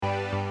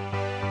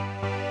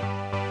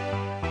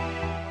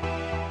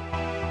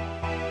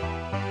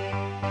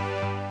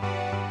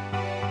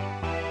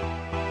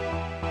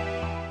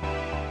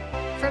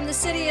the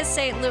city of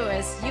St.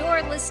 Louis,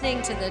 you're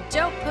listening to the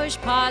Don't Push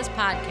Pause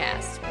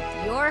podcast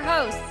with your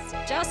hosts,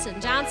 Justin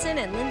Johnson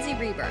and Lindsay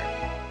Reber.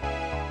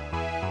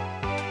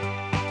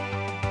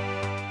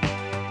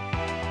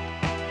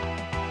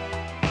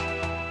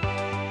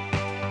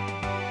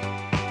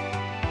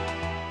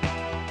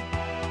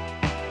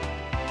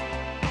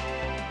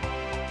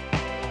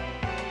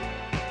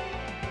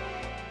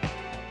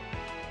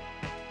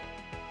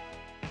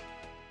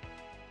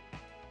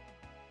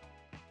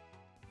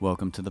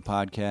 Welcome to the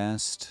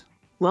podcast.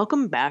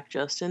 Welcome back,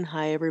 Justin.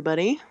 Hi,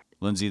 everybody.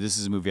 Lindsay, this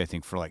is a movie I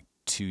think for like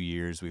 2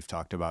 years we've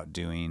talked about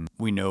doing.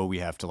 We know we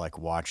have to like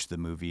watch the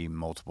movie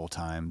multiple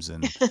times,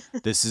 and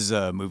this is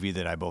a movie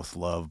that I both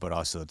love, but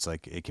also it's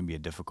like it can be a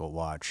difficult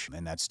watch,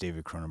 and that's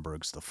David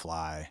Cronenberg's The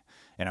Fly.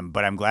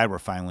 But I'm glad we're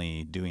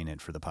finally doing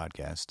it for the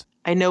podcast.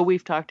 I know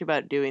we've talked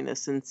about doing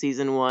this since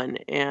season 1,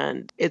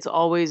 and it's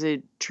always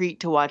a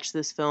treat to watch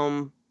this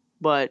film,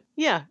 but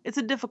yeah, it's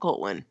a difficult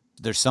one.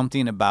 There's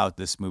something about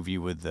this movie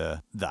with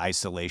the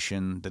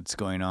isolation that's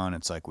going on.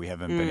 It's like we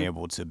haven't been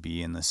able to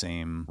be in the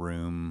same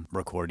room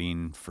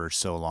recording for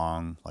so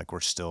long. Like we're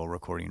still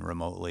recording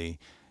remotely.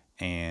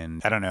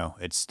 And I don't know.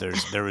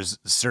 There was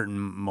certain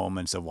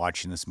moments of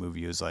watching this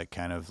movie. It was like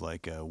kind of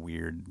like a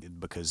weird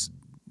because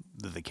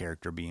the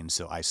character being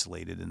so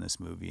isolated in this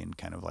movie and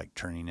kind of like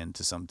turning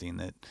into something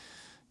that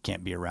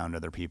can't be around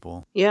other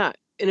people. Yeah,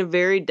 in a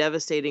very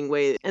devastating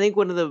way. I think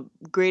one of the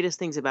greatest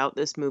things about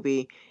this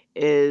movie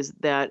is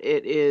that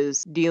it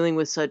is dealing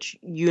with such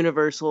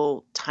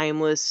universal,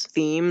 timeless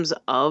themes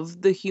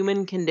of the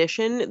human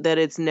condition that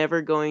it's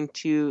never going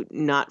to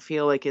not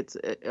feel like it's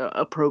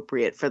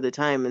appropriate for the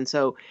time. And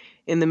so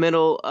in the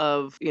middle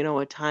of,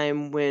 a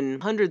time when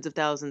hundreds of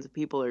thousands of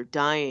people are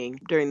dying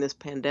during this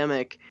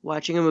pandemic,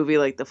 watching a movie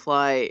like The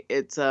Fly,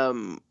 it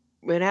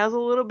has a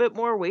little bit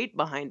more weight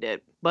behind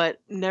it.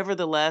 But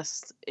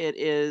nevertheless, it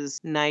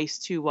is nice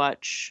to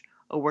watch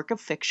a work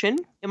of fiction.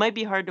 It might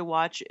be hard to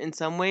watch in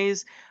some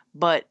ways,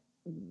 but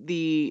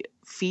the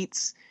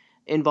feats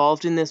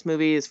involved in this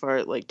movie, as far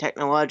as like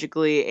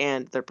technologically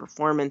and their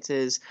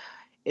performances,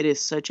 it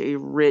is such a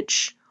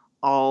rich,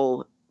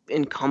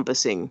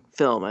 all-encompassing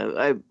film.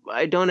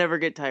 I don't ever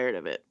get tired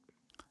of it.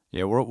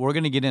 Yeah, we're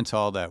going to get into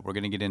all that. We're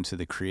going to get into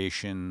the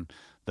creation,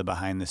 the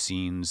behind the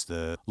scenes,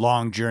 the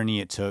long journey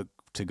it took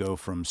to go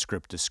from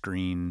script to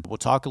screen. We'll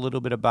talk a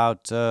little bit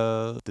about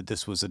that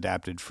this was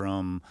adapted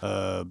from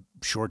a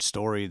short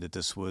story, that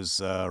this was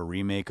a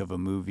remake of a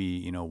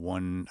movie.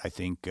 One, I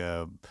think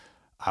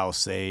I'll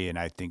say, and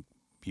I think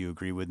you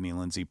agree with me,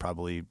 Lindsay,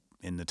 probably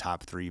in the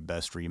top 3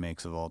 best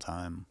remakes of all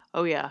time.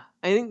 Oh, yeah.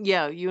 I think,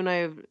 you and I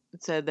have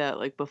said that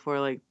like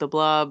before, like The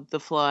Blob, The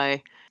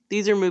Fly.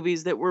 These are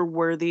movies that were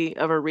worthy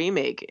of a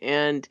remake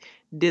and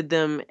did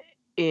them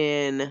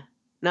in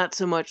not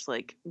so much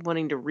like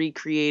wanting to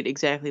recreate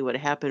exactly what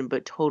happened,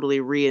 but totally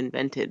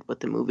reinvented what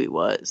the movie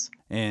was.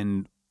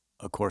 And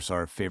of course,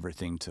 our favorite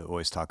thing to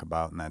always talk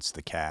about, and that's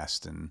the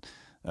cast, and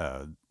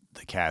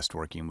the cast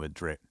working with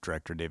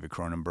director David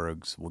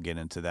Cronenberg. We'll get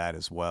into that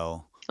as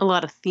well. A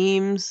lot of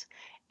themes,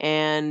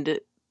 and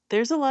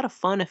there's a lot of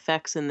fun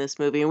effects in this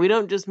movie. And we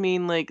don't just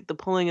mean like the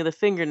pulling of the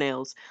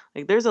fingernails.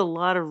 Like there's a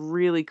lot of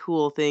really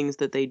cool things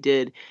that they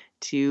did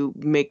to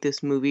make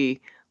this movie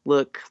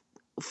look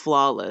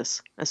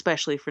flawless,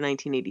 especially for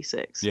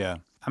 1986. Yeah.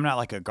 I'm not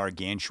like a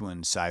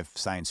gargantuan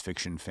science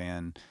fiction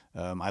fan.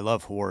 I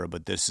love horror,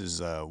 but this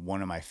is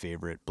one of my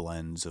favorite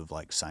blends of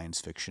like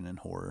science fiction and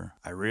horror.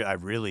 I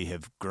really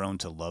have grown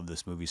to love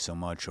this movie so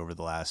much over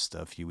the last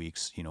few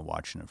weeks,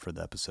 watching it for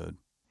the episode.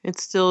 It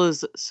still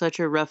is such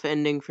a rough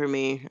ending for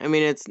me. I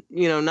mean, it's,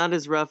 not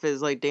as rough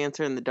as like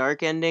Dancer in the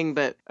Dark ending,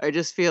 but I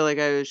just feel like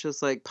I was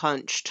just like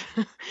punched.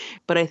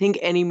 But I think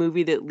any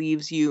movie that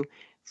leaves you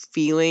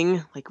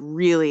feeling like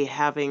really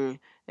having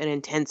an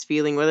intense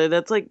feeling, whether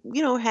that's like,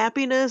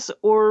 happiness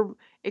or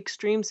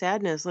extreme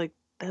sadness, like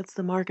that's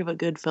the mark of a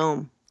good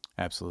film.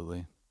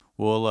 Absolutely.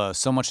 Well,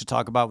 so much to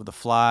talk about with The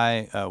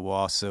Fly. We'll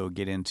also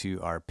get into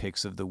our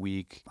picks of the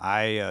week.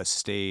 I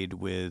stayed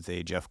with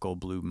a Jeff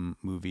Goldblum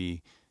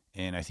movie,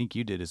 and I think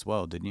you did as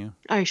well, didn't you?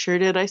 I sure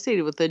did. I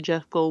stayed with the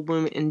Jeff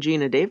Goldblum and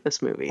Gina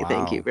Davis movie. Wow.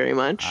 Thank you very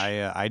much.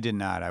 I did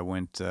not. I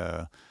went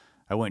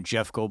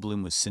Jeff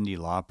Goldblum with Cyndi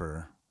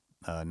Lauper,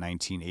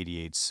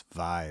 1988's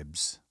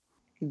Vibes.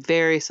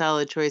 Very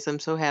solid choice. I'm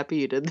so happy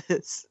you did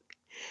this.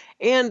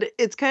 And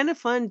it's kind of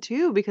fun,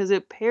 too, because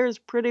it pairs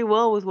pretty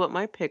well with what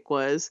my pick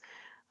was,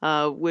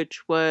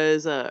 which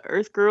was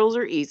Earth Girls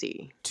Are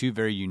Easy. 2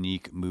 very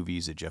unique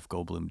movies that Jeff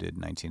Goldblum did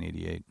in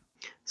 1988.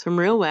 Some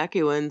real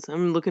wacky ones.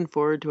 I'm looking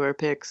forward to our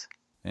picks.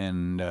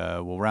 And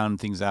we'll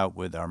round things out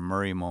with our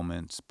Murray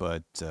moments.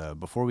 But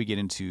before we get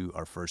into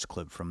our first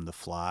clip from The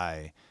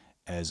Fly,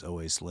 as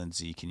always,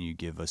 Lindsay, can you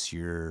give us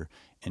your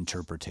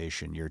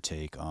interpretation, your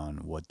take on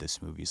what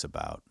this movie's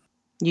about?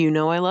 You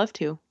know I love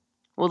to.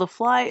 Well, The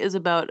Fly is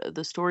about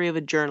the story of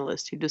a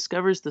journalist who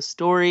discovers the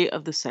story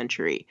of the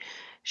century.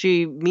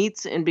 She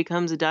meets and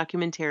becomes a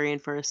documentarian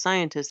for a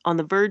scientist on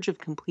the verge of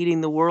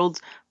completing the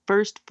world's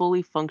first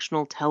fully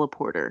functional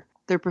teleporter.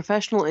 Their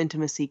professional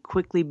intimacy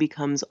quickly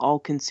becomes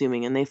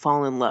all-consuming and they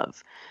fall in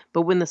love.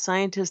 But when the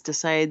scientist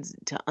decides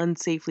to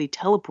unsafely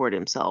teleport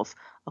himself,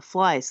 a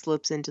fly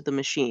slips into the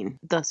machine,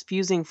 thus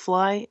fusing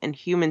fly and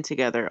human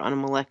together on a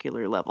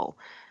molecular level.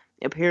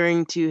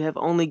 Appearing to have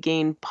only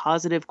gained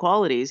positive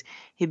qualities,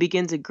 he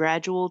begins a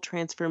gradual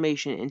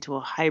transformation into a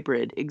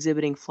hybrid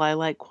exhibiting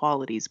fly-like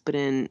qualities but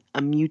in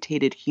a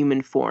mutated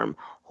human form,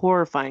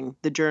 horrifying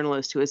the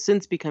journalist who has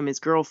since become his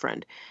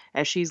girlfriend,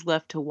 as she's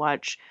left to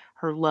watch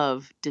her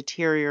love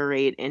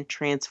deteriorate and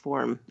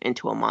transform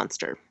into a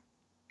monster.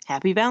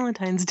 Happy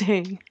Valentine's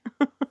Day.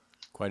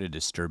 Quite a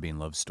disturbing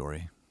love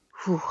story.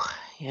 Whew,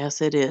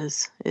 yes, it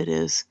is. It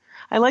is.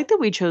 I like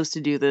that we chose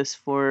to do this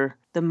for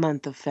the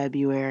month of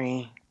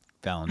February.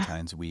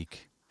 Valentine's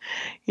week.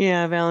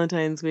 Yeah,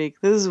 Valentine's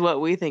week. This is what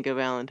we think of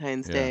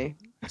Valentine's Yeah. Day.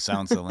 The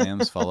Silence of the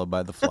Lambs followed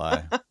by The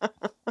Fly.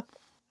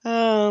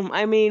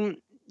 I mean,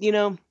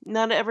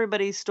 not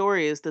everybody's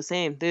story is the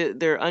same.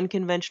 They're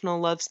unconventional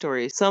love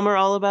stories. Some are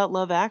all about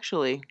Love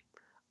Actually.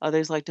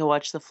 Others like to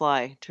watch The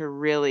Fly to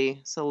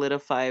really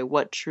solidify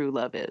what true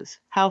love is.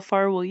 How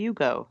far will you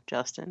go,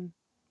 Justin?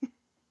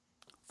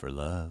 For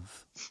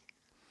love.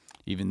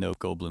 Even though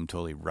Goldblum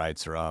totally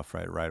writes her off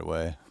right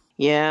away.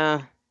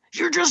 Yeah.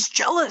 You're just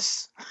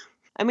jealous.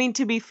 I mean,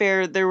 to be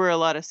fair, there were a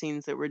lot of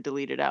scenes that were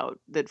deleted out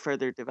that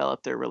further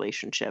developed their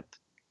relationship,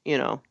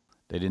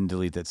 They didn't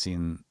delete that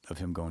scene of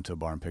him going to a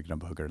bar and picking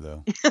up a hooker,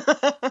 though.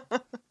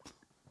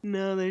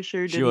 No, they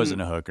sure didn't. She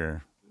wasn't a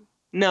hooker.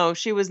 No,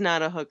 she was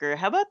not a hooker.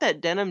 How about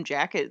that denim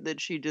jacket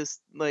that she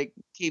just,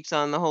 keeps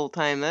on the whole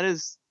time? That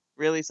is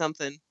really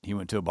something. He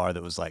went to a bar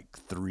that was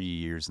 3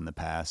 years in the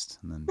past,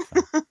 and then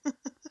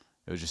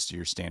it was just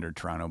your standard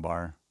Toronto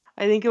bar.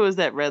 I think it was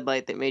that red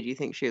light that made you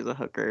think she was a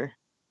hooker.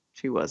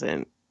 She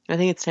wasn't. I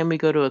think it's time we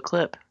go to a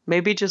clip.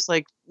 Maybe just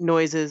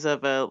noises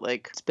of a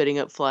spitting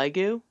up fly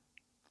goo.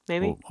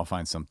 Maybe. Well, I'll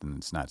find something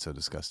that's not so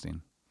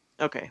disgusting.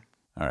 Okay.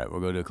 All right,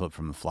 we'll go to a clip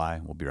from The Fly.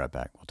 We'll be right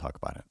back. We'll talk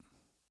about it.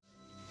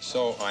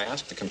 So I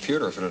asked the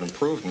computer if it had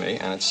improved me,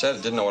 and it said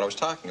it didn't know what I was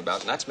talking about,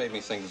 and that's made me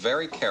think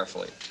very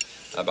carefully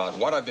about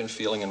what I've been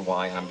feeling and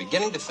why. And I'm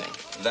beginning to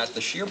think that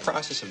the sheer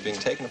process of being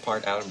taken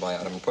apart atom by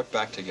atom and put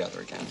back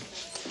together again,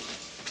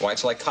 why,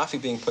 it's like coffee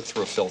being put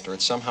through a filter.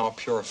 It's somehow a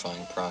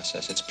purifying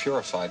process. It's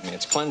purified me.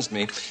 It's cleansed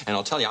me. And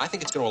I'll tell you, I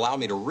think it's going to allow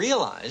me to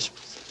realize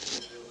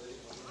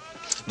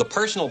the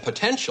personal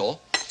potential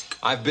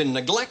I've been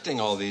neglecting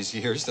all these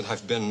years, that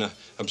I've been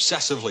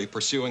obsessively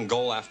pursuing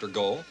goal after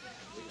goal.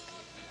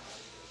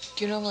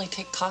 Do you normally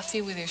take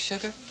coffee with your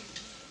sugar?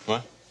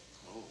 What?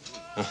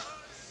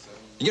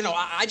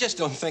 I just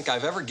don't think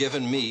I've ever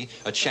given me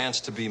a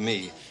chance to be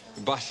me.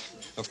 But,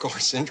 of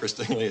course,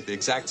 interestingly, at the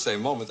exact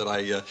same moment that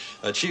I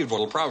achieved what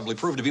will probably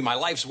prove to be my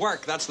life's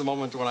work, that's the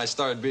moment when I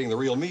started being the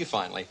real me,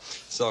 finally.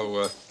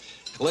 So,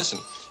 listen,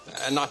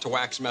 not to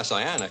wax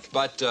messianic,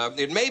 but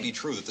it may be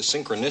true that the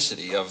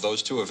synchronicity of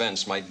those two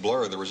events might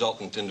blur the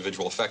resultant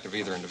individual effect of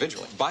either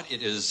individually. But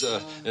it is,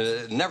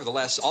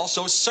 nevertheless,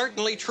 also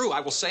certainly true,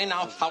 I will say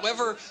now,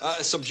 however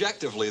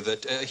subjectively,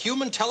 that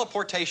human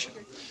teleportation,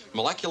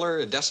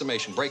 molecular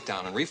decimation,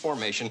 breakdown, and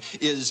reformation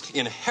is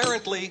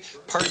inherently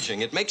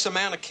purging. It makes a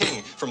man a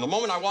king. From the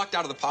moment I walked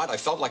out of the pod, I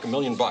felt like $1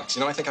 million.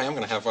 I think I am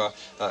going to have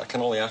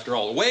cannoli after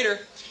all. Waiter!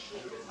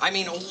 I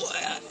mean,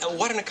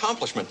 what an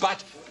accomplishment.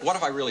 But what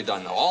have I really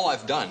done, though? All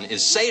I've done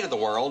is say to the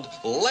world,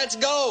 let's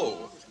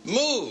go!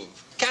 Move!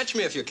 Catch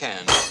me if you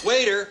can.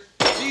 Waiter!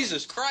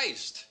 Jesus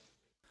Christ!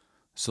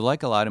 So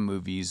like a lot of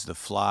movies, The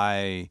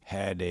Fly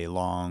had a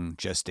long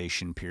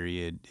gestation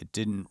period. It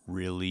didn't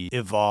really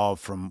evolve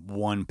from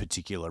one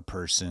particular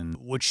person,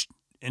 which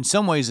in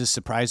some ways is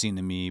surprising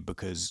to me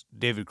because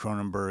David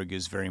Cronenberg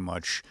is very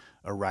much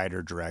a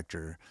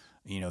writer-director.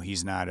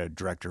 He's not a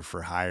director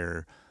for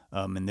hire.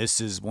 And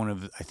this is one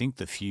of, I think,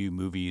 the few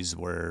movies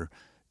where,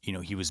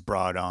 he was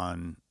brought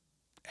on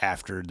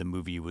after the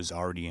movie was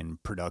already in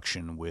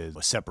production with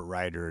a separate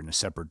writer and a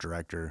separate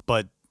director.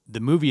 But the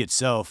movie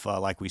itself,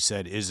 like we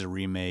said, is a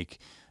remake.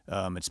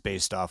 It's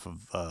based off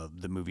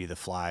of the movie The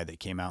Fly that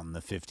came out in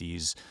the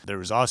 50s. There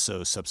was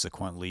also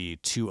subsequently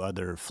 2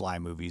 other Fly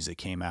movies that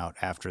came out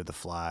after The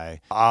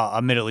Fly. I'll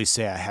admittedly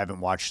say I haven't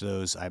watched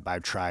those.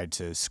 I've tried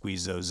to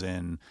squeeze those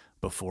in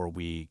before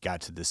we got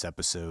to this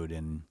episode,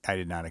 and I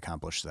did not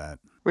accomplish that.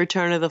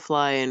 Return of the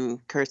Fly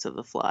and Curse of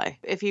the Fly.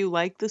 If you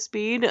like the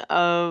speed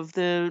of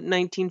the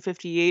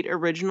 1958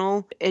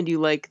 original and you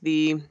like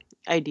the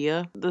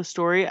idea, the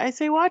story, I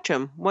say watch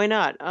them. Why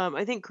not?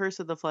 I think Curse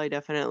of the Fly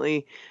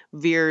definitely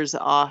veers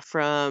off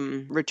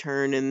from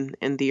Return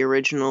and the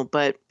original,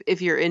 but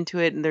if you're into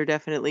it and they're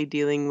definitely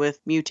dealing with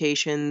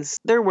mutations,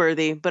 they're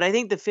worthy. But I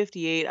think the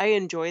 58, I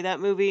enjoy that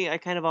movie. I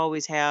kind of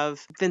always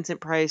have. Vincent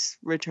Price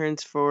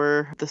returns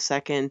for the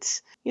second.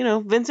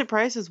 Vincent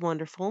Price is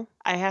wonderful.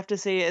 I have to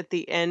say at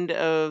the end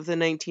of the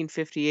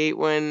 1958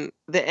 when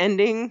the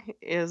ending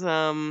is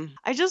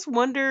I just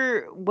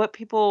wonder what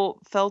people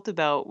felt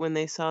about when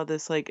they saw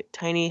this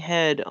tiny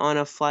head on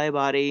a fly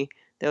body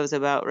that was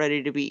about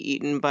ready to be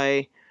eaten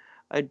by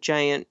a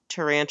giant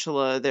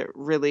tarantula that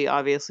really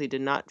obviously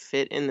did not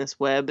fit in this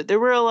web. But there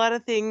were a lot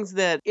of things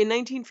that in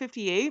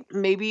 1958,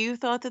 maybe you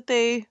thought that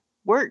they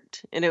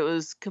worked and it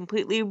was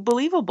completely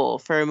believable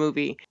for a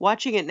movie.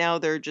 Watching it now,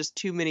 there are just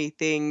too many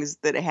things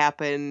that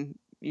happen.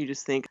 You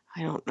just think,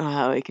 I don't know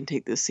how I can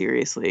take this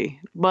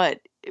seriously.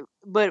 But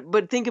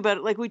think about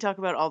it, like we talk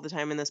about all the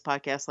time in this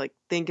podcast, like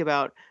think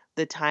about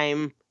the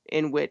time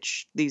in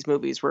which these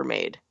movies were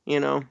made, you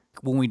know?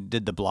 When we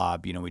did The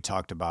Blob, we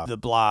talked about the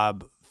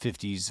Blob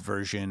 50s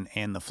version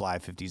and the Fly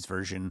 50s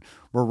version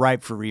were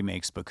ripe for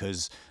remakes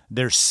because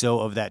they're so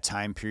of that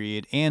time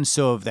period and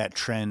so of that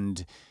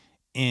trend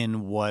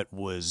in what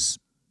was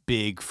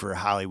big for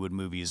Hollywood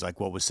movies. Like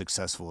what was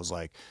successful was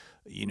like,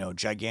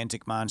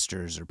 gigantic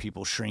monsters or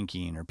people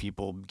shrinking or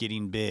people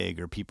getting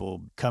big or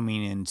people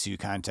coming into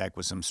contact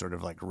with some sort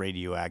of like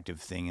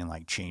radioactive thing and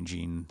like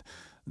changing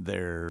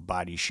their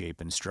body shape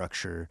and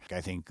structure.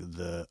 I think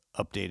the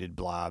updated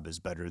Blob is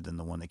better than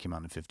the one that came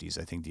out in the 50s.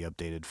 I think the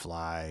updated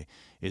Fly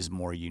is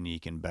more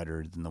unique and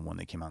better than the one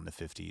that came out in the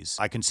 50s.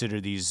 I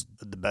consider these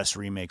the best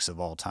remakes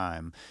of all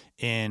time.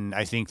 And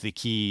I think the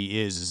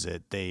key is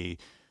that they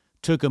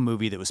took a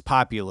movie that was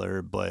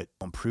popular but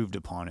improved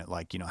upon it.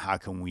 Like, how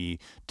can we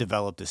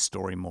develop this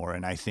story more?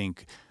 And I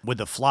think with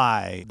The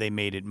Fly, they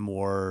made it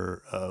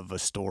more of a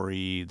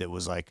story that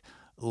was like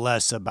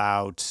less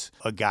about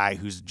a guy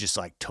who's just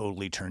like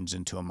totally turns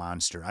into a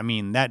monster. I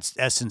mean, that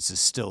essence is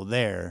still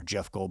there.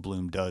 Jeff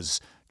Goldblum does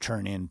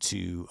turn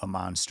into a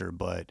monster,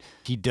 but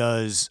he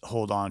does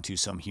hold on to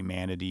some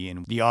humanity,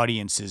 and the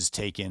audience is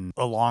taken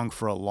along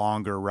for a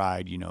longer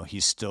ride.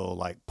 He's still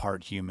like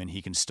part human.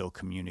 He can still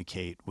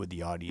communicate with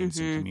the audience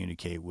and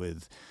communicate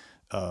with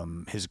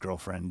his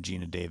girlfriend,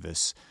 Gina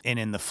Davis. And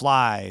in The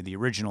Fly, the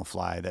original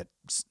Fly,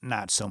 that's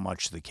not so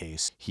much the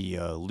case. He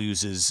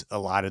loses a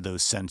lot of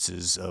those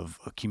senses of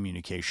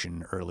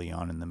communication early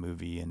on in the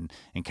movie and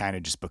kind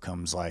of just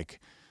becomes like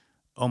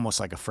almost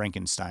like a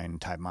Frankenstein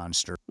type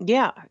monster.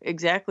 Yeah,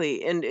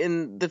 exactly. And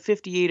in the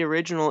 58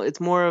 original, it's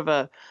more of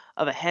a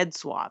head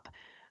swap,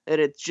 that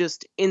it's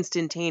just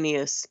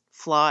instantaneous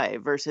Fly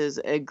versus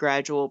a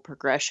gradual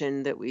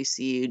progression that we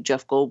see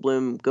Jeff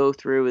Goldblum go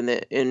through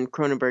in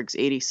Cronenberg's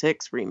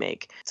 86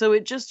 remake. So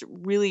it just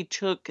really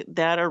took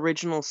that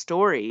original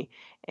story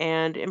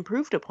and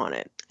improved upon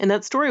it. And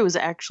that story was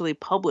actually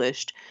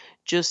published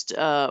just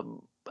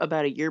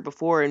about a year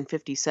before in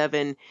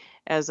 57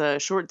 as a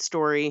short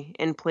story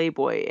in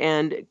Playboy,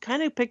 and it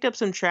kind of picked up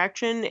some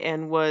traction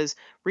and was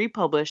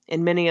republished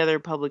in many other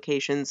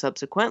publications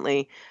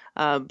subsequently.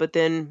 But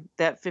then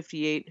that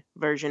 58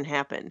 version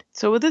happened.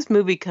 So with this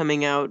movie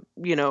coming out,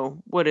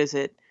 what is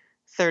it,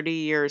 30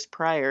 years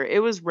prior,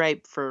 it was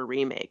ripe for a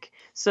remake.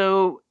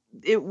 So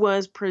it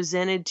was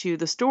presented to,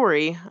 the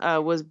story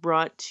was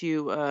brought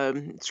to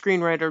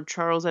screenwriter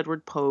Charles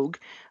Edward Pogue.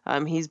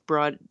 He's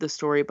brought the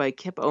story by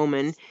Kip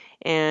Oman,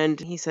 and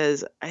he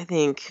says, I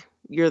think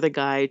you're the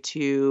guy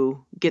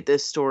to get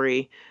this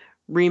story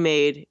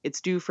remade.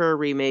 It's due for a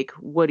remake.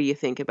 What do you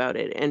think about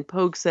it? And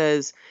Pogue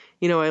says,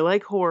 I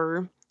like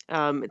horror.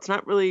 It's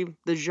not really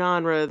the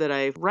genre that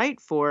I write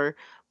for,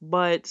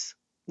 but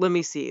let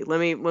me see.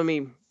 Let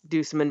me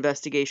do some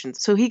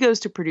investigations. So he goes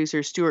to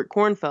producer Stuart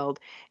Kornfeld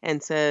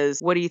and says,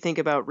 what do you think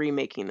about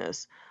remaking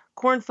this?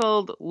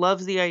 Kornfeld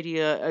loves the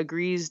idea,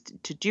 agrees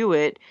to do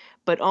it,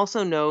 but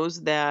also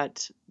knows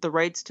that the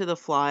rights to The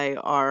Fly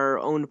are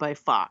owned by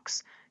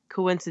Fox.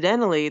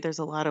 Coincidentally, there's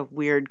a lot of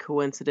weird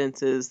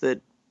coincidences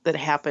that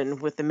happen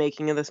with the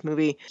making of this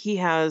movie. He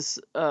has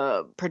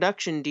a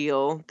production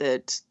deal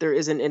that there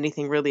isn't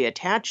anything really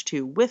attached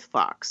to with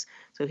Fox.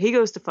 So he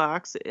goes to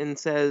Fox and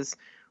says,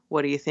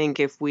 what do you think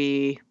if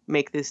we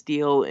make this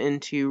deal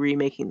into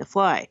remaking The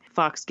Fly?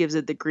 Fox gives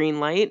it the green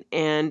light,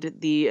 and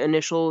the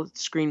initial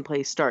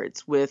screenplay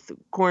starts with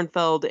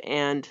Kornfeld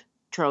and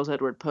Charles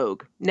Edward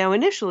Pogue. Now,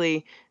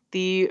 initially,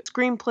 the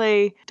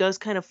screenplay does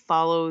kind of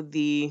follow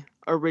the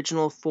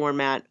original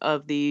format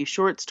of the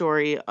short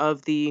story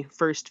of the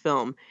first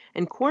film,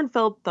 and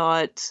Kornfeld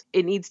thought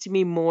it needs to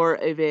be more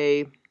of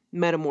a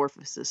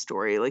metamorphosis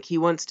story. Like, he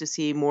wants to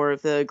see more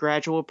of the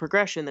gradual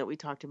progression that we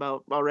talked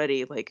about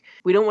already. Like,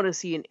 we don't want to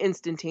see an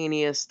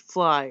instantaneous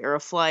fly or a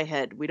fly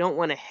head. We don't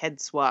want a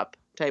head swap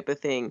type of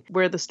thing.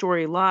 Where the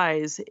story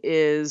lies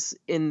is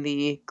in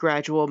the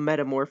gradual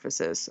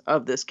metamorphosis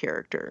of this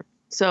character.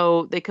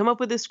 So they come up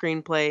with a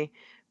screenplay,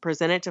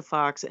 present it to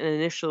Fox, and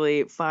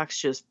initially Fox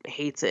just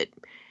hates it.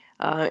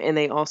 And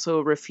they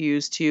also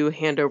refuse to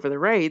hand over the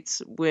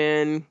rights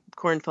when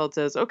Kornfeld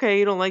says, okay,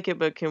 you don't like it,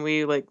 but can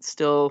we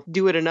still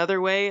do it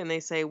another way? And they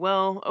say,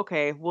 well,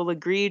 okay, we'll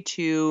agree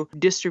to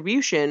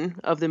distribution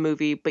of the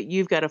movie, but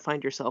you've got to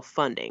find yourself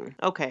funding.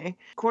 Okay.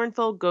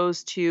 Kornfeld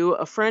goes to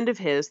a friend of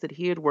his that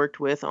he had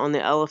worked with on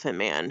The Elephant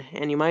Man,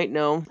 and you might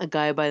know a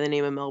guy by the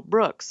name of Mel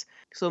Brooks.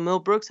 So Mel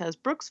Brooks has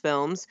Brooks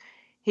Films.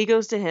 He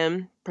goes to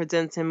him,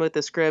 presents him with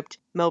the script.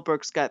 Mel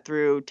Brooks got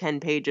through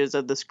 10 pages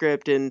of the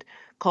script and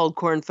called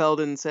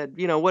Kornfeld and said,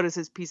 what is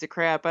this piece of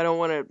crap? I don't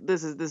want to,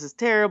 this is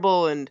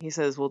terrible. And he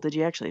says, well, did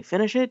you actually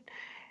finish it?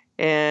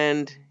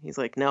 And he's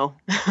like, no.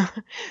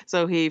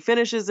 So he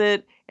finishes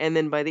it, and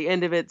then by the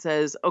end of it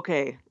says,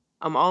 okay,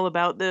 I'm all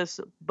about this,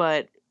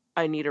 but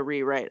I need a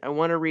rewrite. I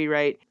want to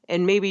rewrite,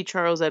 and maybe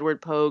Charles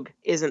Edward Pogue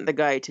isn't the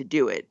guy to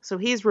do it. So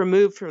he's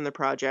removed from the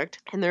project,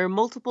 and there are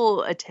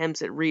multiple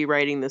attempts at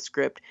rewriting the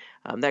script.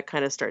 That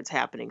kind of starts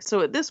happening.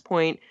 So at this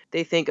point,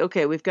 they think,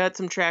 okay, we've got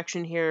some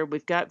traction here,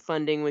 we've got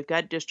funding, we've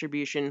got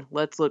distribution,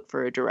 let's look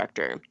for a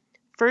director.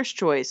 First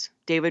choice,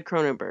 David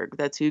Cronenberg.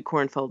 That's who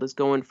Kornfeld is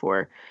going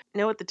for.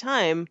 Now, at the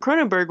time,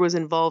 Cronenberg was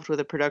involved with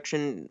the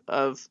production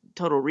of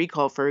Total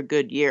Recall for a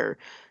good year,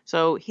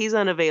 so he's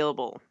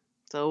unavailable.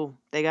 So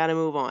they got to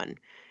move on.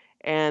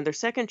 And their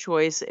second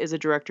choice is a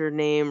director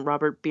named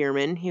Robert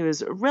Bierman. He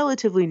was a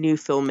relatively new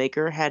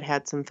filmmaker,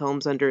 had some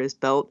films under his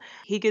belt.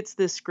 He gets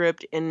this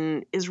script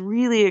and is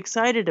really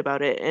excited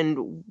about it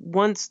and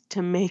wants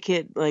to make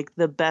it like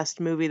the best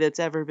movie that's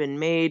ever been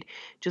made,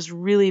 just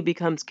really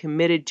becomes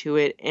committed to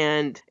it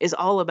and is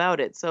all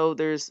about it. So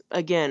there's,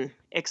 again,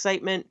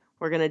 excitement.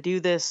 We're going to do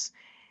this.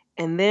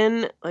 And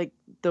then, like,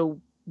 the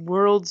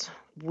world's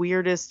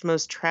weirdest,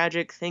 most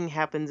tragic thing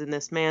happens in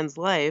this man's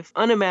life.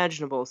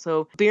 Unimaginable.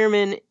 So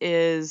Bierman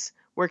is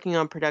working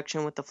on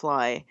production with The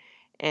Fly,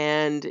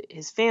 and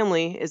his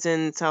family is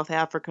in South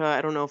Africa.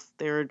 I don't know if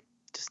they're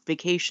just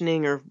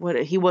vacationing or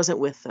what. He wasn't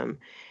with them,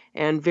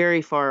 and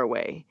very far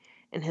away.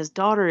 And his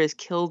daughter is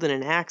killed in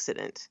an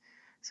accident.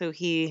 So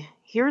he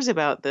hears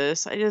about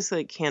this. I just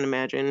can't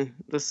imagine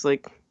this,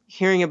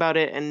 hearing about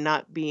it and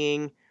not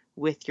being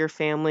with your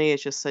family.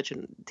 It's just such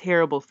a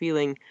terrible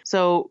feeling.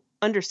 So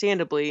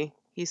understandably,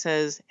 he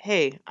says,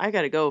 hey, I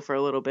got to go for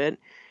a little bit.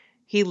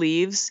 He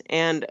leaves,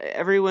 and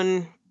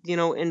everyone,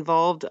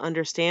 involved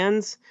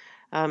understands.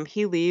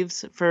 He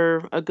leaves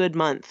for a good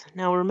month.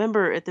 Now,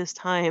 remember, at this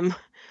time,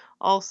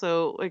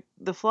 also,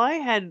 The Fly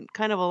had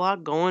kind of a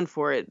lot going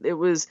for it. It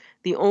was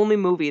the only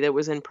movie that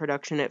was in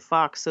production at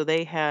Fox, so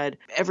they had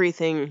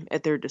everything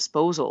at their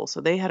disposal. So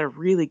they had a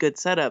really good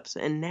setups.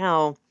 And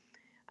now,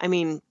 I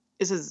mean,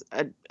 this is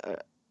a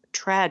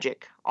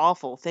tragic,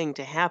 awful thing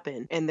to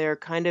happen, and they're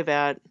kind of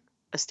at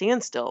a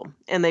standstill,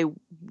 and they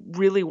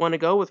really want to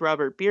go with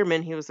Robert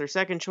Bierman. He was their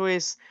second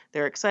choice.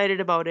 They're excited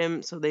about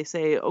him, so they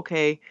say,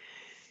 okay,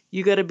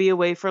 you got to be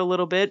away for a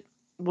little bit.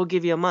 We'll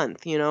give you a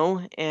month,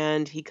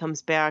 and he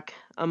comes back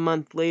a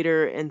month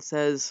later and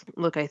says,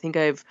 look, I think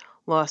I've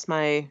lost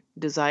my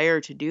desire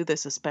to do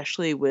this,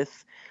 especially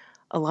with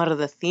a lot of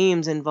the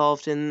themes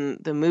involved in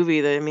the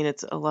movie.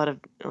 It's a lot of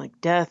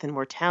death and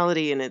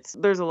mortality, and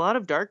there's a lot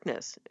of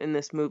darkness in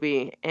this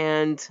movie,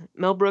 and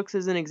Mel Brooks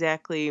isn't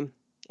exactly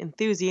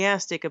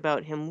enthusiastic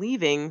about him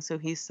leaving, so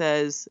he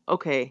says,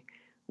 okay,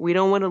 we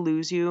don't want to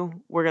lose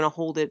you. We're going to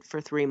hold it for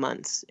 3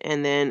 months,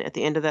 and then at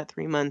the end of that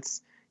 3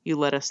 months, you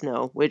let us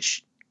know,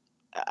 which,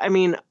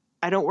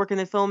 I don't work in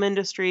the film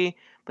industry,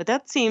 but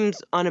that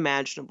seems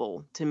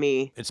unimaginable to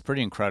me. It's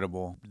pretty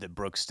incredible that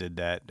Brooks did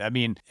that.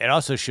 It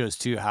also shows,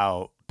 too,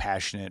 how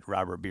passionate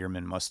Robert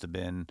Bierman must have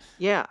been.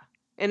 Yeah.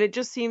 And it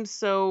just seems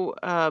so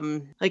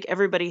like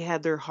everybody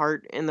had their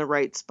heart in the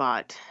right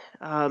spot.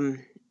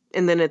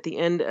 And then at the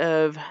end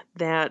of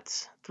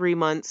that 3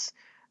 months,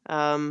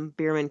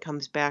 Bierman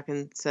comes back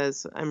and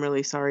says, I'm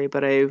really sorry,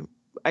 but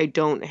I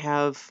don't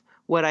have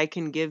what I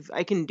can give.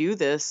 I can do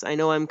this. I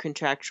know I'm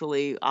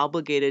contractually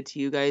obligated to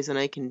you guys and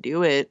I can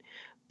do it,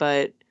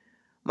 but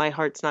my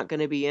heart's not going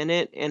to be in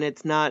it, and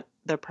it's not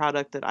the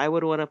product that I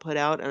would want to put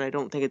out, and I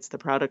don't think it's the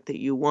product that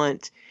you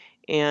want.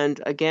 And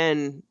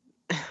again,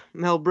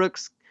 Mel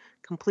Brooks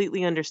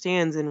completely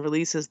understands and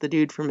releases the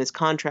dude from his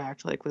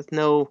contract, with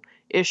no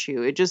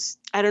issue. It just,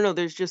 I don't know,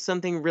 there's just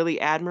something really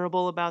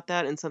admirable about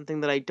that, and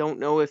something that I don't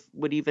know if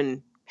would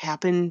even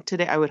happen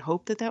today. I would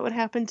hope that that would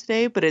happen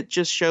today, but it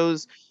just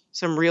shows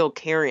some real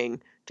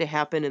caring to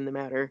happen in the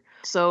matter.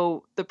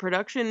 So the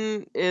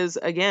production is,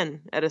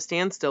 again, at a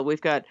standstill. We've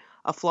got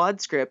a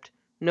flawed script,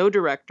 no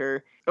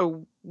director, a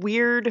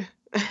weird,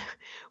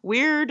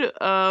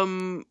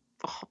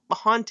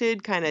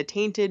 haunted, kind of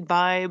tainted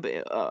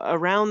vibe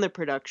around the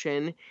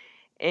production.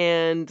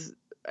 And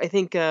I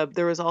think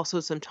there was also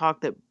some talk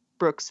that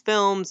Brooks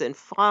Films and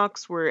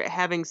Fox were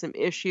having some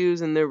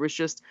issues, and there was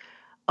just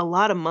a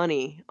lot of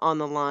money on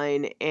the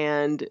line,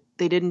 and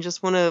they didn't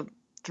just want to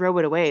throw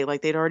it away.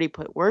 They'd already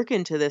put work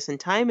into this and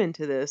time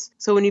into this.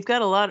 So when you've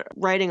got a lot of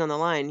writing on the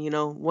line,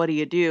 what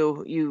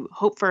do? You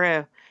hope for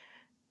a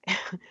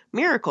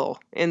miracle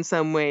in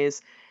some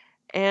ways.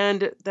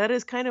 And that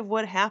is kind of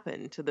what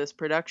happened to this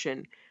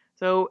production.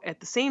 So at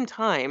the same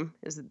time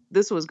as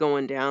this was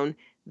going down,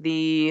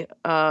 the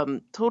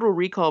Total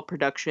Recall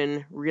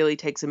production really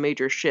takes a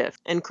major shift.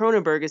 And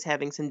Cronenberg is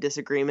having some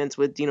disagreements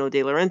with Dino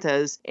De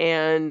Laurentiis,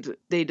 and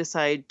they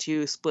decide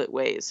to split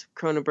ways.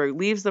 Cronenberg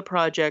leaves the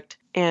project,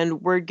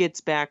 and word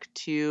gets back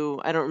to,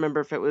 I don't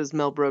remember if it was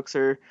Mel Brooks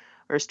or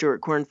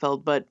Stuart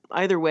Kornfeld, but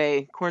either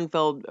way,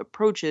 Kornfeld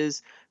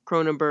approaches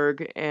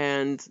Cronenberg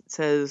and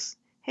says,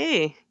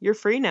 hey, you're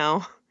free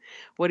now.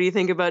 What do you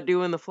think about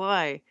doing The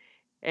Fly?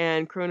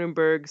 And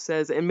Cronenberg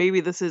says, and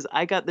maybe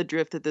I got the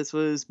drift that this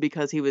was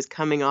because he was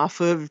coming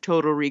off of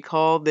Total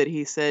Recall, that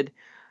he said,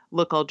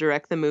 look, I'll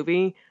direct the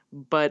movie,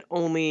 but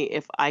only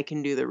if I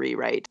can do the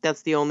rewrite.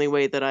 That's the only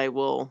way that I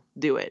will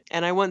do it.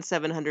 And I want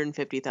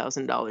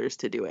 $750,000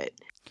 to do it.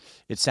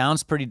 It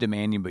sounds pretty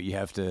demanding, but you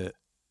have to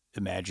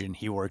imagine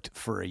he worked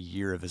for a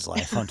year of his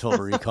life on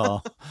Total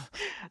Recall.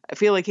 I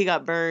feel like he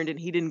got burned and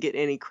he didn't get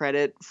any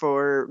credit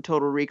for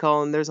Total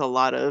Recall, and there's a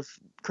lot of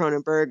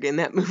Cronenberg in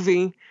that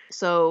movie.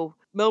 So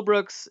Mel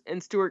Brooks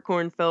and Stuart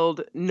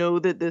Kornfeld know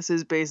that this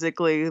is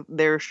basically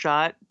their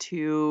shot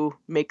to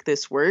make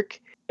this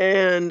work.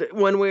 And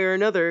one way or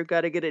another,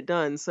 got to get it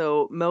done.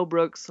 So Mel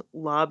Brooks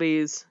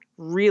lobbies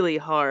really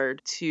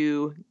hard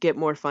to get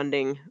more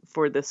funding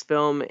for this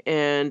film,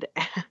 and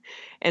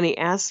he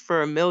asks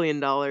for $1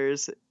 million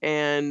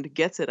and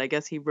gets it. I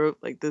guess he wrote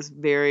like this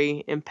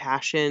very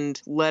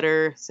impassioned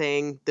letter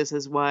saying, this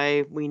is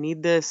why we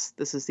need this.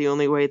 This is the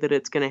only way that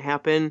it's going to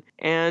happen.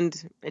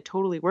 And it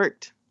totally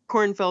worked.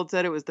 Kornfeld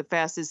said it was the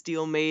fastest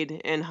deal made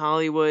in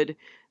Hollywood.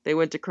 They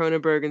went to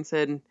Cronenberg and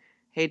said,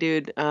 hey,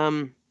 dude,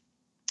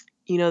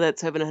 you know that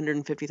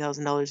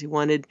 $750,000 you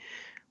wanted?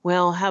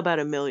 Well, how about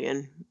 $1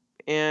 million?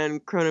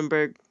 And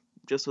Cronenberg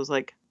just was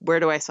like, where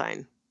do I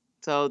sign?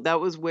 So that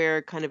was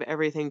where kind of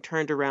everything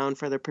turned around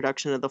for the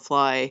production of The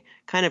Fly.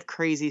 Kind of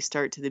crazy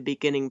start to the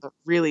beginning, but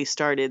really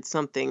started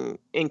something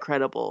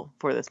incredible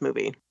for this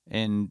movie.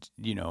 And,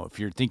 you know, if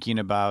you're thinking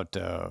about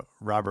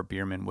Robert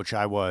Bierman, which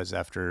I was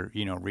after,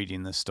 you know,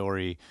 reading this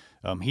story,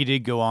 he did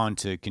go on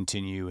to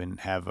continue and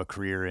have a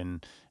career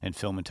in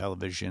film and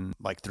television.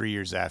 Like 3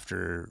 years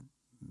after,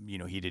 you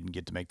know, he didn't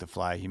get to make The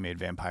Fly, he made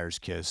Vampire's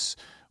Kiss,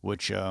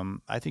 which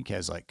I think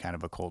has like kind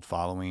of a cult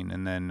following.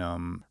 And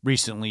then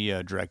recently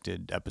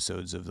directed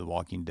episodes of The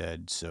Walking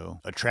Dead. So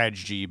a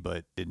tragedy,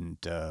 but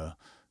didn't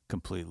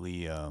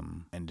completely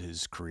end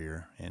his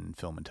career in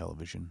film and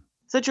television.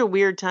 Such a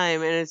weird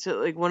time, and it's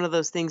like one of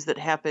those things that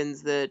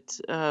happens that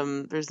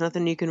there's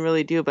nothing you can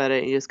really do about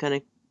it. You just kind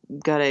of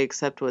gotta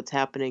accept what's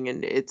happening,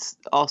 and it's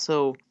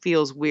also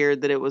feels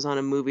weird that it was on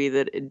a movie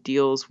that it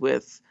deals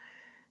with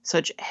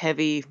such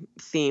heavy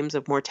themes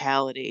of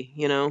mortality,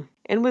 you know?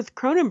 And with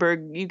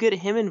Cronenberg, you get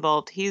him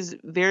involved. He's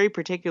very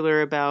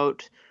particular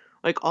about,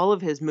 like, all of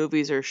his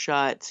movies are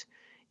shot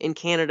in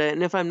Canada,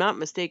 and if I'm not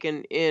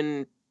mistaken,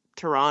 in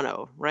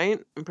Toronto, right?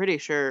 I'm pretty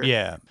sure.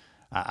 Yeah.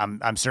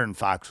 I'm certain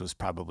Fox was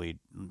probably,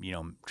 you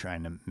know,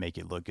 trying to make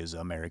it look as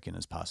American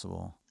as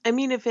possible. I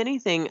mean, if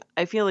anything,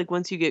 I feel like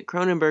once you get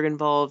Cronenberg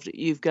involved,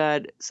 you've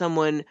got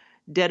someone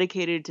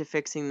dedicated to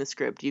fixing the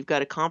script. You've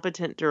got a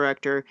competent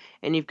director,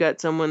 and you've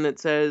got someone that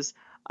says,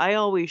 I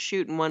always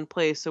shoot in one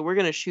place, so we're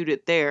going to shoot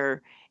it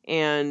there.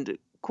 And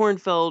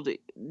Kornfeld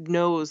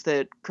knows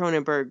that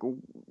Cronenberg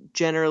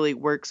generally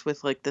works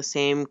with like the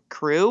same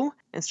crew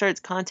and starts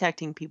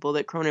contacting people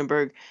that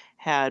Cronenberg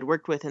had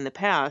worked with in the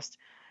past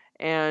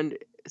and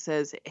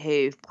says,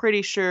 hey,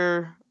 pretty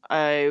sure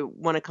I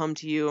want to come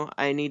to you.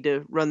 I need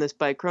to run this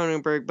by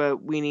Cronenberg,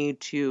 but we need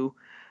to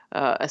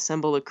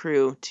assemble a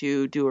crew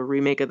to do a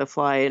remake of The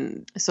Fly.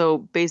 And so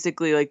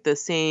basically like the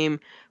same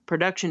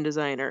production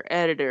designer,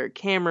 editor,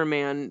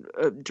 cameraman,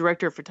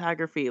 director of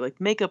photography,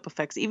 like makeup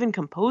effects, even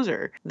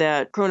composer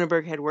that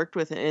Cronenberg had worked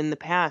with in the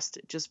past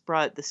just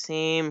brought the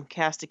same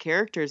cast of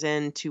characters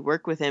in to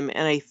work with him.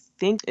 And I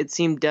think it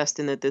seemed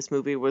destined that this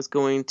movie was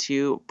going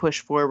to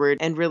push forward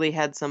and really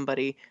had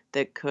somebody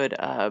that could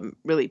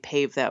really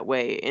pave that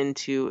way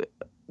into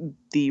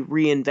the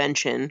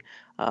reinvention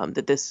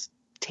that this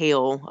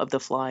tale of The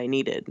Fly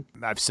needed.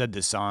 I've said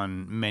this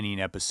on many an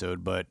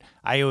episode, but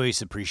I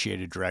always appreciate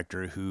a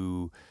director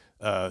who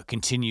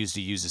continues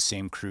to use the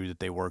same crew that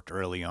they worked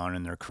early on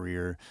in their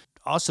career.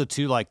 Also,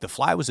 too, like The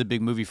Fly was a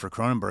big movie for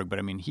Cronenberg, but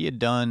I mean, he had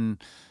done,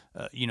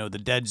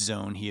 The Dead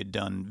Zone, he had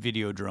done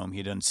Videodrome, he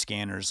had done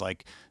Scanners.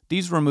 Like,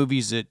 these were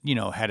movies that, you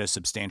know, had a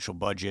substantial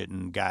budget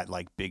and got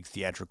like big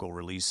theatrical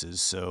releases.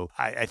 So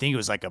I think it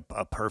was like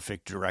a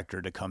perfect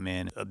director to come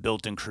in, a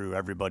built-in crew,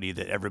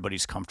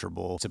 everybody's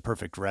comfortable. It's a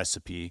perfect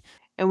recipe.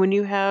 And when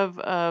you have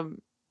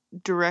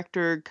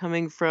director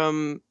coming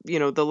from, you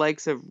know, the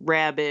likes of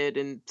Rabid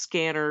and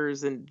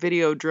Scanners and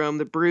Videodrome,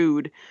 The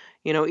Brood,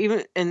 you know,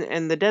 even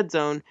and The Dead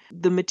Zone,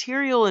 the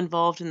material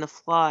involved in The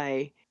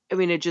Fly, I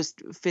mean, it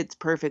just fits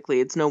perfectly.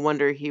 It's no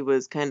wonder he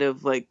was kind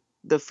of like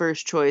the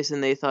first choice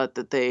and they thought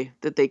that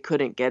they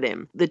couldn't get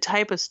him. The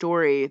type of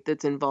story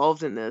that's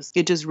involved in this,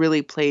 it just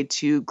really played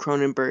to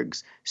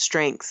Cronenberg's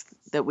strengths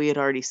that we had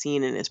already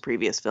seen in his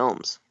previous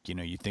films. You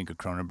know, you think of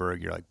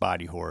Cronenberg, you're like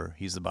body horror.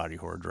 He's the body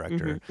horror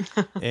director.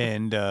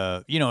 And,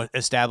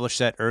 established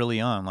that early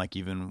on, like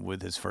even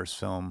with his first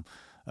film,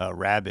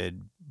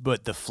 Rabid.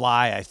 But The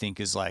Fly, I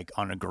think, is like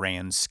on a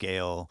grand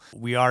scale.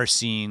 We are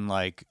seeing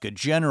like a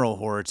general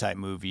horror type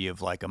movie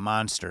of like a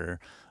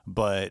monster,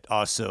 but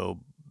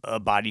also a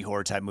body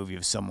horror type movie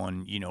of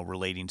someone, you know,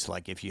 relating to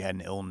like if you had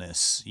an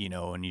illness, you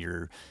know, and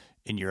you're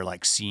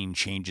like seeing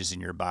changes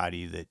in your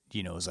body that,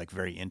 you know, is like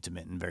very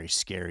intimate and very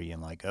scary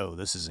and like, oh,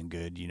 this isn't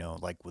good, you know,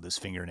 like with his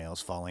fingernails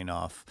falling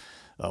off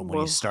when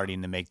he's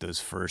starting to make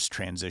those first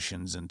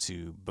transitions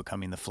into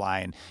becoming The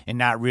Fly and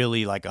not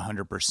really like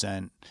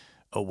 100%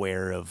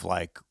 aware of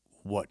like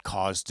what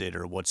caused it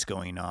or what's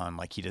going on.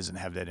 Like, he doesn't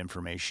have that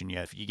information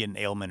yet. If you get an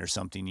ailment or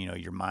something, you know,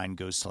 your mind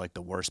goes to like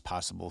the worst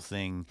possible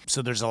thing.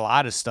 So there's a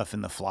lot of stuff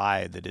in The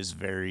Fly that is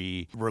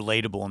very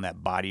relatable in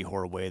that body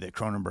horror way that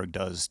Cronenberg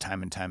does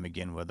time and time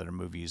again with other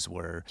movies,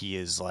 where he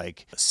is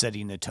like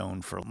setting the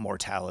tone for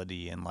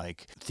mortality and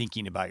like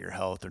thinking about your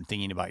health or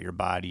thinking about your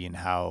body and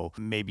how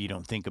maybe you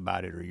don't think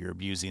about it or you're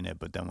abusing it,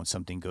 but then when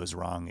something goes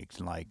wrong, it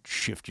can like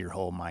shift your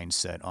whole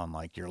mindset on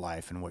like your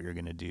life and what you're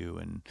going to do.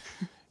 And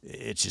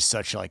it's just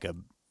such like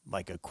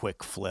a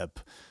quick flip.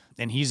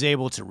 And he's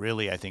able to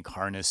really, I think,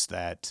 harness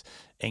that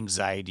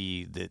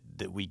anxiety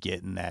that we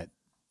get in that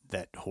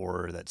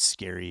horror, that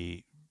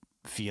scary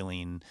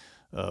feeling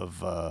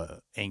of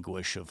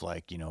anguish of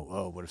like, you know,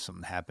 oh, what if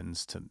something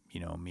happens to, you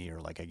know, me, or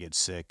like I get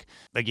sick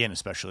again,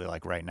 especially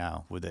like right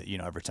now with it, you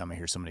know, every time I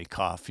hear somebody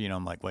cough, you know,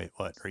 I'm like, wait,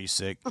 what, are you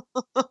sick?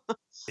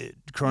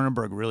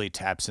 Cronenberg really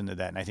taps into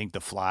that. And I think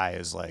The Fly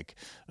is like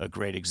a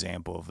great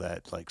example of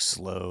that, like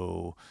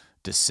slow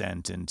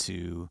descent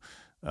into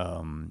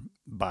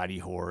body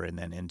horror and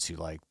then into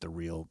like the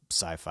real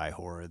sci-fi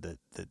horror that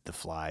The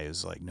Fly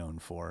is like known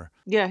for.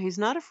 Yeah, he's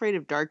not afraid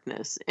of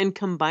darkness and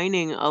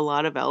combining a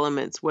lot of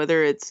elements,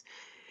 whether it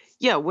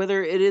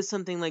is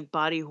something like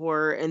body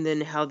horror and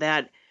then how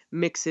that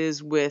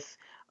mixes with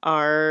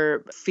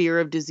our fear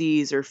of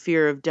disease or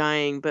fear of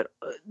dying, but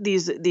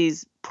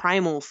these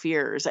primal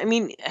fears. I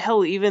mean,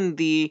 hell, even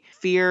the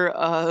fear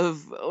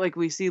of, like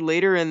we see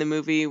later in the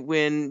movie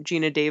when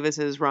Gina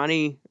Davis's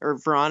Ronnie or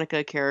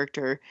Veronica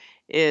character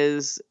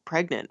is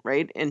pregnant,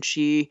 right? And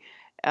she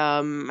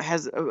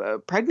has a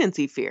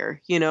pregnancy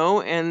fear, you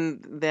know,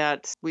 and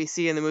that we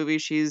see in the movie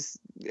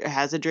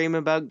has a dream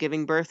about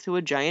giving birth to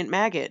a giant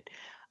maggot.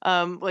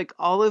 Like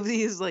all of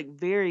these like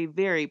very,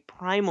 very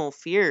primal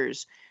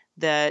fears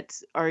that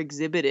are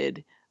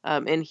exhibited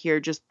and here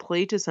just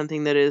play to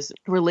something that is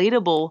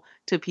relatable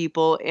to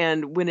people.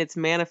 And when it's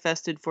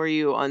manifested for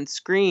you on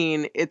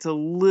screen, it's a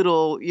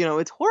little, you know,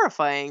 it's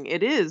horrifying.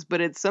 It is,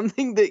 but it's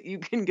something that you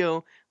can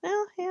go,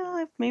 well, yeah,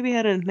 I've maybe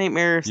had a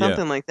nightmare or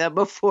something like that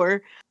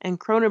before. And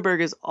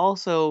Cronenberg is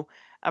also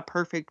a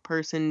perfect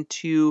person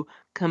to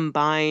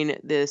combine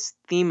this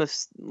theme of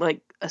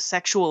like a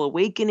sexual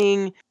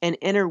awakening and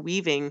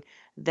interweaving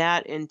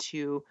that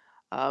into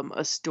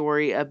a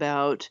story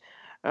about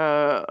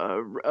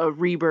a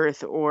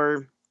rebirth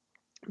or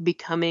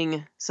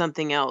becoming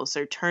something else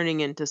or turning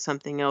into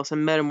something else, a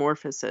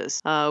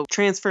metamorphosis,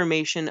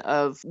 transformation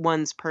of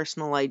one's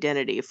personal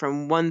identity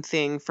from one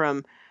thing,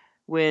 from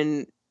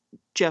when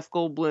Jeff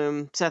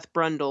Goldblum, Seth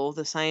Brundle,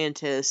 the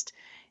scientist,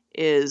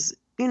 is,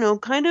 you know,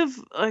 kind of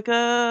like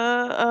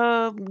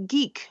a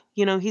geek.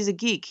 You know, he's a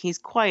geek. He's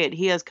quiet.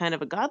 He has kind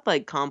of a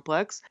godlike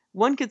complex.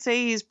 One could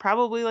say he's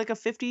probably like a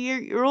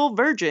 50-year-old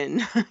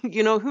virgin.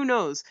 You know, who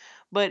knows?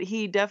 But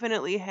he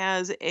definitely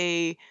has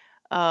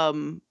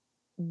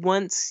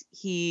once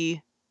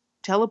he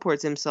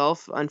teleports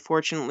himself,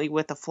 unfortunately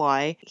with a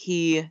fly,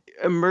 he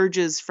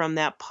emerges from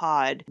that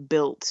pod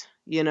built,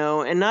 you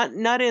know, and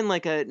not in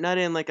like a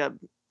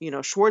you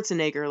know,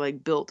 Schwarzenegger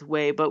like built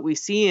way, but we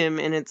see him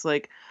and it's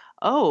like,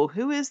 oh,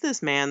 who is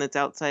this man that's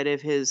outside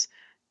of his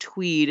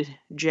tweed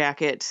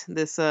jacket?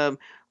 This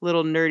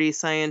little nerdy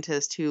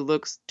scientist who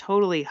looks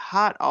totally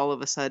hot all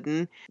of a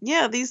sudden.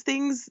 Yeah, these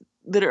things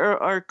that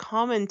are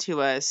common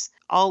to us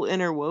all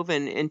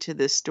interwoven into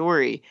this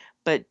story,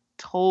 but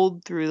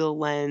told through the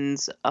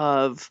lens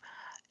of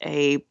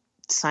a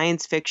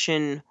science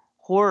fiction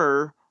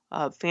horror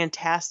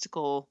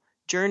fantastical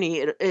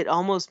journey. It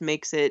almost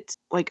makes it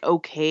like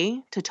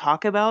okay to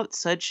talk about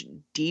such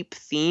deep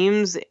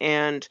themes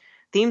and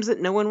themes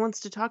that no one wants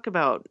to talk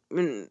about. I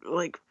mean,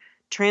 like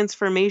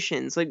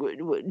transformations, like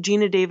what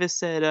Gina Davis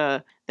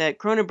said that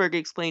Cronenberg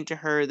explained to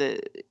her,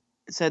 that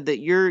said that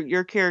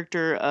your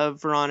character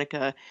of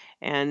Veronica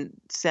and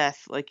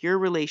Seth, like your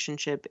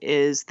relationship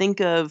is,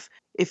 think of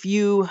if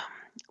you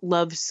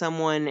loved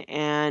someone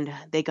and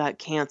they got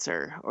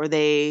cancer or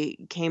they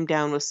came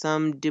down with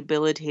some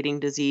debilitating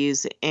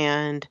disease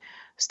and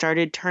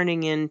started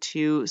turning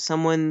into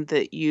someone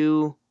that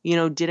you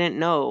know didn't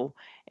know,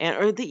 and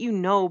or that you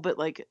know, but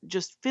like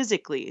just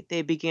physically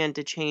they began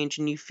to change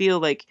and you feel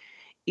like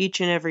each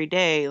and every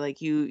day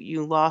like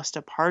you lost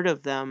a part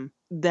of them.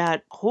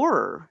 That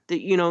horror,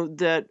 that, you know,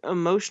 that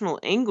emotional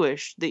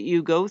anguish that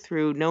you go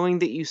through knowing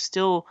that you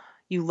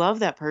love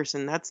that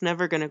person, that's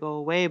never going to go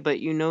away, but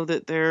you know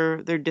that they're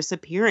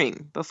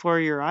disappearing before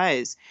your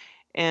eyes.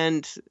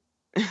 And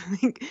I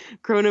think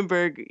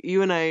Cronenberg,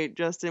 you and I,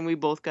 Justin, we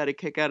both got a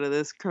kick out of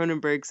this.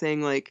 Cronenberg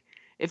saying like,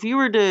 if you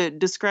were to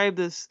describe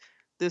this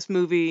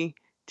movie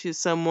to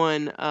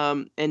someone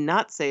and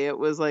not say it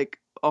was like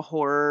a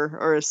horror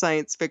or a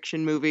science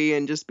fiction movie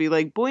and just be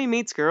like, boy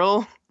meets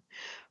girl,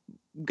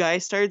 guy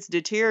starts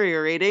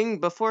deteriorating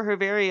before her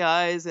very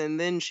eyes, and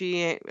then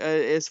she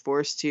is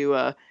forced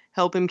to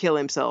help him kill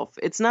himself.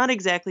 It's not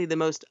exactly the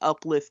most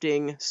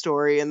uplifting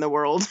story in the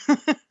world,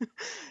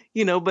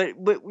 you know, but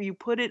you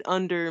put it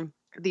under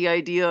the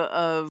idea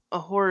of a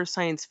horror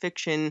science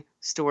fiction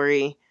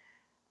story.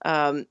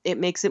 It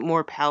makes it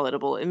more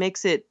palatable. It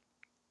makes it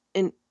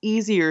an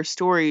easier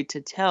story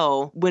to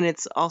tell when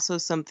it's also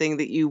something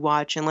that you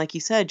watch. And like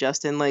you said,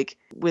 Justin, like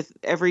with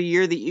every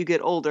year that you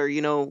get older,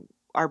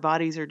 our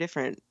bodies are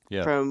different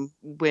Yeah. from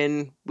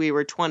when we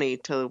were 20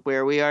 to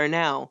where we are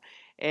now.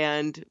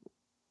 And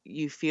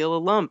you feel a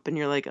lump and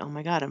you're like, oh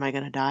my God, am I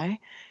going to die?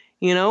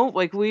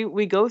 Like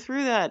we go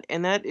through that,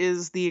 and that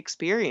is the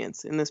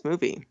experience in this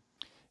movie.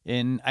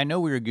 And I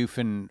know we were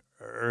goofing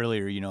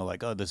earlier,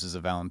 like, oh, this is a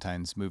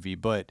Valentine's movie,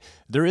 but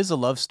there is a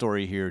love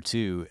story here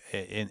too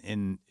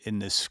in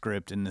this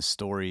script, in this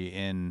story.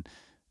 And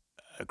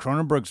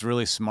Cronenberg's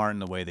really smart in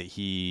the way that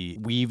he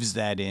weaves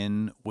that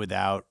in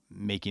without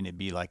making it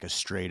be like a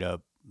straight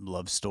up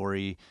love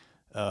story.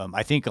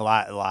 I think a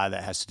lot of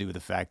that has to do with the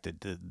fact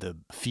that the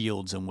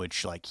fields in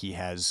which like he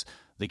has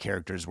the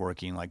characters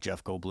working, like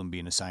Jeff Goldblum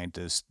being a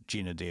scientist,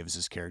 Gina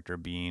Davis's character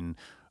being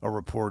a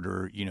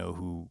reporter,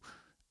 who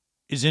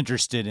is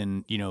interested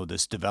in,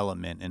 this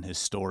development in his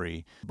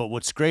story. But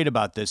what's great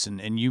about this,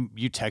 and you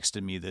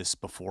texted me this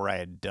before I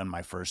had done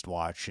my first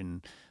watch,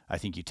 and I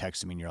think you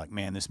texted me and you're like,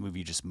 man, this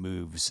movie just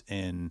moves.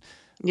 And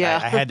Yeah.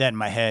 I had that in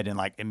my head, and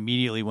like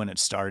immediately when it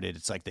started,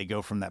 it's like they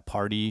go from that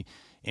party,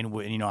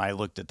 and I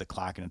looked at the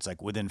clock and it's like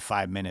within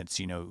 5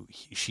 minutes,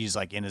 she's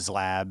like in his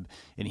lab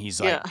and he's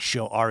like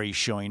Ari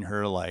showing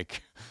her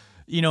like,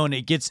 and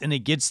it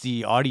gets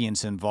the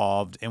audience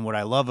involved. And what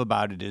I love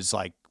about it is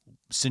like,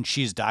 since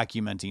she's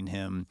documenting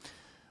him,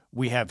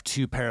 we have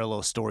two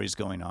parallel stories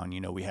going on.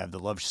 We have the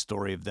love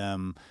story of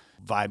them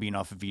vibing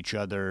off of each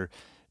other,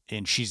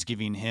 and she's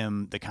giving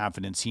him the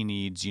confidence he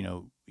needs.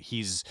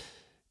 He's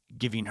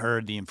giving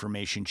her the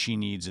information she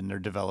needs, and they're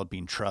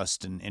developing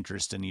trust and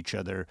interest in each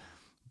other.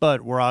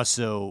 But we're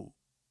also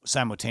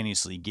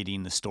simultaneously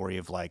getting the story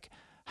of like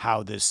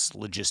how this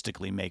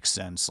logistically makes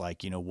sense,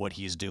 like, what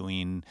he's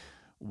doing,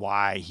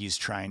 why he's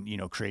trying,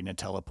 creating a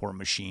teleport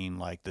machine,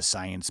 like the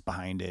science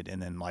behind it, and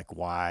then like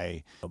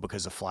why,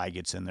 because a fly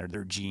gets in there,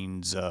 their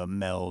genes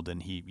meld,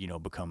 and he,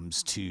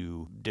 becomes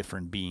two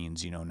different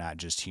beings, not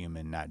just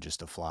human, not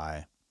just a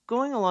fly.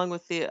 Going along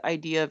with the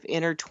idea of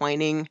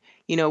intertwining,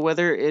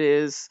 whether it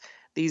is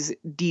these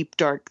deep,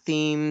 dark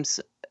themes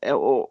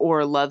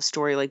or a love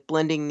story, like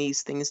blending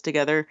these things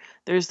together,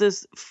 there's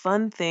this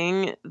fun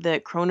thing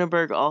that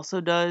Cronenberg also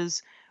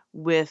does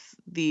with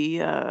the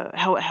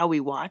how we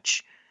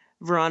watch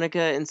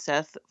Veronica and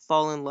Seth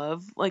fall in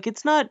love. Like,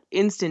 it's not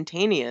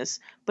instantaneous,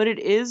 but it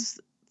is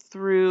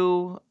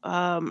through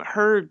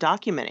her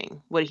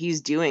documenting what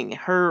he's doing,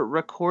 her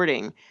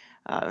recording,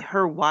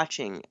 her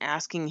watching,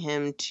 asking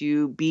him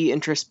to be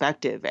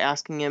introspective,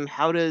 asking him,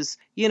 how does,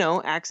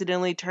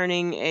 accidentally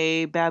turning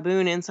a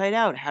baboon inside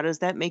out, how does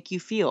that make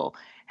you feel?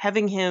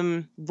 Having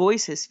him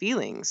voice his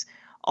feelings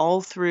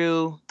all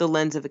through the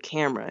lens of a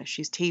camera.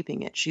 She's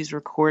taping it, she's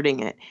recording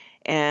it.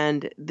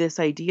 And this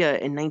idea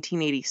in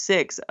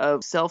 1986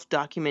 of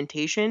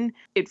self-documentation,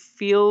 it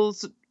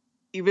feels,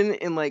 even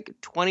in like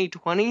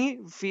 2020,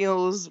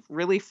 feels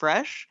really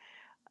fresh.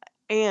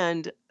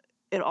 And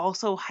it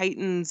also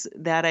heightens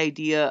that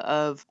idea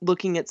of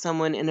looking at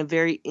someone in a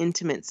very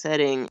intimate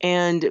setting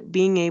and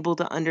being able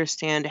to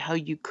understand how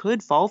you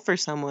could fall for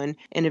someone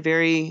in a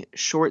very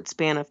short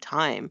span of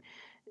time.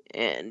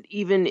 And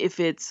even if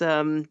it's,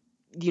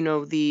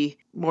 the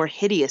more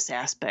hideous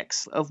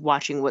aspects of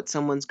watching what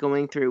someone's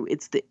going through,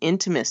 it's the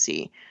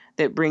intimacy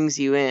that brings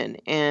you in.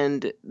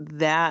 And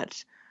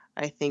that,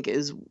 I think,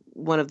 is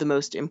one of the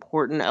most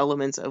important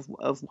elements of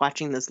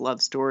watching this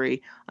love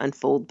story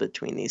unfold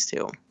between these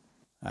two.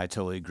 I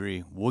totally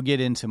agree. We'll get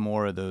into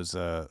more of those,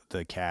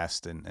 the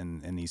cast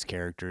and these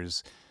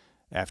characters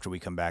after we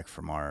come back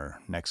from our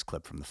next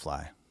clip from The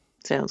Fly.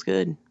 Sounds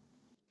good.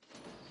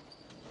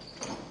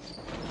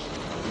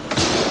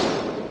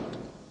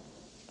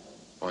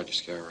 Why'd you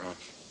scare her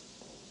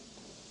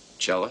off?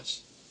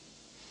 Jealous?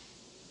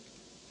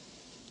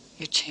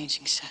 You're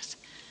changing, Seth.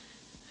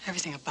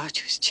 Everything about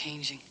you is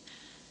changing.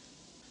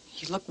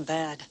 You look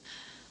bad.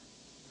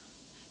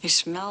 You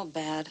smell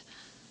bad.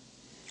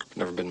 I've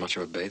never been much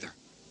of a bather.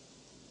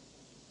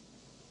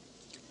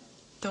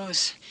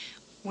 Those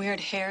weird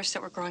hairs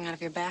that were growing out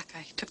of your back,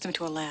 I took them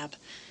to a lab.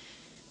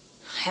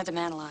 I had them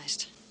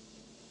analyzed.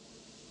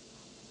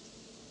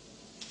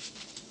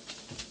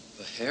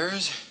 The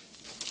hairs?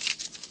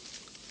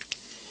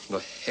 The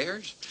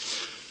hairs?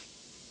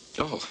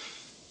 Oh.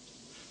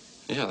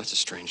 Yeah, that's a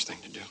strange thing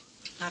to do.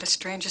 Not as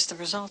strange as the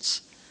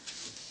results.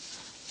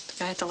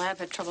 The guy at the lab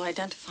had trouble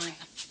identifying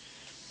them.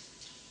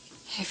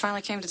 He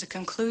finally came to the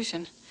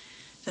conclusion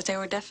that they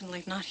were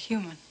definitely not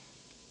human.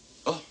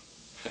 Oh.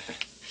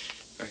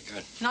 Very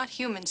good. Not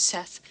human,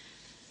 Seth.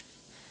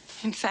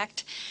 In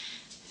fact,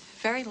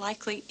 very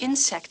likely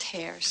insect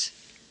hairs.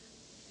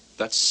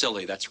 That's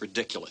silly. That's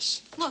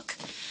ridiculous. Look.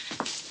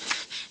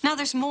 Now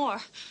there's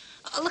more.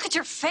 Look at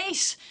your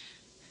face.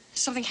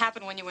 Something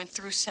happened when you went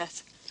through,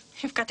 Seth.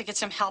 You've got to get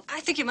some help. I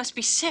think you must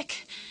be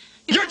sick.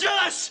 You're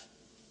jealous!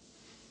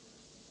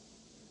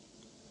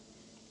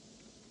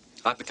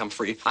 I've become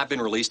free. I've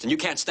been released, and you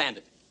can't stand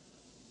it.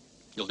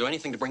 You'll do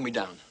anything to bring me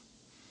down.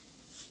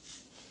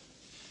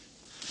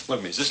 Look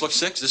at me. Does this look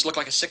sick? Does this look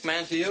like a sick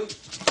man to you?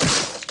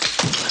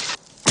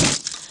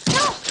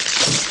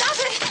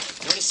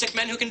 sick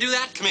men who can do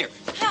that? Come here.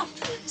 Help!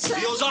 Seth!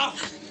 Wheels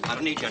off! I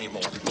don't need you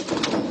anymore.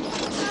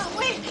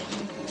 Wait!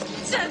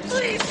 Seth,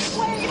 please!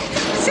 Wait!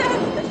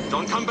 Seth!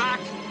 Don't come back!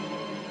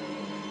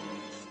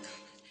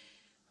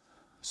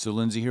 So,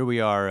 Lindsay, here we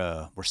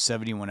are. We're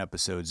 71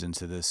 episodes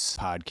into this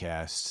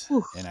podcast,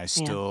 and I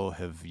still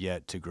have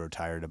yet to grow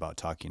tired about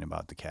talking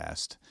about the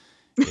cast.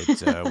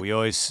 We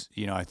always,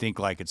 I think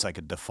like it's like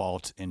a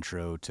default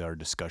intro to our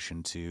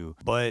discussion too,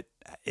 but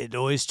it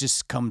always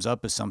just comes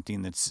up as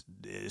something that's,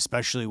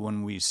 especially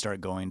when we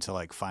start going to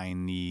like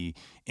find the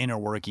inner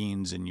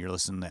workings and you're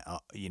listening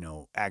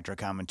to, actor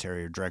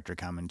commentary or director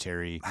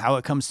commentary, how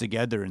it comes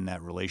together in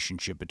that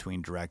relationship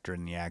between director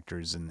and the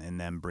actors and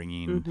them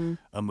bringing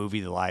a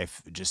movie to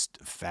life just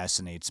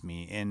fascinates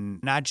me.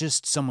 And not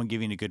just someone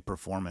giving a good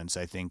performance.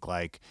 I think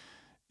like,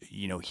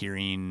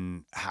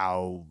 hearing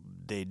how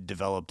they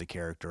developed the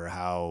character,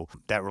 how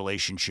that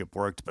relationship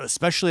worked, but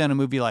especially on a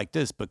movie like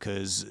this,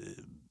 because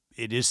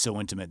it is so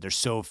intimate. There's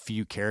so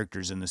few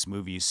characters in this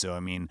movie. So, I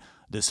mean,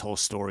 this whole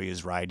story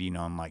is riding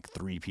on like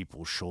three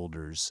people's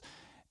shoulders.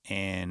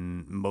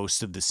 And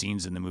most of the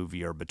scenes in the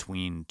movie are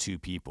between two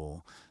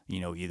people,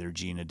 either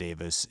Geena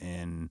Davis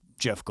and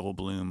Jeff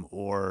Goldblum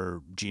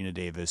or Geena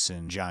Davis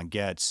and John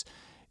Getz.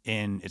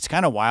 And it's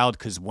kind of wild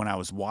because when I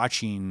was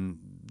watching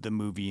the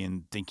movie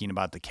and thinking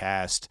about the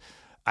cast,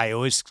 I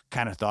always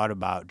kind of thought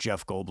about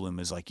Jeff Goldblum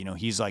as like,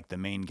 he's like the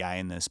main guy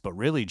in this, but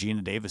really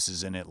Geena Davis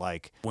is in it.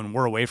 Like when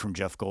we're away from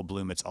Jeff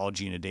Goldblum, it's all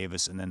Geena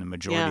Davis. And then the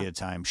majority of the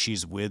time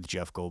she's with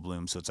Jeff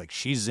Goldblum. So it's like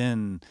she's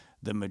in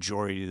the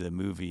majority of the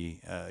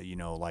movie,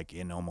 like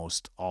in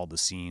almost all the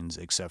scenes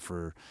except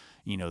for,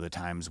 the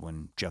times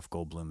when Jeff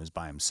Goldblum is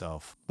by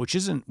himself, which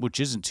isn't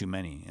too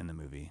many in the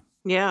movie.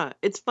 Yeah,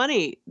 it's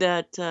funny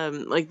that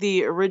like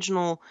the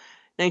original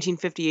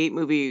 1958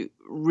 movie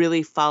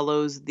really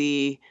follows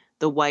the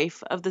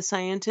wife of the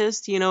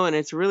scientist, and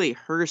it's really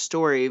her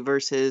story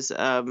versus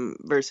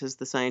the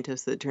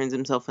scientist that turns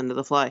himself into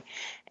the fly.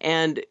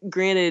 And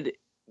granted,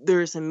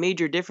 there are some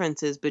major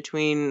differences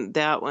between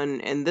that one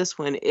and this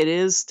one. It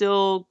is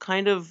still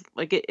kind of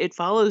like it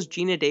follows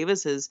Geena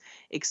Davis's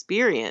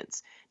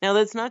experience. Now,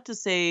 that's not to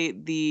say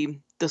the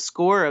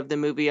score of the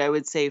movie, I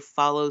would say,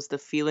 follows the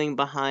feeling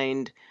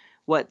behind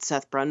what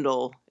Seth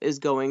Brundle is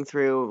going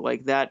through,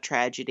 like that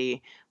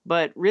tragedy.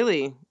 But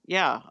really,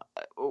 yeah,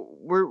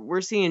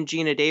 we're seeing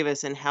Geena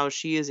Davis and how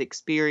she is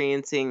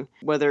experiencing,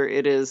 whether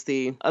it is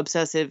the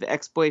obsessive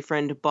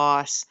ex-boyfriend,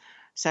 boss,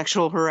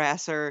 sexual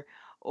harasser,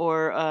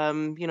 or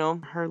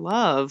her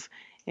love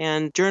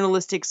and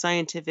journalistic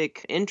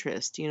scientific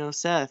interest,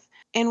 Seth.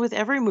 And with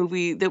every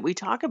movie that we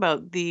talk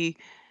about, the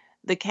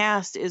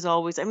cast is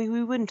always, I mean,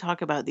 we wouldn't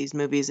talk about these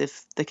movies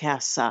if the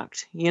cast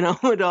sucked.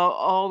 It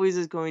always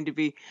is going to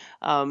be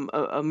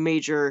a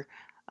major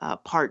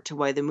part to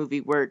why the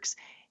movie works.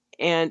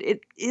 And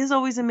it is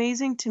always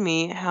amazing to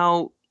me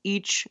how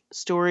each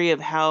story of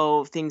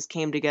how things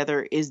came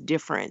together is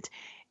different.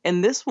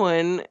 And this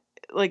one,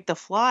 like The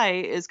Fly,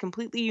 is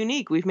completely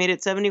unique. We've made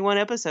it 71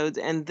 episodes,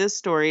 and this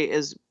story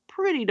is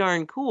pretty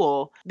darn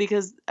cool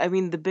because, I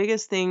mean, the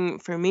biggest thing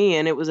for me,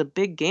 and it was a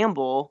big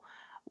gamble,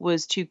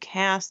 was to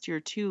cast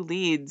your two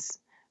leads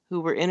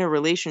who were in a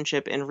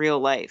relationship in real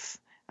life.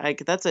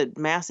 Like, that's a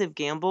massive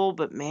gamble,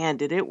 but man,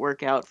 did it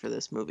work out for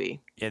this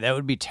movie. Yeah, that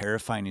would be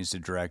terrifying as a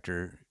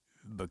director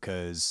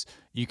because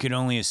you could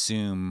only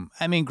assume,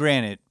 I mean,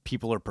 granted,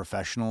 people are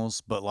professionals,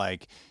 but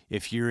like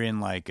if you're in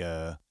like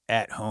a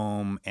at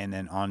home and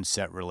then on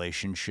set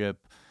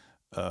relationship,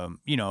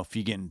 if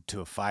you get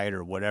into a fight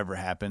or whatever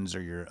happens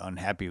or you're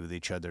unhappy with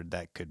each other,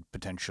 that could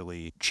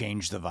potentially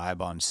change the vibe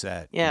on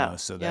set. Yeah.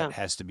 So that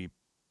has to be.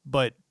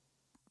 But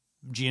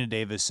Geena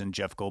Davis and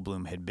Jeff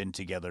Goldblum had been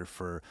together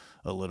for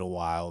a little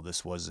while.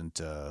 This wasn't,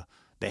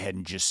 they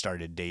hadn't just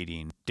started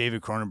dating.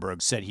 David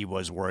Cronenberg said he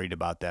was worried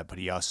about that, but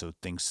he also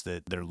thinks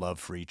that their love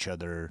for each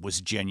other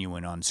was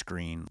genuine on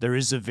screen. There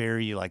is a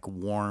very like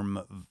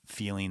warm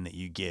feeling that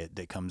you get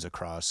that comes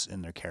across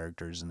in their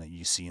characters and that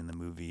you see in the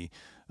movie,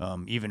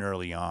 even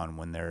early on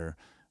when they're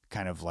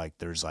kind of like,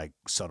 there's like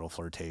subtle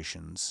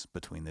flirtations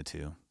between the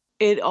two.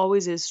 It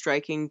always is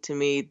striking to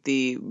me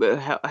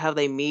how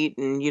they meet,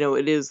 and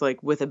it is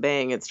like with a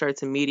bang. It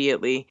starts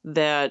immediately.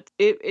 That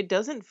it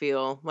doesn't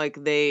feel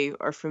like they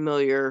are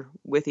familiar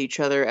with each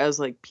other as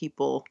like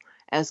people,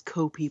 as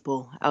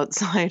co-people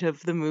outside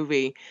of the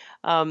movie.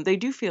 They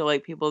do feel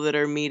like people that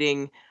are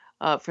meeting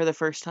for the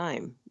first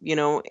time,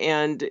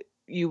 and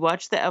you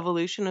watch the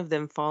evolution of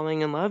them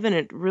falling in love, and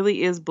it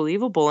really is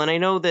believable. And I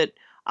know that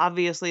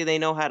obviously they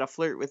know how to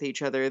flirt with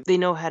each other. They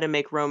know how to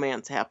make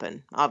romance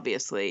happen,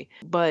 obviously.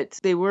 But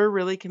they were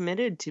really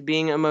committed to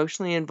being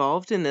emotionally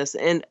involved in this.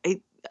 And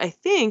I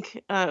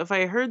think, if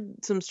I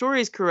heard some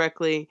stories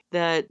correctly,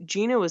 that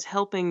Geena was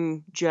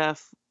helping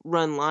Jeff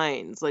run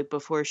lines like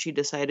before she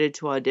decided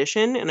to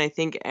audition. And I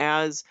think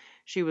as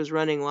she was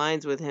running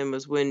lines with him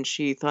was when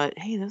she thought,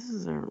 hey, this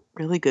is a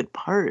really good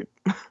part.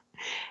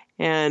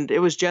 And it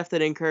was Jeff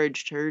that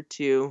encouraged her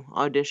to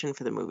audition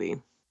for the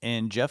movie.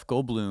 And Jeff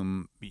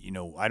Goldblum,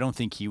 I don't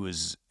think he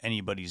was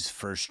anybody's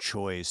first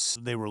choice.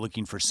 They were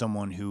looking for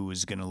someone who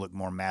was going to look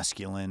more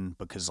masculine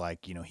because,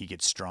 he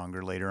gets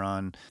stronger later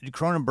on.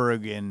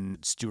 Cronenberg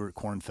and Stuart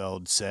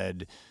Kornfeld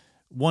said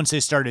once they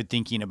started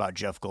thinking about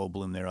Jeff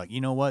Goldblum, they're like, you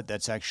know what?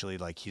 That's actually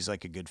he's a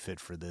good fit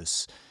for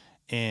this.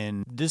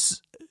 And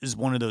this is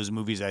one of those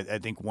movies, I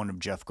think one of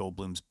Jeff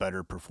Goldblum's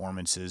better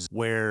performances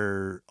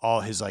where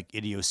all his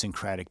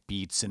idiosyncratic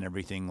beats and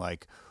everything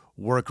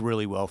work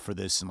really well for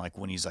this. And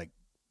when he's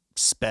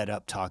sped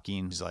up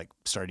talking, he's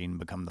starting to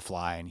become the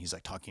Fly, and he's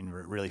talking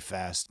really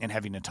fast and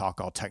having to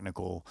talk all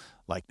technical,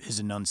 his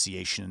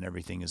enunciation and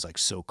everything is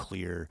so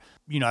clear.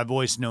 I've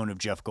always known of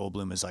Jeff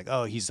Goldblum as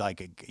he's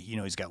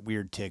he's got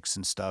weird tics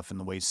and stuff, and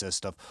the way he says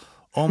stuff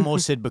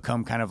almost had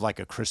become kind of like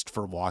a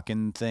Christopher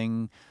Walken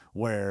thing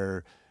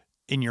where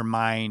in your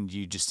mind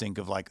you just think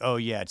of oh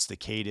yeah, it's the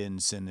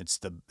cadence and it's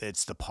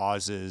the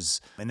pauses,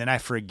 and then I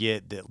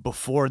forget that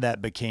before that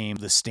became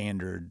the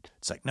standard.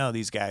 It's no,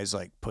 these guys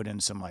put in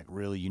some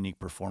really unique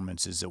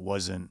performances.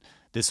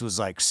 This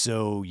was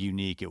so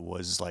unique, it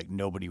was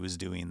nobody was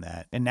doing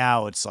that. And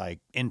now it's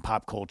in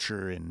pop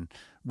culture and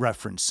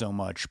referenced so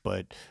much,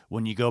 but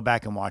when you go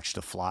back and watch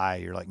The Fly,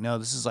 you're no,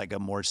 this is a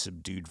more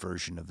subdued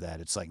version of that.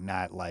 It's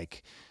not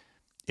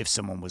if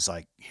someone was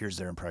here's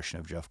their impression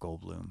of Jeff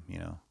Goldblum,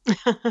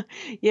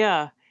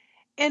 Yeah.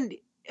 And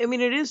I mean,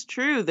 it is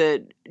true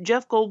that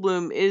Jeff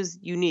Goldblum is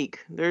unique.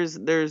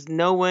 There's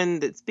no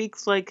one that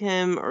speaks like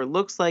him or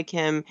looks like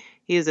him.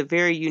 He is a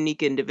very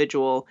unique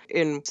individual.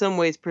 In some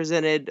ways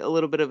presented a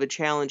little bit of a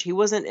challenge. He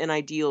wasn't an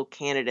ideal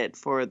candidate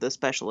for the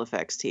special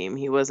effects team.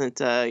 He wasn't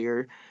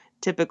your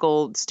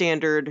typical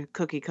standard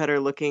cookie cutter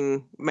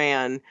looking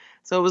man.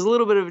 So it was a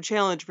little bit of a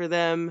challenge for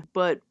them.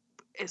 But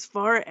as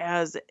far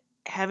as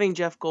having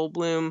Jeff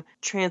Goldblum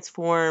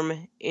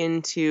transform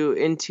into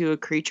a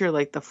creature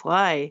like the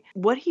Fly,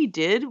 what he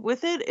did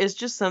with it is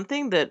just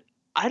something that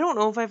I don't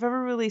know if I've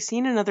ever really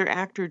seen another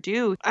actor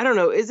do. I don't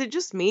know, is it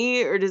just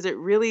me, or does it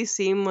really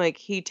seem like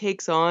he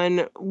takes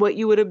on what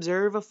you would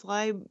observe a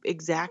fly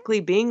exactly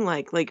being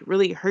like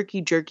really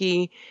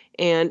herky-jerky,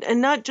 and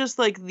not just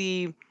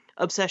the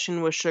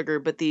obsession with sugar,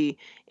 but the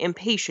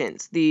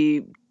impatience,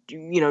 the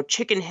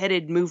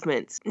chicken-headed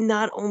movements.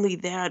 Not only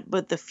that,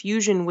 but the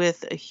fusion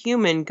with a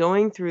human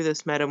going through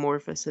this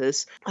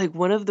metamorphosis.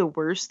 One of the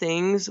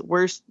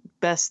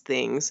best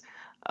things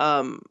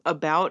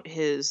about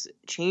his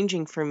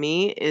changing for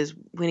me is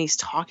when he's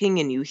talking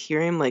and you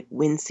hear him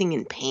wincing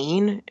in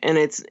pain, and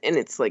it's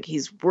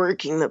he's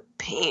working the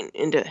pain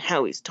into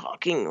how he's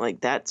talking,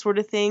 that sort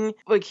of thing.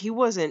 He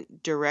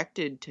wasn't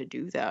directed to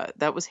do that.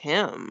 That was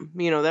him.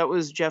 That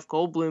was Jeff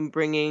Goldblum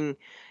bringing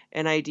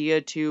an idea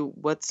to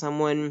what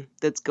someone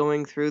that's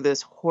going through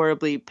this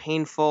horribly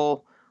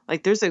painful,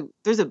 there's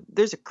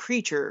a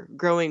creature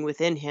growing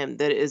within him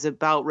that is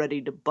about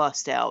ready to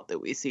bust out, that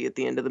we see at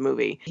the end of the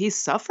movie. He's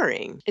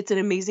suffering. It's an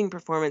amazing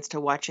performance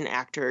to watch an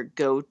actor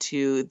go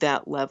to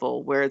that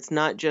level where it's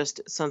not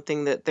just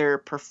something that they're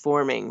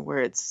performing,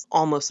 where it's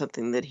almost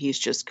something that he's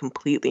just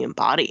completely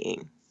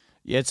embodying.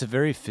 Yeah, it's a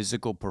very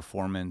physical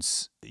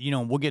performance.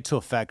 We'll get to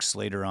effects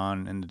later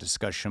on in the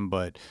discussion,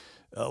 but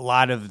a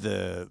lot of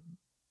the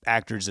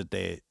actors that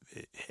they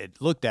had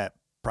looked at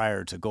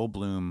prior to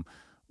Goldblum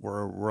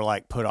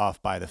were put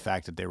off by the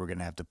fact that they were going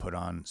to have to put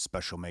on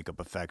special makeup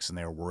effects, and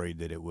they were worried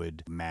that it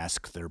would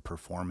mask their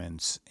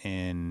performance.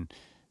 And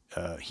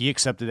he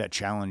accepted that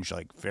challenge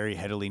very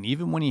heavily. And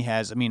even when he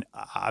has,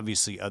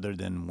 obviously other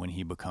than when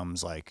he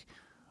becomes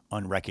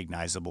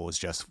unrecognizable as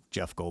just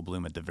Jeff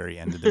Goldblum at the very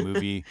end of the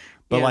movie,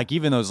 but Yeah.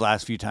 Even those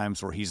last few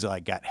times where he's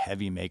got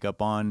heavy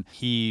makeup on,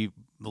 he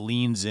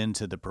leans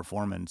into the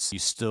performance. You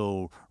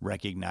still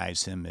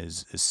recognize him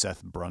as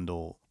Seth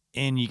Brundle.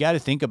 And you got to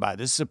think about it.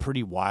 This is a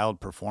pretty wild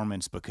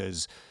performance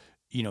because,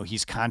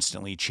 he's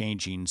constantly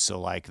changing.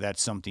 So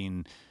that's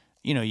something,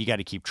 you got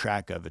to keep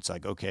track of. It's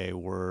okay,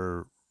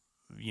 we're,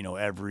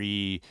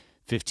 every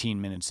 15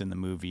 minutes in the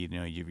movie,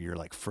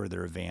 you're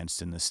further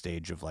advanced in the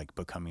stage of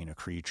becoming a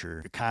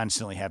creature. You're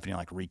constantly having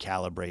to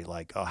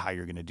recalibrate how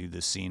you're going to do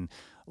this scene.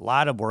 A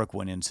lot of work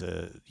went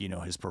into,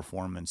 his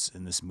performance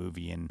in this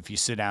movie. And if you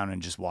sit down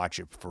and just watch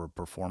it for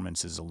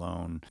performances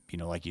alone,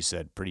 like you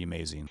said, pretty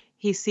amazing.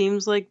 He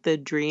seems like the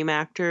dream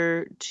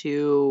actor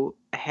to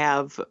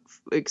have,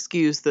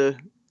 excuse the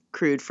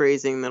crude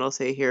phrasing that I'll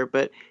say here,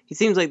 but he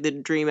seems like the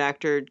dream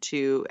actor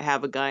to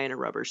have a guy in a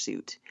rubber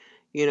suit.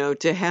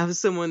 To have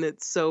someone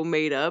that's so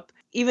made up,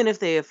 even if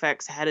the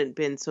effects hadn't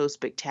been so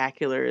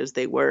spectacular as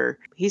they were,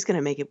 he's going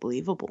to make it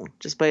believable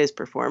just by his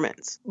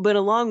performance. But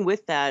along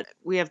with that,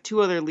 we have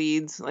two other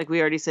leads, like we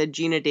already said,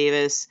 Gina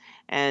Davis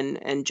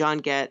and John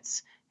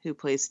Getz, who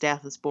plays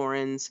Stathis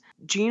Borans.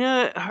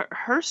 Gina,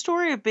 her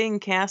story of being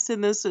cast in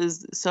this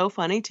is so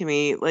funny to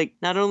me.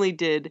 Not only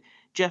did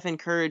Jeff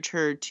encourage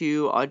her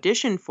to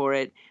audition for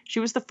it, she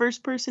was the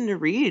first person to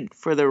read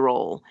for the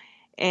role.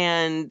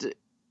 And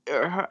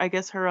I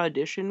guess her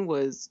audition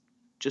was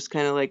just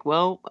kind of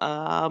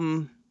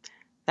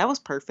that was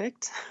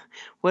perfect.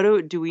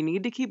 Do we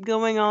need to keep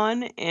going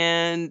on?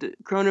 And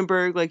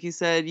Cronenberg, like you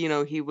said,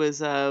 he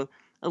was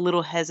a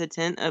little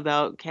hesitant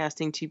about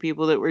casting two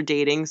people that were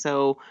dating,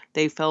 so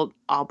they felt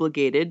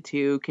obligated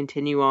to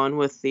continue on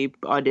with the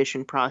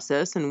audition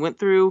process and went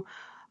through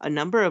a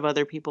number of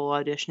other people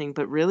auditioning,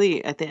 but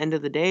really at the end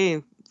of the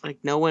day, like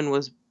no one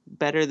was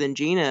better than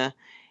Gina.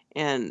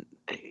 And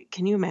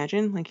can you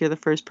imagine? Like you're the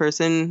first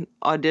person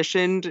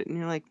auditioned and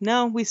you're like,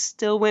 no, we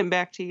still went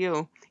back to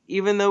you.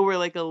 Even though we're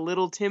like a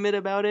little timid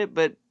about it,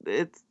 but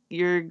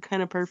you're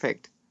kind of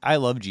perfect. I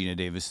love Gina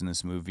Davis in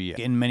this movie.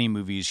 In many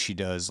movies she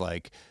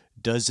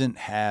doesn't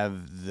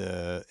have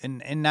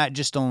and not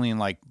just only in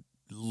like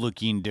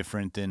looking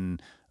different than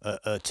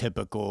a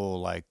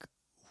typical like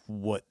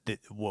what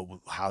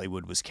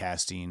Hollywood was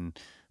casting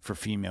for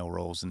female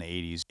roles in the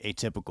 80s,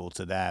 atypical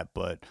to that,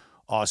 but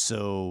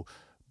also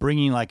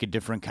bringing like a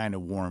different kind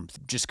of warmth,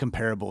 just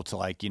comparable to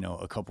like,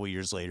 a couple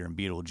years later in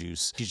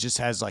Beetlejuice. She just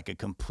has like a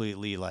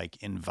completely like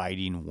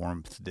inviting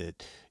warmth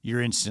that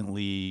you're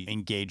instantly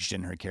engaged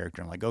in her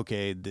character. And like,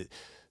 okay,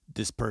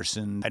 this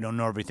person, I don't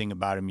know everything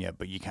about him yet,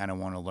 but you kind of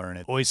want to learn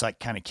it. Always like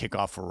kind of kick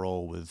off a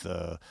role with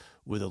a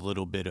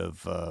little bit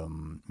of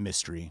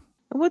mystery.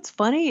 What's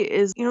funny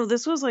is,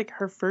 this was like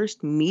her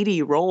first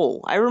meaty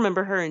role. I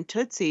remember her in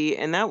Tootsie,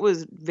 and that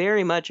was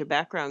very much a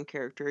background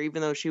character,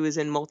 even though she was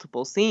in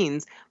multiple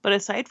scenes. But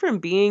aside from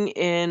being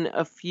in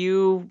a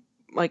few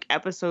like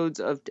episodes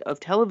of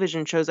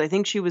television shows, I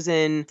think she was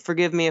in,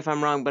 forgive me if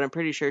I'm wrong, but I'm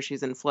pretty sure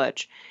she's in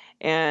Fletch.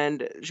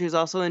 And she was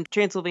also in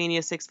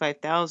Transylvania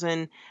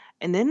 65000,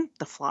 and then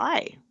The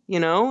Fly,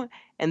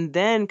 and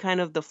then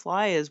kind of The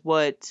Fly is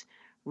what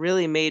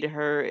really made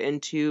her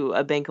into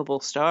a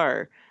bankable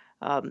star.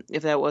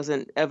 If that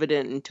wasn't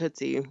evident in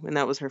Tootsie when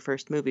that was her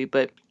first movie.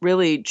 But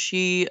really,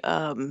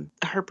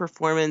 her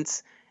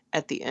performance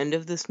at the end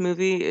of this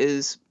movie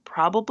is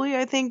probably,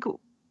 I think,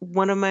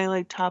 one of my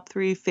like top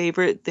 3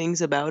 favorite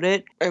things about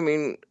it. I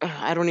mean,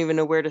 I don't even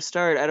know where to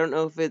start. I don't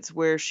know if it's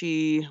where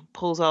she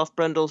pulls off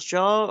Brundle's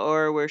jaw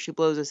or where she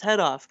blows his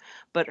head off,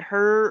 but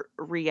her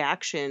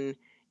reaction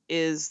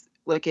is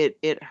like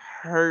it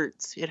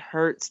hurts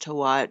to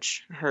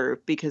watch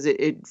her because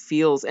it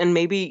feels, and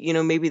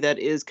maybe that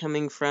is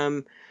coming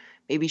from,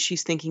 maybe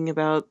she's thinking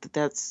about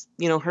that's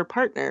her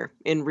partner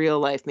in real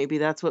life. Maybe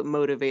that's what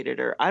motivated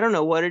her. I don't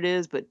know what it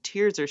is, but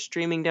tears are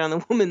streaming down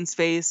the woman's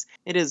face.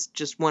 It is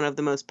just one of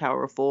the most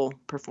powerful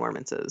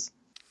performances.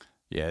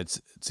 Yeah,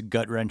 it's a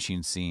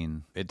gut-wrenching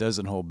scene. It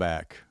doesn't hold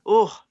back.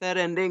 Oh, that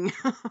ending.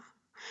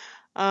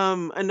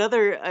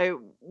 I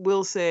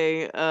will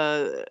say,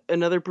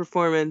 another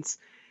performance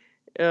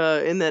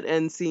in that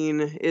end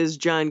scene is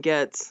John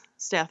Getz,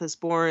 Stathis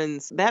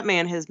Borans. That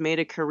man has made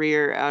a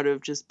career out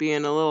of just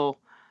being a little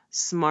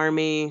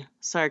smarmy,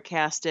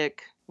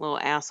 sarcastic little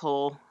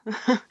asshole,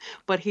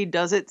 but he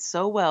does it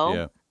so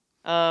well.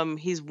 Yeah.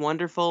 He's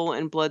wonderful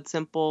in Blood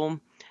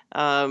Simple.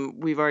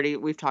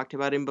 We've talked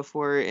about him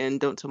before in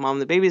Don't Tell Mom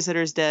the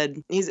Babysitter's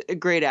Dead. He's a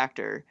great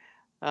actor.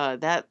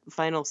 That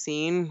final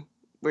scene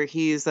where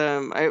he's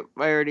I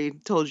already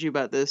told you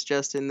about this,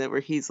 Justin, that where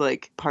he's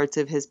like parts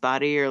of his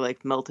body are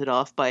like melted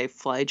off by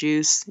fly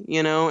juice, and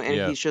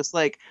Yeah. he's just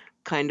like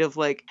kind of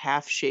like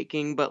half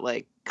shaking but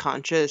like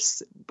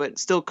conscious, but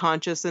still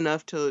conscious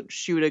enough to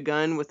shoot a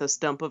gun with a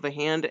stump of a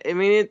hand. I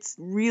mean, it's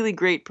really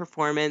great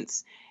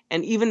performance.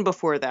 And even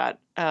before that,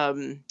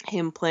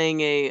 him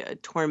playing a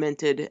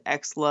tormented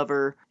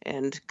ex-lover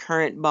and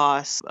current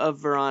boss of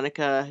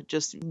Veronica,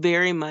 just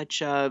very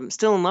much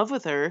still in love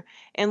with her.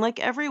 And like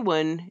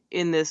everyone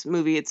in this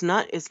movie, it's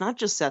not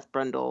just Seth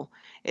Brundle.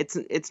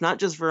 It's not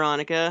just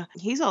Veronica.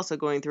 He's also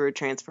going through a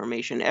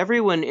transformation.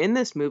 Everyone in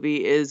this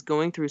movie is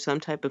going through some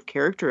type of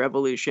character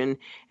evolution.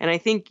 And I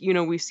think,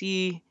 we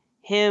see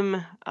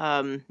him,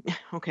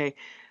 okay,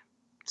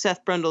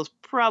 Seth Brundle's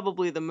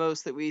probably the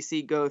most that we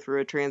see go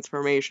through a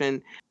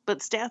transformation. But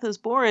Stathis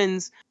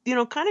Borans,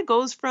 kind of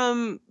goes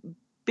from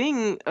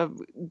being a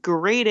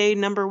grade A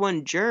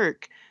 #1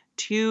 jerk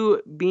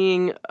to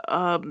being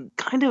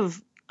kind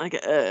of like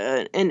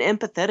an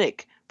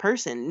empathetic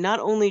person, not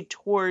only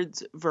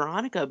towards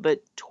Veronica,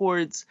 but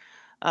towards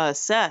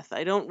Seth.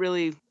 I don't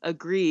really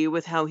agree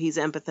with how he's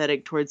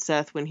empathetic towards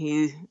Seth when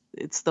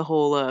it's the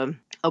whole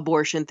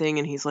abortion thing,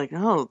 and he's like,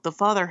 no, the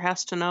father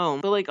has to know.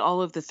 But like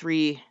all of the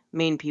 3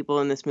 main people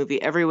in this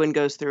movie, everyone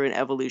goes through an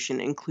evolution,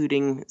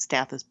 including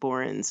Stathis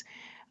Borans.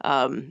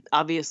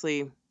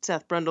 Obviously,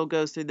 Seth Brundle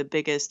goes through the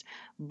biggest,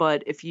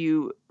 but if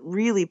you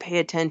really pay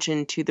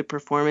attention to the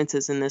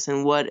performances in this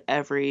and what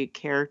every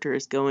character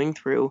is going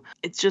through,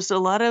 it's just a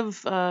lot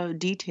of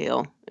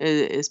detail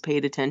is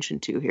paid attention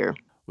to here.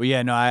 Well,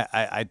 yeah, no,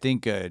 I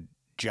think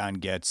John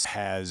Getz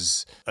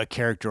has a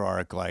character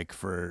arc like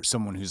for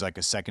someone who's like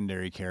a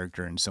secondary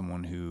character and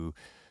someone who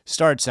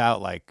starts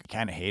out like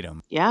kind of hate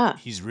him. Yeah.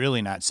 He's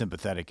really not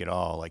sympathetic at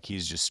all. Like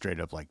he's just straight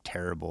up like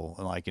terrible,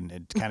 and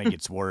it kind of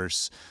gets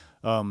worse.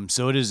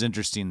 So it is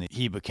interesting that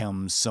he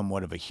becomes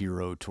somewhat of a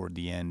hero toward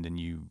the end, and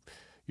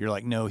you're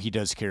like, no, he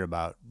does care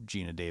about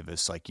Gina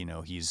Davis. Like,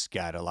 he's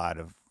got a lot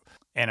of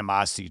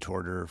animosity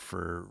toward her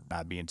for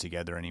not being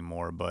together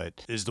anymore,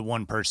 but is the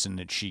one person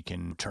that she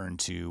can turn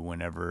to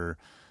whenever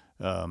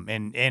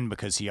And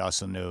because he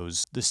also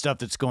knows the stuff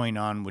that's going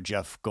on with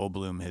Jeff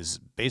Goldblum has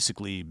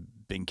basically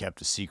been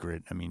kept a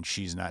secret. I mean,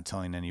 she's not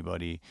telling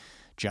anybody.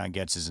 John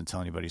Getz isn't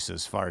telling anybody. So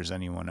as far as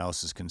anyone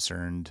else is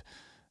concerned,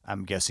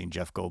 I'm guessing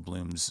Jeff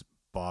Goldblum's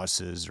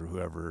bosses or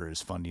whoever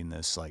is funding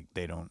this, like,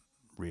 they don't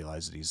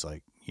realize that he's,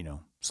 like,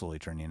 slowly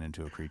turning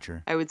into a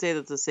creature. I would say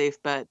that's a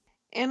safe bet.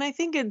 And I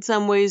think in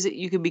some ways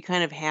you could be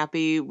kind of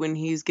happy when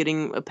he's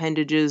getting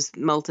appendages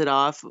melted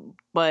off,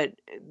 but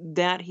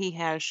that he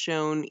has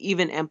shown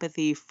even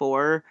empathy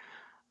for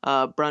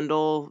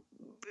Brundle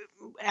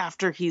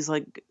after he's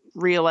like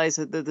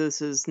realized that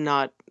this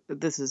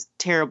is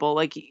terrible.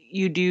 Like,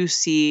 you do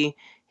see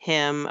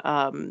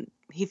him,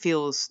 he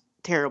feels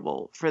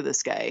terrible for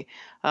this guy.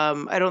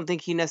 I don't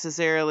think he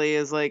necessarily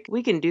is like,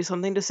 we can do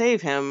something to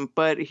save him,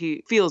 but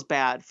he feels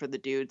bad for the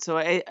dude. So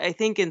I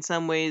think in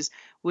some ways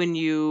when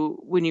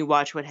you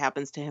watch what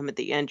happens to him at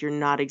the end, you're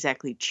not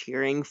exactly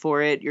cheering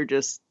for it. You're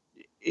just,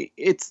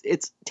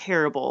 it's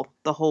terrible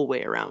the whole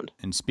way around.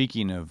 And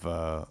speaking of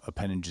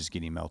appendages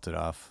getting melted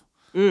off,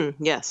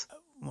 yes.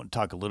 I want to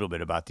talk a little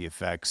bit about the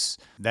effects.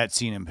 That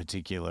scene in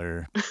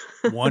particular,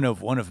 one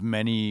of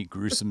many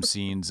gruesome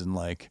scenes. And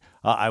like,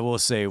 I will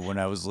say, when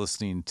I was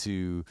listening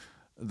to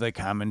the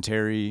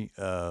commentary,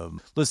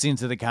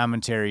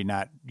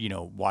 not,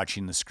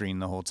 watching the screen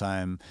the whole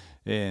time.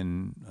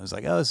 And I was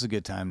like, oh, this is a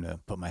good time to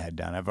put my head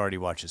down. I've already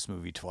watched this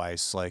movie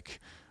twice, like,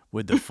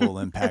 with the full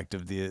impact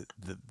of the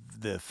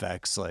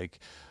effects, like,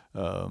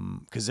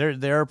 because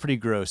they are pretty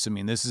gross. I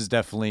mean, this is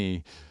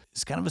definitely,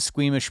 it's kind of a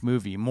squeamish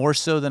movie, more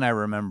so than I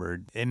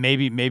remembered. And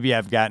maybe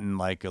I've gotten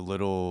like a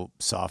little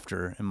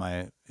softer in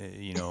my,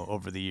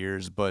 over the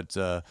years, but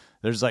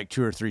there's like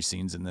 2 or 3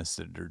 scenes in this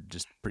that are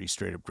just pretty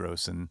straight up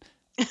gross. And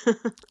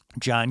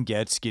John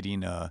Getz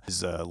getting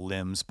his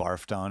limbs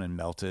barfed on and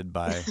melted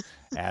by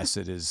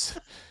acid is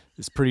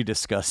pretty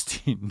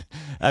disgusting.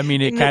 I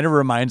mean, it kind of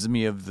reminds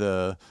me of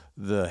the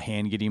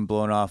hand getting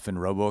blown off in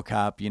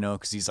RoboCop,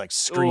 because he's like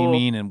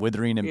screaming and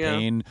withering in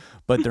pain,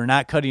 but they're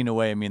not cutting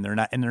away. I mean, they're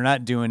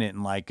not doing it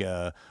in like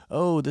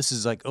this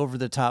is like over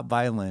the top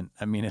violent.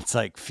 I mean, it's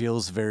like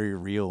feels very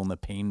real and the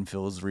pain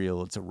feels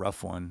real. It's a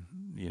rough one.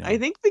 I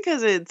think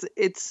because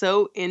it's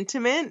so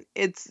intimate,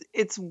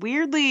 it's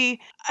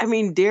weirdly, I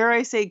mean, dare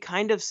I say,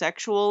 kind of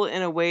sexual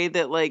in a way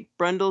that, like,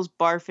 Brundle's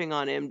barfing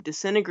on him,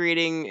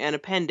 disintegrating an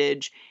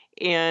appendage,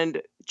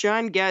 and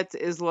John Getz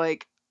is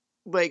like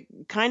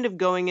kind of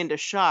going into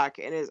shock,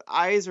 and his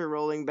eyes are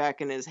rolling back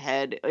in his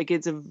head. Like,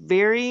 it's a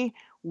very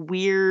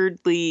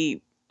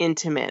weirdly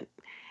intimate,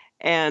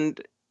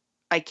 and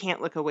I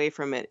can't look away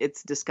from it.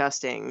 It's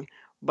disgusting,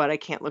 but I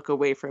can't look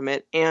away from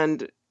it.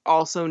 And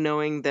also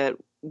knowing that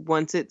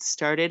once it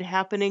started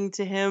happening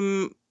to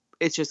him,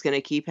 it's just going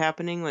to keep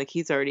happening. Like,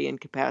 he's already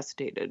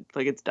incapacitated.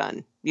 Like, it's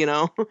done,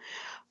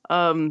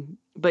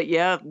 But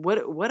yeah,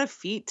 what a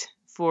feat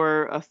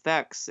for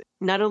effects.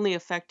 Not only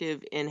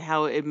effective in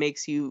how it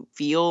makes you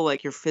feel,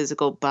 like your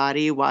physical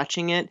body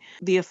watching it,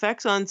 the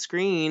effects on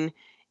screen,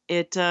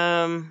 it,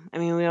 I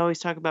mean, we always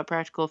talk about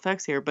practical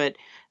effects here, but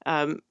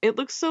it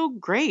looks so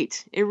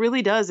great. It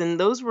really does. And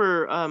those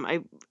were,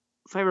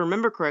 if I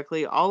remember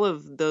correctly, all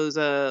of those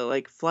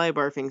like fly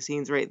barfing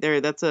scenes right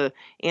there, that's a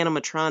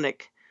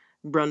animatronic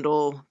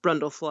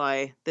Brundle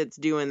fly that's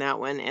doing that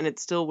one, and it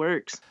still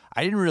works.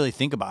 I didn't really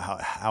think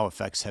about how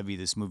effects heavy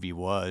this movie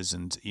was,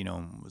 and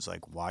was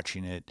like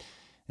watching it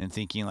and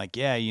thinking like,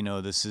 yeah,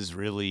 this is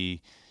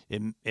really,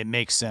 it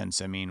makes sense.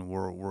 I mean,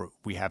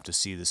 we have to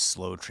see this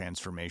slow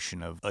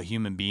transformation of a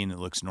human being that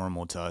looks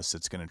normal to us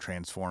that's going to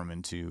transform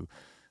into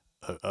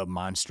a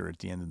monster at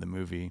the end of the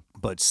movie.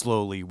 But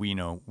slowly,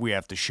 we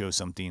have to show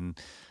something.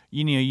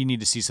 You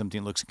need to see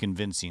something that looks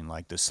convincing,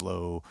 like the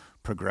slow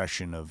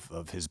progression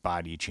of his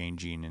body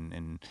changing,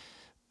 and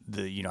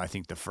the I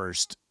think the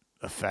first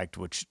effect,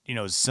 which is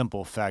a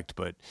simple effect,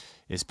 but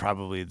is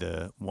probably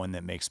the one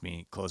that makes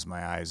me close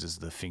my eyes, is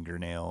the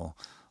fingernail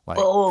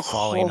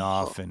falling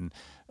off. And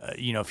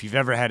if you've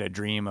ever had a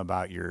dream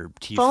about your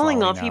teeth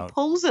falling off, out, he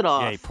pulls it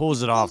off. Yeah, he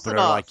pulls it off, but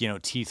are like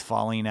teeth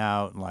falling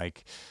out, and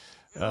like.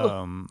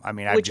 I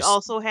mean, which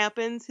also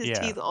happens. His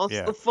teeth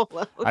also fall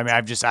out. I mean,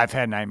 I've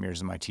had nightmares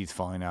of my teeth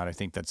falling out. I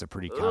think that's a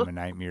pretty common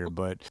nightmare,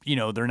 but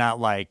they're not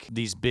like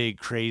these big,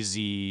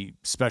 crazy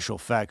special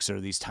effects or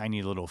these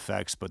tiny little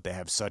effects, but they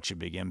have such a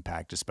big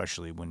impact,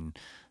 especially when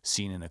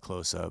seen in a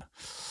close up.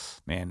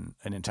 Man,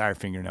 an entire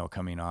fingernail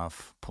coming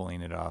off,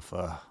 pulling it off.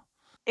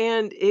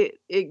 And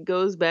it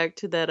goes back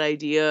to that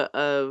idea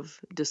of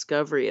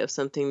discovery of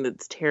something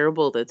that's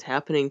terrible that's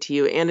happening to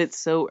you, and it's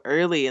so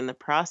early in the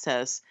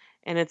process.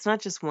 And it's not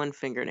just one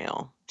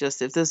fingernail.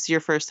 Just if this is your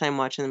first time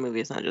watching the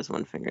movie, it's not just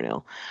one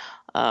fingernail.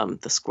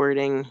 The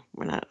squirting,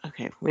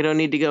 we don't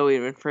need to go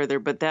even further,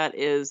 but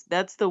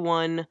that's the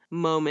one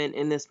moment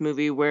in this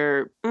movie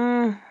where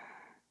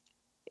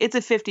it's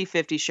a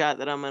 50-50 shot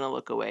that I'm going to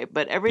look away.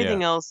 But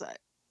everything else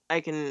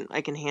I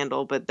can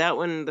handle. But that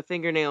one, the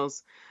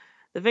fingernails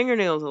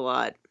a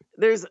lot.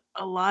 There's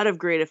a lot of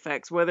great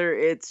effects, whether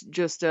it's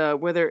just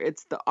whether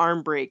it's the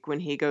arm break when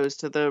he goes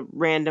to the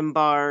random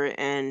bar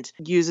and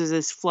uses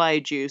his fly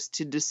juice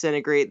to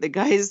disintegrate the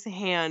guy's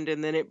hand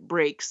and then it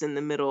breaks in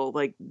the middle.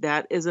 Like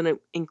that is an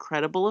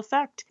incredible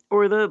effect.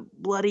 Or the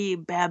bloody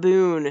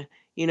baboon,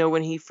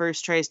 when he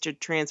first tries to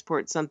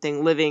transport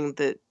something living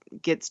that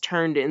gets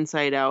turned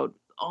inside out.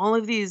 All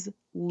of these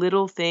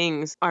little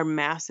things are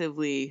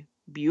massively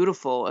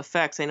beautiful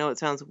effects. I know it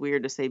sounds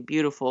weird to say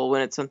beautiful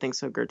when it's something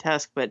so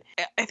grotesque, but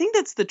I think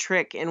that's the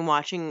trick in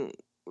watching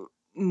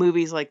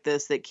movies like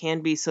this that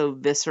can be so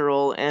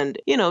visceral and,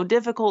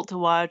 difficult to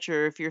watch,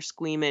 or if you're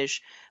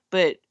squeamish,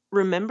 but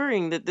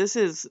remembering that this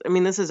is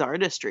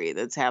artistry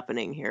that's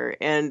happening here,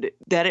 and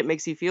that it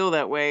makes you feel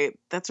that way.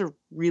 That's a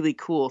really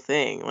cool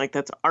thing. Like,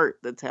 that's art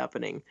that's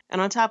happening.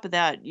 And on top of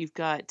that, you've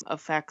got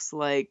effects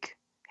like,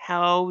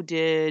 how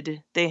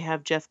did they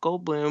have Jeff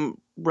Goldblum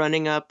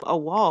running up a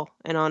wall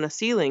and on a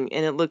ceiling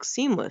and it looks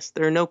seamless?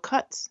 There are no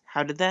cuts.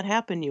 How did that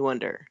happen, you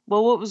wonder?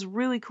 Well, what was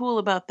really cool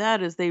about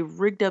that is they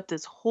rigged up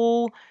this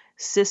whole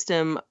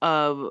system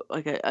of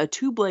like a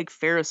tube-like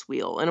Ferris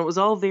wheel, and it was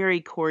all very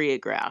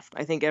choreographed.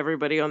 I think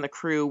everybody on the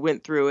crew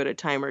went through it a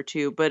time or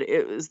two, but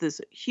it was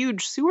this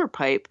huge sewer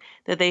pipe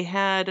that they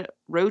had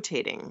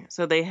rotating.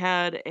 So they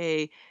had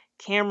a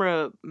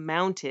camera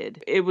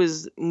mounted. It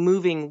was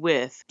moving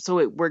with, so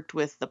it worked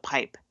with the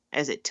pipe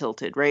as it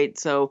tilted, right?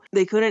 So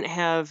they couldn't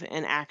have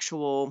an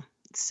actual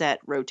set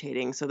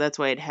rotating. So that's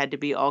why it had to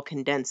be all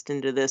condensed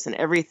into this, and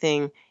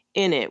everything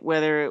in it,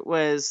 whether it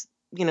was,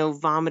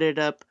 vomited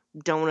up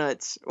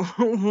donuts,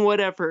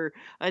 whatever,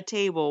 a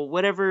table,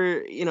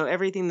 whatever,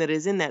 everything that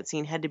is in that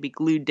scene had to be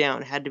glued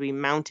down, had to be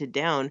mounted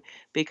down,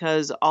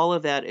 because all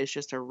of that is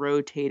just a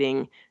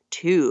rotating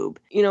tube.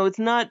 It's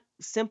not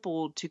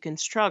simple to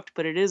construct,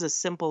 but it is a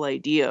simple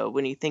idea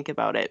when you think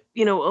about it.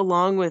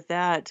 Along with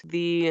that,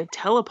 the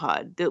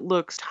telepod that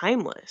looks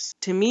timeless.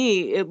 To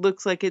me, it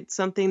looks like it's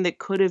something that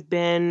could have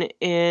been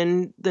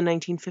in the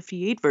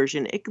 1958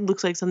 version. It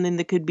looks like something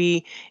that could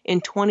be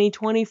in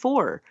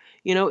 2024.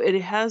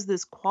 It has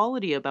this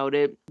quality about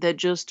it that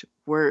just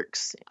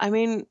works. I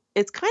mean,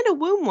 it's kind of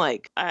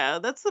womb-like.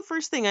 That's the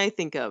first thing I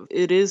think of.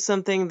 It is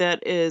something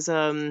that is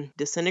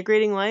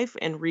disintegrating life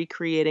and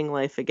recreating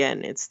life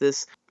again. It's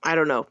this, I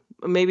don't know,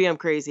 maybe I'm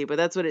crazy, but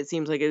that's what it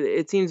seems like.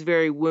 It seems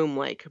very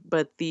womb-like.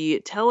 But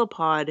the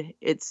telepod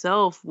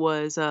itself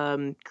was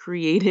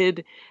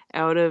created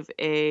out of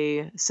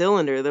a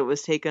cylinder that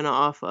was taken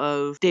off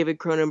of David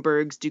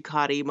Cronenberg's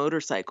Ducati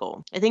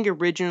motorcycle. I think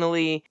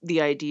originally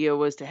the idea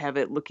was to have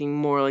it looking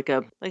more like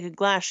a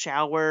glass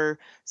shower,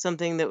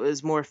 something that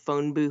was more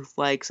phone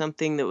booth-like,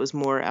 something that was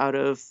more out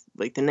of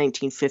like the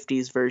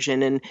 1950s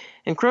version, and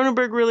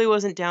Cronenberg really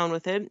wasn't down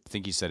with it. I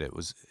think he said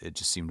it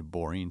just seemed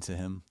boring to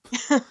him.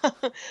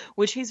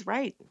 Which he's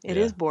right. It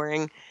Yeah. is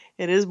boring.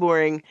 It is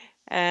boring.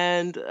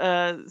 And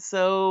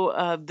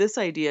so this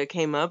idea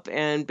came up,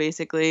 and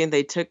basically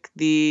they took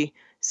the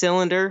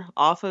cylinder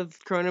off of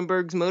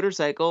Cronenberg's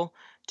motorcycle,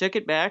 took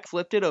it back,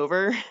 flipped it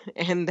over,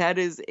 and that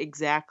is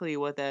exactly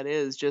what that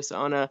is, just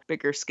on a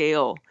bigger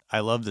scale. I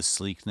love the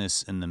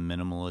sleekness and the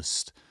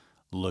minimalist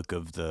look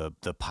of the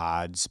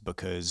pods,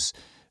 because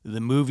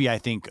the movie, I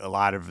think a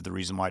lot of the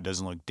reason why it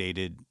doesn't look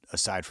dated,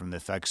 aside from the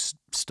effects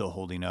still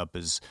holding up,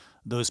 is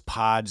those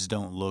pods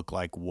don't look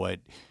like what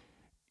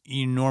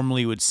you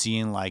normally would see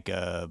in like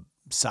a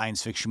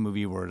science fiction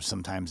movie, where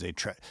sometimes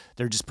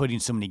they're just putting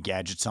so many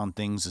gadgets on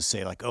things to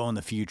say like, oh, in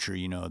the future,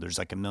 there's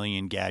like a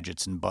million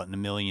gadgets and a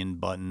million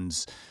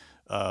buttons.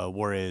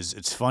 Whereas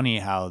it's funny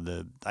how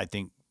I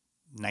think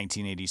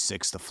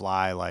 1986, The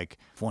Fly, like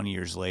 20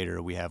 years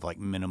later, we have like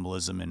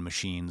minimalism in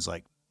machines,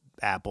 like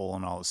Apple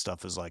and all this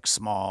stuff is like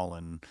small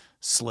and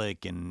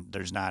slick, and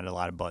there's not a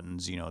lot of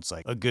buttons. It's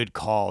like a good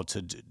call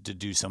to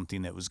do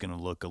something that was going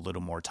to look a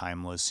little more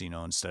timeless,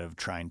 instead of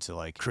trying to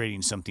like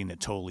creating something that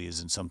totally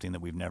isn't something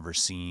that we've never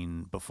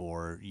seen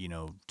before,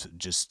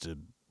 just to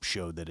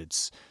show that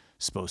it's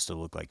supposed to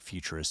look like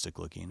futuristic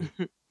looking.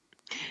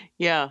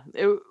 Yeah,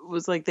 it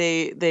was like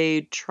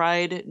they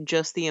tried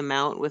just the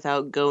amount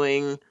without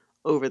going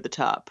over the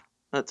top.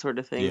 That sort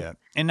of thing. Yeah.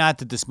 And not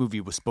that this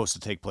movie was supposed to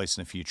take place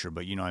in the future,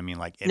 but what I mean?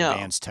 Like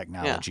advanced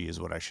technology is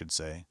what I should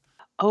say.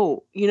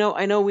 Oh,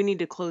 I know we need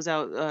to close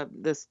out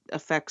this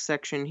effects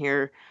section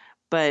here,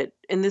 and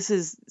this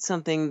is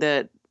something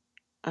that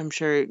I'm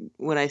sure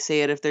when I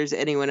say it, if there's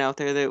anyone out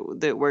there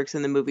that works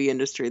in the movie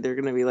industry, they're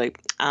going to be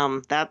like,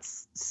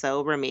 that's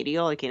so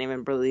remedial. I can't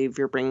even believe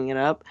you're bringing it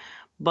up.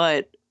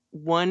 But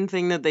one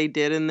thing that they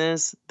did in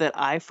this that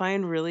I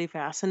find really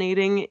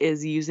fascinating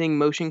is using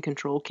motion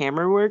control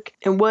camera work.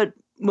 And what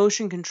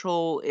motion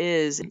control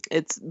is,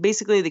 it's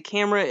basically the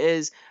camera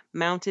is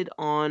mounted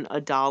on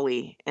a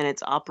dolly, and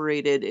it's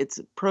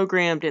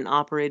programmed and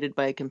operated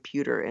by a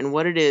computer. And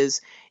what it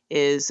is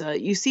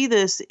you see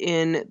this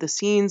in the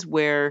scenes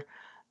where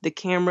the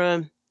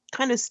camera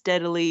kind of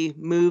steadily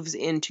moves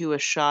into a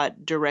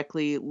shot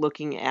directly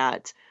looking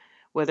at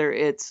whether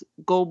it's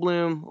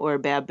Goldblum or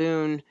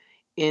Baboon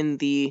in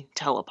the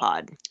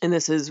telepod. And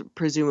this is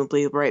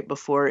presumably right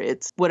before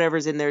it's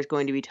whatever's in there is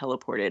going to be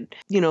teleported,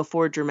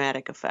 for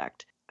dramatic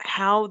effect.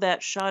 How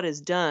that shot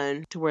is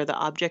done to where the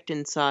object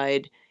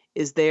inside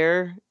is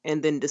there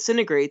and then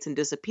disintegrates and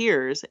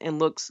disappears and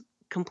looks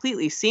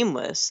completely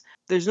seamless.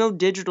 There's no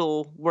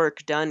digital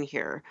work done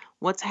here.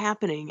 What's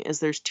happening is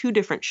there's two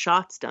different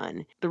shots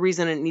done. The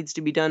reason it needs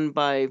to be done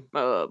by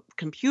a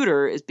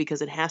computer is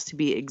because it has to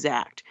be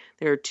exact.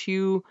 There are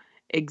two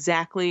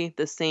exactly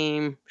the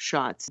same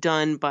shots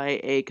done by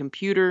a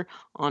computer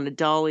on a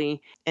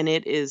dolly, and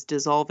it is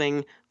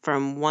dissolving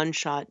from one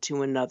shot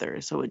to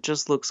another. So it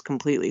just looks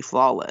completely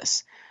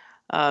flawless.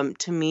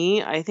 To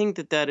me, I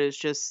think that is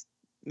just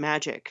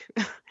magic.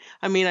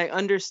 I mean, I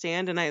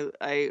understand and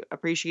I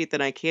appreciate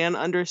that I can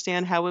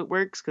understand how it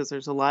works because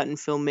there's a lot in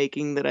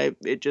filmmaking that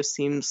it just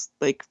seems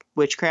like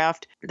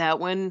witchcraft. That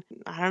one,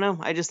 I don't know.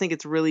 I just think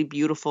it's really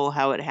beautiful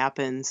how it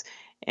happens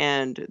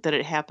and that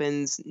it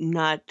happens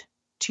not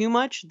too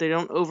much. They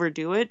don't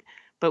overdo it,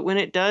 but when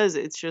it does,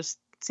 it's just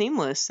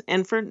seamless.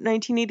 And for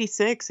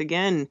 1986,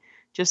 again,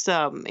 just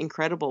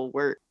incredible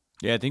work.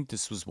 Yeah, I think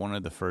this was one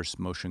of the first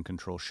motion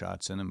control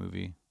shots in a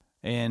movie.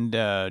 And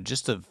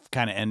just to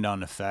kind of end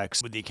on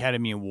effects, with the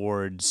Academy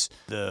Awards,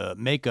 the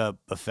makeup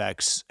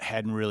effects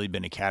hadn't really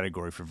been a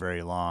category for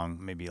very long,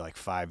 maybe like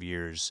 5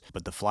 years.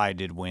 But The Fly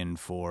did win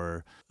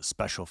for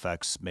special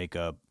effects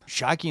makeup.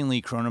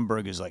 Shockingly,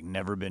 Cronenberg has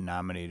never been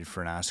nominated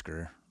for an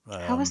Oscar.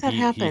 How has that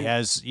happened? He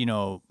has,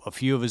 a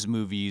few of his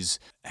movies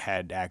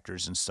had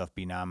actors and stuff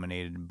be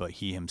nominated, but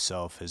he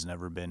himself has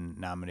never been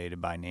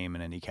nominated by name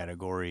in any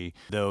category,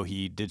 though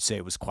he did say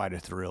it was quite a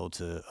thrill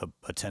to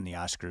attend the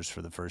Oscars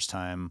for the first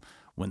time.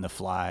 When The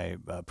Fly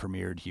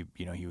premiered,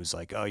 he was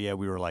like, oh yeah,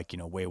 we were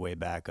way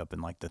back up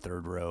in the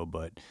third row,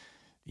 but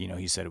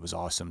he said it was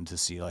awesome to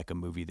see a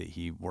movie that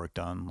he worked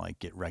on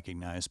get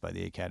recognized by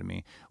the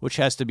Academy, which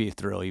has to be a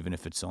thrill, even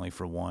if it's only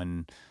for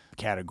one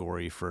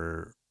category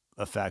for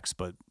effects.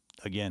 But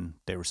again,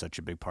 they were such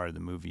a big part of the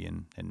movie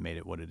and made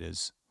it what it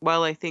is.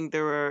 While I think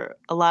there were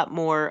a lot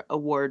more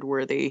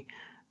award-worthy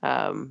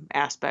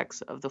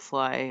aspects of The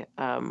Fly,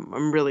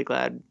 I'm really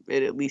glad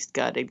it at least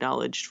got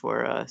acknowledged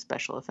for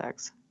special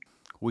effects.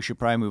 We should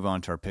probably move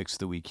on to our picks of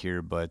the week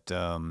here, but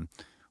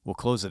we'll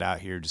close it out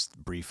here just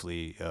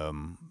briefly.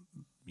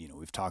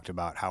 We've talked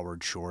about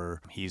Howard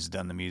Shore. He's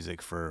done the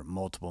music for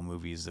multiple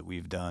movies that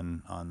we've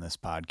done on this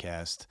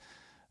podcast,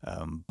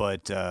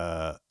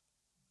 but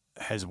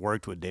has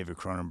worked with David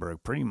Cronenberg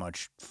pretty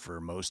much for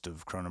most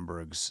of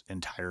Cronenberg's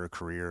entire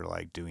career,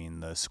 doing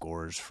the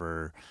scores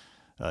for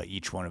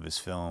each one of his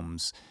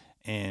films.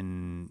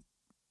 And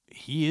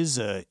he is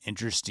a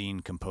interesting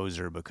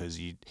composer because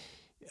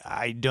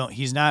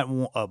he's not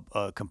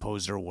a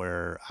composer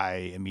where I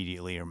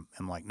immediately am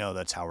like, no,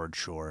 that's Howard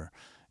Shore,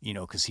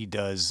 because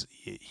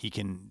he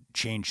can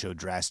change so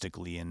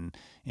drastically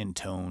in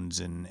tones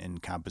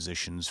and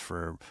compositions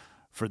for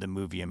the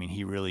movie. I mean,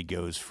 he really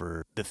goes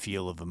for the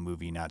feel of a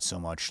movie, not so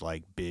much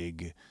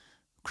big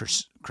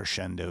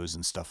crescendos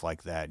and stuff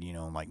like that,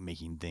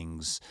 making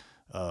things,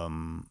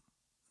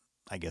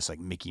 I guess,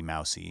 Mickey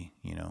Mousey,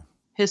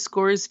 His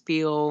scores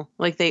feel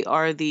like they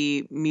are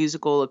the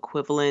musical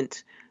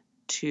equivalent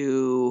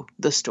to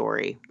the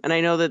story. And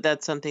I know that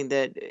that's something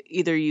that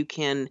either you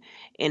can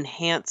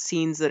enhance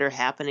scenes that are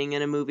happening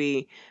in a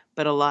movie,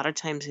 but a lot of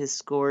times his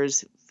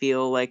scores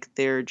feel like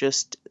they're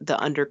just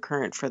the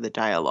undercurrent for the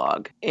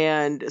dialogue.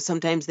 And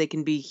sometimes they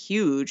can be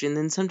huge, and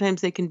then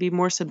sometimes they can be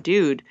more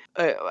subdued.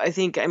 I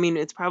mean,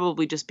 it's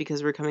probably just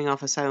because we're coming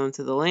off of Silence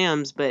of the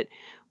Lambs, but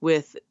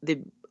with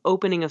the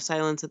opening of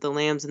Silence of the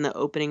Lambs and the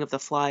opening of The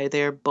Fly,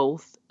 they're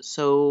both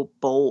so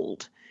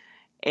bold.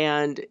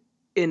 And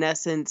in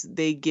essence,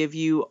 they give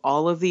you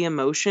all of the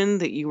emotion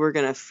that you were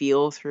going to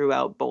feel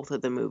throughout both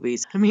of the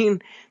movies. I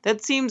mean,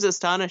 that seems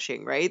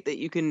astonishing, right? That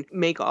you can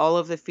make all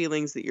of the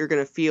feelings that you're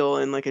going to feel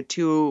in a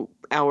 2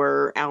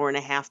 hour and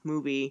a half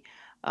movie,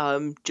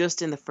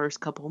 just in the first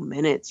couple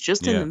minutes,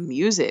 just in the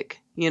music.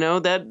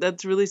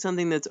 That's really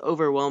something that's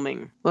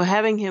overwhelming. Well,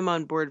 having him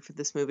on board for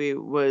this movie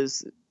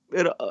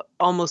it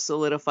almost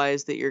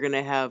solidifies that you're going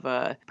to have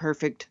a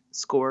perfect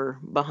score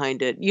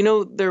behind it.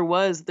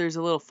 There's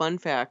a little fun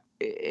fact.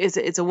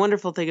 It's a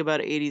wonderful thing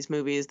about 80s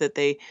movies that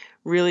they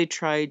really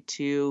tried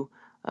to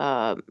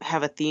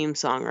have a theme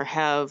song or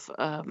have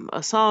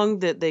a song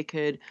that they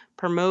could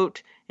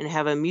promote and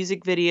have a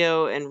music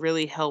video and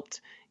really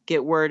helped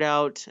get word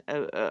out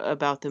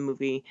about the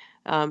movie.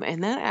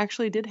 And that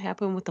actually did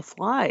happen with The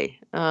Fly.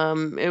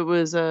 It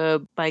was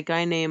by a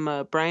guy named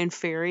Brian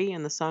Ferry,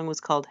 and the song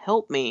was called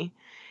Help Me,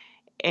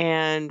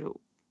 and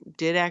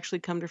did actually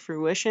come to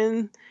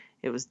fruition.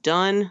 It was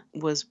done,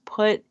 was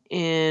put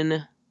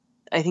in,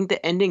 I think,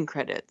 the ending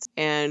credits,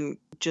 and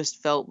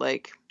just felt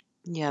like,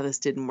 yeah, this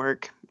didn't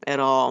work at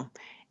all,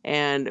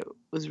 and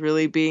was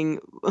really being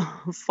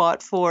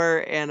fought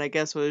for, and I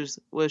guess was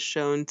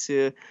shown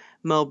to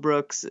Mel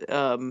Brooks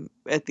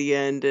at the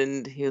end,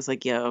 and he was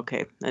like, yeah,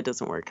 okay, that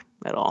doesn't work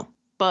at all.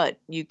 But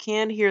you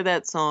can hear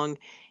that song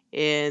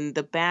in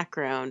the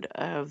background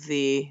of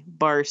the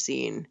bar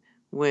scene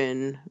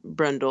when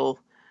Brundle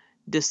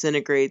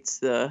disintegrates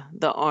the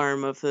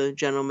arm of the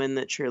gentleman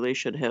that surely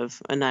should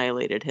have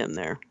annihilated him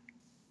there.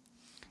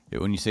 Yeah,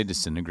 when you say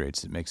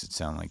disintegrates, it makes it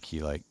sound like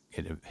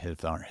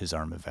his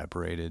arm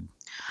evaporated.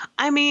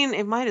 I mean,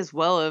 it might as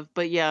well have,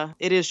 but yeah,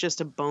 it is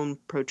just a bone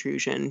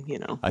protrusion,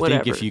 I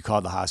whatever. think if you call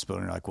the hospital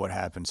and you're like, what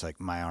happened? It's like,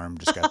 my arm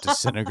just got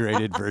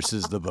disintegrated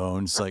versus the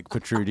bones like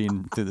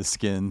protruding through the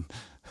skin.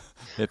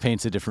 It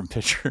paints a different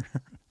picture.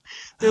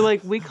 They're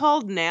like, we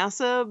called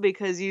NASA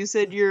because you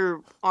said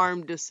your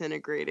arm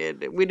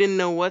disintegrated. We didn't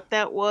know what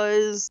that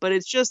was, but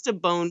it's just a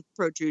bone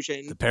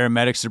protrusion. The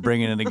paramedics are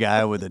bringing in a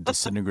guy with a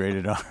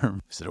disintegrated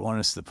arm. So they want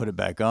us to put it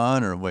back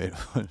on or wait?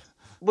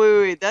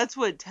 Wait, that's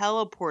what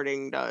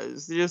teleporting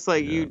does. Just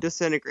like you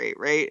disintegrate,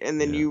 right? And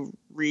then you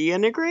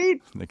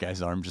reintegrate? The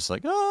guy's arm just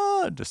like,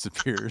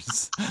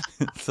 disappears.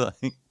 It's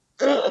like...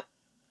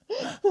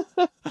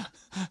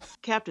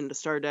 Captain to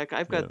Star Deck,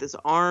 I've got this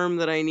arm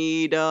that I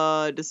need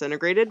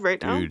disintegrated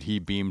right now. Dude, he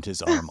beamed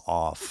his arm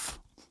off.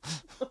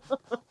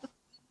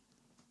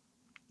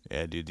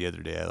 Yeah, dude, the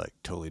other day I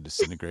totally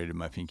disintegrated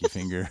my pinky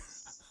finger.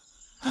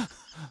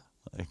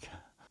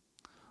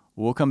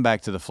 We'll come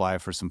back to The Fly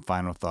for some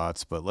final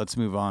thoughts, but let's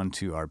move on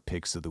to our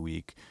picks of the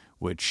week,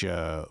 which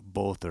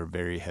both are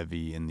very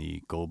heavy in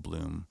the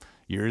Goldblum.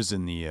 Yours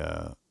in the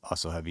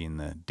also heavy in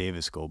the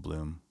Davis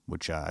Goldblum,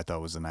 which I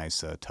thought was a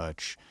nice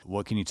touch.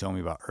 What can you tell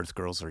me about Earth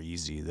Girls Are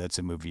Easy? That's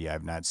a movie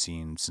I've not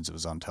seen since it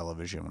was on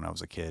television when I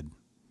was a kid.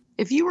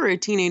 If you were a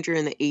teenager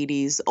in the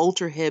 80s,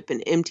 ultra hip,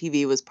 and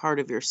MTV was part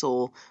of your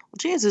soul, well,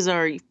 chances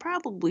are you've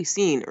probably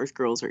seen Earth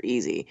Girls Are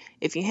Easy.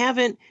 If you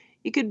haven't,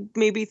 you could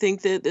maybe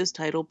think that this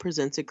title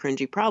presents a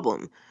cringy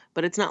problem,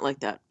 but it's not like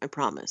that, I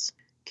promise.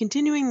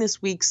 Continuing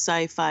this week's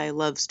sci-fi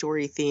love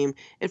story theme,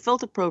 it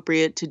felt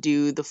appropriate to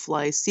do The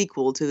Fly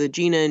sequel to the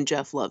Gina and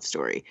Jeff love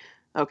story.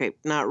 Okay,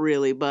 not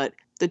really, but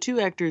the two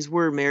actors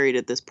were married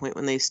at this point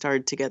when they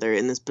starred together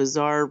in this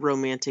bizarre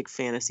romantic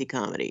fantasy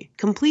comedy.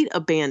 Complete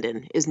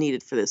abandon is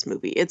needed for this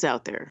movie. It's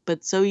out there,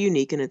 but so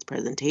unique in its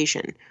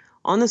presentation.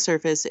 On the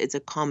surface, it's a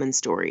common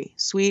story.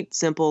 Sweet,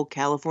 simple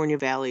California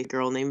Valley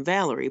girl named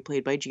Valerie,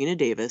 played by Gina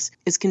Davis,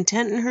 is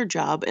content in her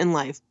job and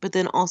life, but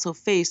then also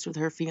faced with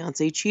her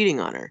fiancé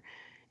cheating on her.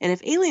 And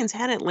if aliens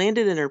hadn't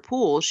landed in her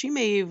pool, she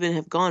may even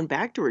have gone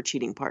back to her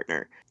cheating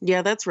partner.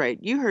 Yeah, that's right.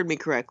 You heard me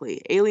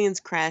correctly.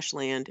 Aliens crash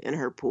land in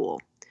her pool.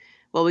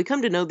 Well, we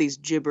come to know these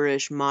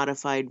gibberish,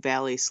 modified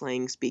Valley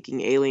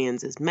slang-speaking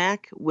aliens as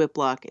Mac,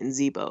 Whiplock, and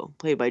Zebo,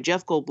 played by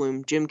Jeff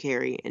Goldblum, Jim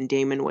Carrey, and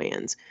Damon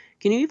Wayans.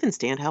 Can you even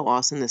stand how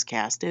awesome this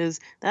cast is?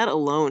 That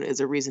alone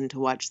is a reason to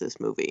watch this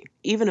movie.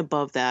 Even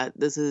above that,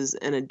 this is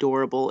an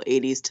adorable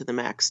 80s to the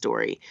max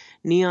story.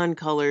 Neon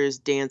colors,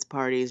 dance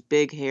parties,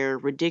 big hair,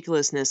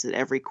 ridiculousness at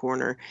every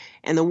corner,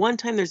 and the one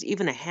time there's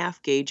even a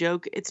half-gay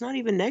joke, it's not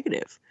even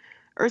negative.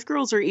 Earth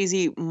Girls Are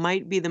Easy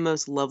might be the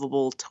most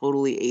lovable,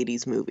 totally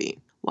 80s movie.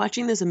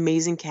 Watching this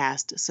amazing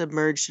cast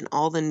submerged in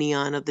all the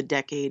neon of the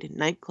decade,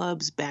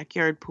 nightclubs,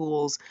 backyard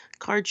pools,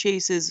 car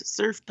chases,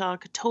 surf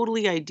talk,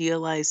 totally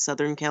idealized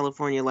Southern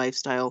California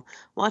lifestyle,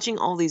 watching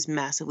all these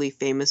massively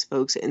famous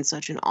folks in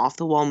such an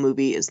off-the-wall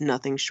movie is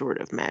nothing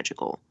short of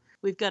magical.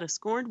 We've got a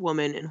scorned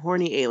woman and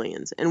horny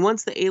aliens, and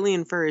once the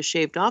alien fur is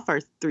shaved off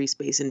our three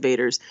space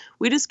invaders,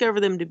 we discover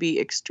them to be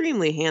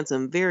extremely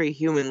handsome, very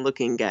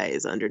human-looking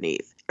guys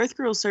underneath. Earth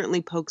Girls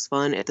certainly pokes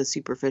fun at the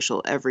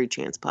superficial every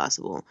chance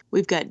possible.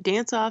 We've got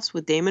dance-offs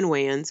with Damon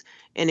Wayans,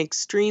 an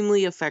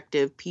extremely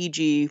effective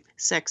PG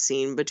sex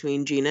scene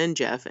between Gina and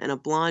Jeff, and a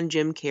blonde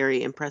Jim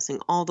Carrey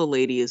impressing all the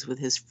ladies with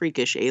his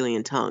freakish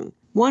alien tongue.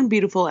 One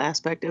beautiful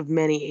aspect of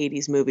many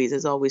 80s movies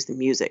is always the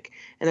music,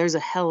 and there's a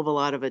hell of a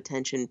lot of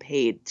attention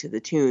paid to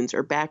the tunes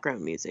or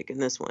background music in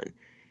this one.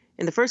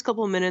 In the first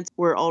couple of minutes,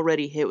 we're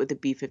already hit with the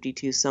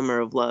B-52 Summer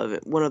of Love,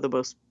 one of the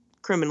most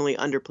criminally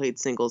underplayed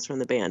singles from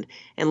the band.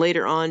 And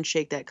later on,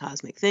 Shake That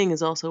Cosmic Thing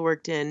is also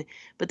worked in.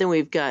 But then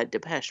we've got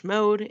Depeche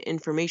Mode,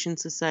 Information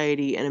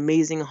Society, an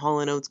amazing Hall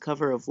 & Oates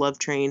cover of Love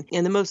Train,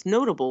 and the most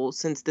notable,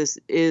 since this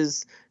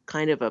is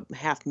kind of a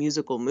half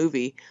musical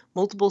movie,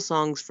 multiple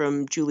songs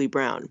from Julie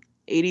Brown.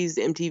 80s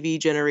MTV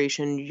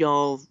generation,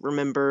 y'all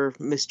remember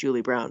Miss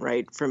Julie Brown,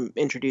 right? From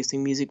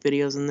introducing music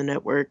videos on the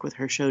network with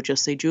her show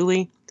Just Say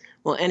Julie.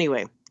 Well,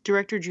 anyway,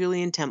 director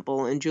Julian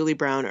Temple and Julie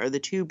Brown are the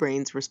two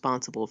brains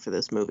responsible for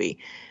this movie.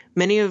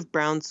 Many of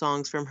Brown's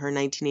songs from her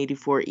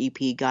 1984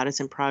 EP Goddess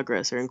in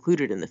Progress are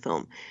included in the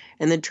film,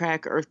 and the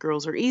track Earth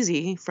Girls Are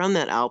Easy from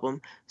that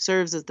album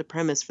serves as the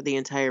premise for the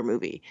entire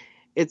movie.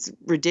 It's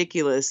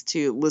ridiculous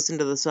to listen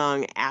to the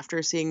song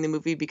after seeing the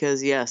movie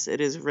because, yes,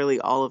 it is really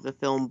all of the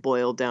film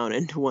boiled down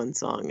into one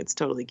song. It's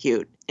totally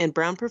cute. And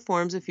Brown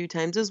performs a few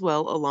times as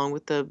well, along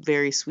with the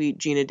very sweet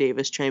Gina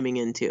Davis chiming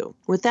in too.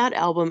 With that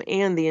album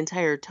and the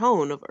entire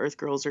tone of Earth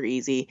Girls Are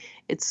Easy,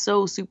 it's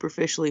so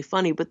superficially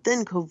funny, but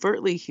then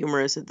covertly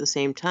humorous at the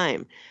same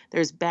time.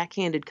 There's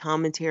backhanded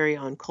commentary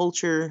on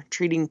culture,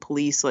 treating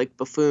police like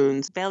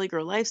buffoons, Valley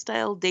Girl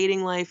lifestyle,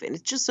 dating life, and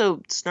it's just so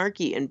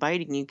snarky and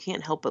biting you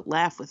can't help but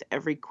laugh with every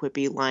every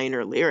quippy line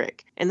or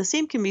lyric. And the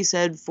same can be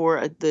said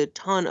for the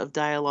ton of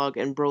dialogue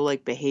and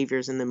bro-like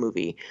behaviors in the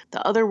movie. The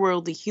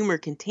otherworldly humor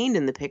contained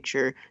in the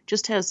picture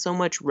just has so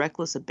much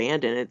reckless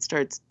abandon it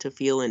starts to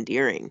feel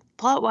endearing.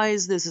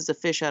 Plot-wise, this is a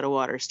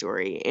fish-out-of-water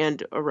story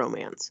and a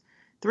romance.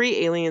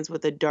 3 aliens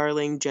with a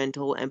darling,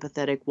 gentle,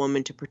 empathetic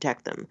woman to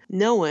protect them.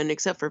 No one,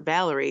 except for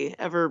Valerie,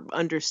 ever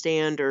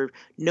understand or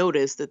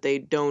notice that they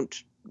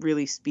don't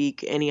really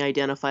speak any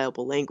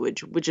identifiable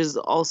language, which is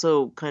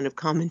also kind of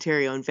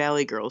commentary on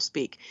Valley Girl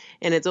speak.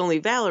 And it's only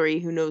Valerie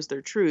who knows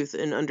their truth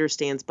and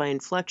understands by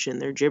inflection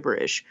their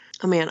gibberish.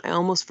 Oh man, I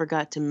almost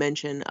forgot to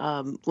mention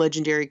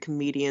legendary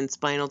comedian,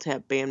 Spinal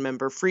Tap band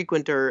member,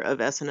 frequenter of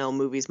SNL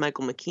movies,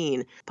 Michael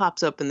McKean,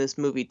 pops up in this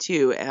movie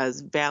too as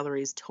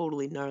Valerie's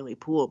totally gnarly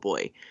pool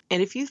boy.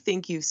 And if you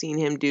think you've seen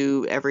him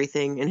do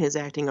everything in his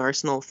acting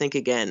arsenal, think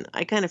again.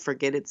 I kind of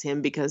forget it's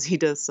him because he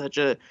does such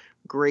a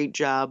great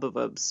job of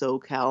a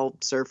SoCal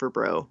surfer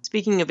bro.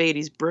 Speaking of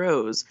 80s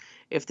bros,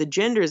 if the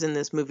genders in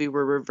this movie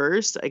were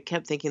reversed, I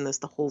kept thinking this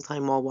the whole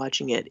time while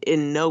watching it.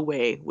 In no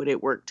way would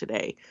it work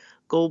today.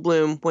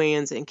 Goldblum,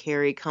 Wayans, and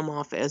Carey come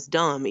off as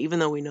dumb, even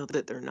though we know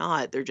that they're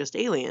not. They're just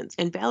aliens.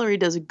 And Valerie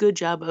does a good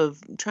job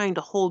of trying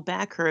to hold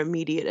back her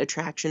immediate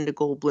attraction to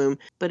Goldblum,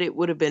 but it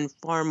would have been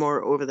far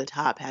more over the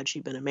top had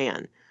she been a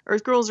man.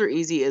 Earth Girls Are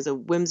Easy is a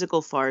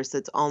whimsical farce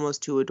that's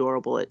almost too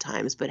adorable at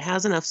times, but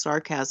has enough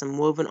sarcasm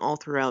woven all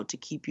throughout to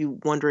keep you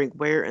wondering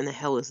where in the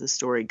hell is this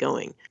story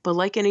going. But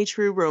like any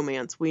true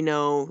romance, we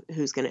know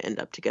who's going to end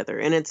up together,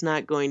 and it's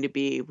not going to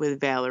be with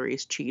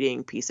Valerie's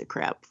cheating piece of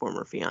crap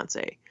former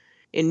fiancé.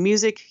 In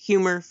music,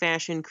 humor,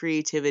 fashion,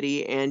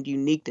 creativity, and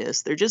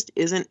uniqueness, there just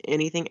isn't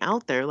anything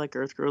out there like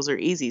Earth Girls Are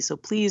Easy, so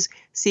please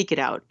seek it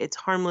out. It's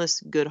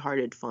harmless,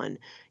 good-hearted fun.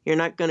 You're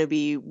not going to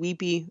be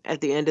weepy at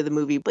the end of the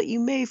movie, but you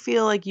may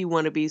feel like you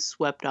want to be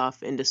swept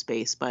off into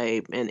space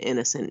by an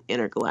innocent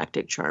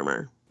intergalactic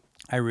charmer.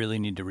 I really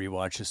need to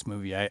rewatch this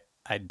movie.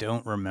 I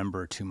don't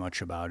remember too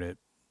much about it,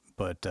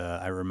 but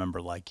I remember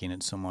liking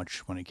it so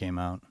much when it came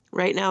out.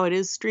 Right now it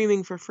is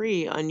streaming for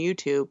free on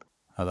YouTube.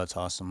 Oh, that's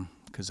awesome.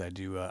 Because I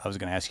was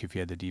going to ask you if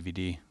you had the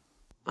DVD.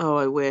 Oh,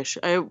 I wish.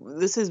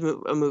 This is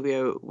a movie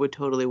I would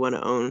totally want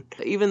to own.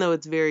 Even though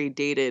it's very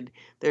dated,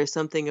 there's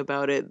something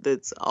about it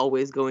that's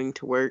always going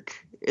to work.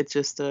 It's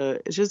just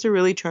a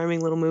really charming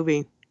little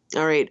movie.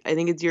 All right, I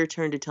think it's your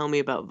turn to tell me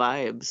about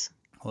Vibes.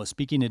 Well,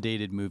 speaking of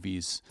dated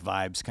movies,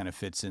 Vibes kind of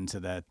fits into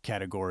that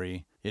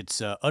category.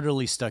 It's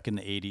utterly stuck in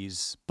the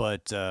 80s,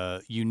 but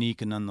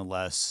unique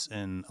nonetheless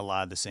in a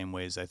lot of the same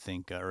ways I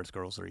think Earth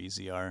Girls Are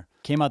Easy are.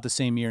 Came out the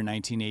same year,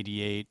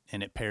 1988,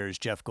 and it pairs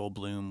Jeff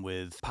Goldblum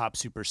with pop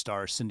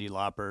superstar Cyndi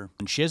Lauper.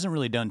 And she hasn't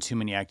really done too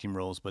many acting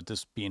roles, but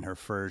this being her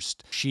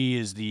first, she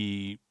is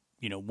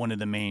one of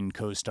the main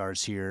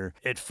co-stars here.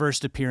 At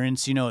first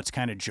appearance, it's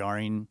kind of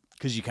jarring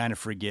because you kind of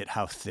forget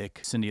how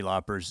thick Cyndi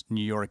Lauper's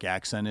New York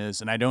accent is.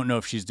 And I don't know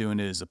if she's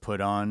doing it as a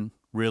put on,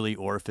 really,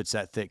 or if it's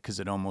that thick because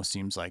it almost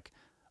seems like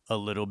a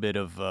little bit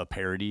of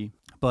parody.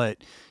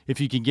 But if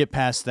you can get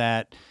past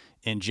that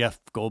and Jeff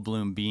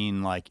Goldblum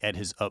being like at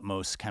his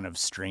utmost kind of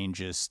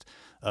strangest,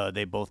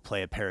 they both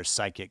play a pair of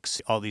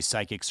psychics. All these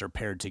psychics are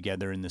paired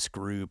together in this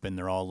group and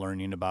they're all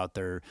learning about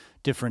their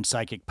different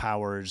psychic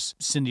powers.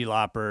 Cyndi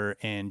Lauper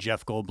and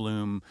Jeff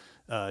Goldblum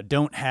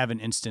don't have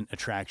an instant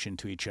attraction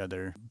to each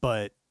other,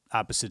 but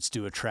opposites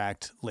do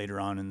attract later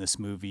on in this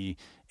movie,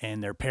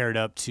 and they're paired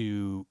up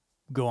to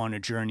go on a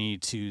journey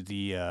to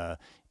the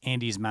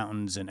Andes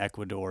Mountains in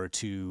Ecuador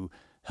to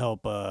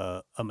help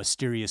a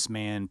mysterious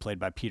man played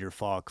by Peter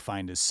Falk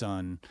find his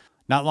son.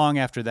 Not long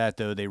after that,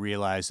 though, they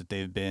realize that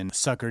they've been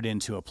suckered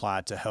into a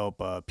plot to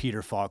help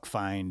Peter Falk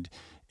find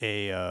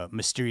a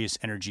mysterious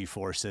energy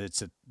force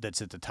that's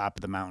at the top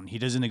of the mountain. He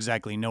doesn't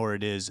exactly know where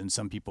it is, and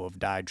some people have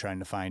died trying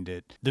to find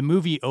it. The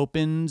movie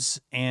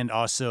opens, and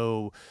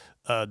also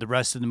the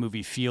rest of the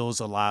movie feels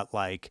a lot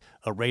like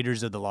a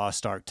Raiders of the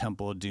Lost Ark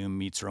Temple of Doom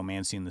meets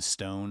Romancing the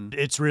Stone.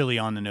 It's really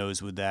on the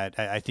nose with that.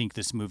 I think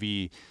this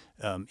movie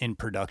in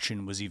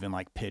production was even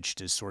like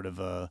pitched as sort of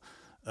a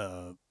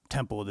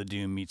Temple of the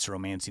Doom meets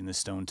Romancing the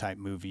Stone type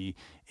movie.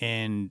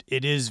 And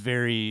it is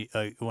very,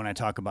 when I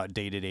talk about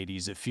dated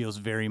 80s, it feels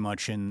very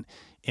much in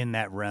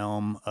that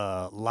realm.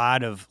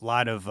 Lot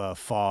of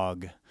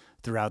fog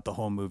throughout the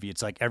whole movie.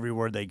 It's like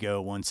everywhere they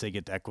go, once they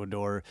get to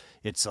Ecuador,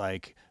 it's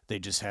like they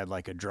just had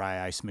like a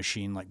dry ice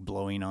machine like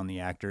blowing on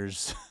the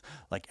actors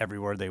like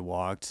everywhere they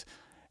walked.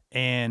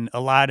 And a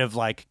lot of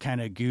like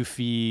kind of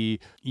goofy,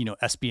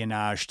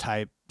 espionage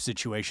type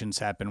situations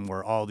happen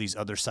where all these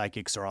other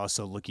psychics are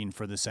also looking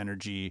for this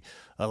energy,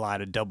 a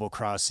lot of double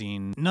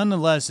crossing.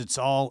 Nonetheless, it's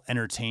all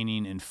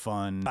entertaining and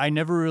fun. I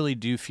never really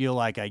do feel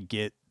like I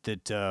get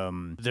that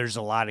there's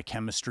a lot of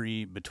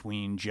chemistry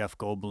between Jeff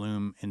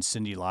Goldblum and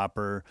Cyndi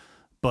Lauper,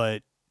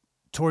 but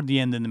toward the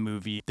end of the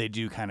movie, they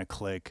do kind of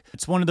click.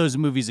 It's one of those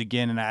movies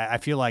again, and I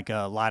feel like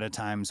a lot of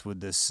times with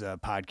this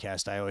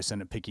podcast, I always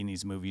end up picking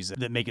these movies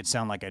that make it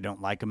sound like I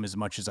don't like them as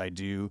much as I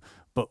do.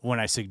 But when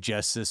I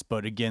suggest this,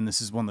 but again,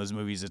 this is one of those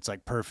movies that's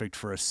like perfect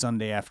for a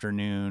Sunday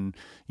afternoon.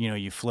 You know,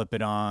 you flip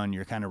it on,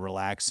 you're kind of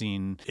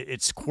relaxing.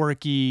 It's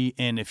quirky,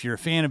 and if you're a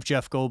fan of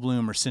Jeff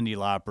Goldblum or Cyndi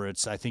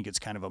Lauper, I think it's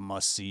kind of a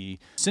must-see.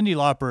 Cyndi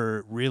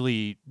Lauper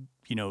really,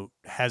 you know,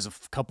 has a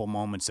couple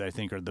moments that I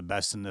think are the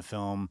best in the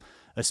film,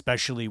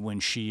 especially when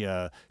she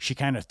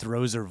kind of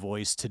throws her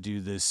voice to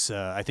do this.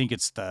 I think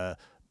it's the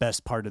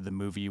best part of the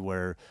movie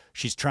where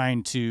she's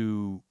trying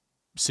to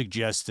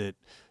suggest that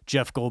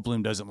Jeff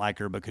Goldblum doesn't like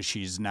her because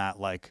she's not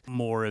like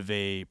more of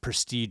a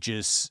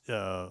prestigious,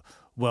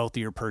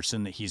 wealthier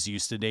person that he's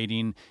used to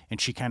dating. And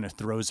she kind of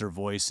throws her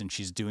voice and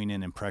she's doing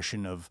an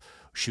impression of,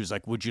 she was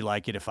like, would you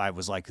like it if I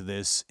was like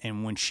this?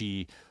 And when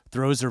she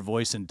throws her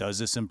voice and does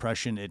this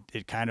impression,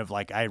 it kind of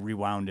like, I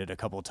rewound it a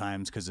couple of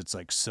times because it's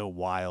like so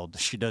wild.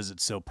 She does it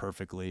so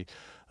perfectly.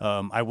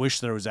 I wish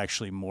there was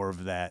actually more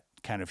of that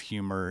kind of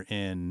humor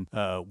and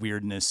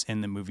weirdness in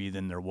the movie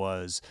than there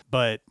was.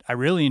 But I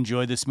really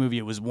enjoyed this movie.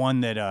 It was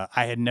one that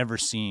I had never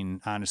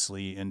seen,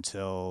 honestly,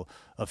 until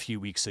a few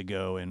weeks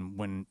ago. And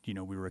when, you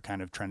know, we were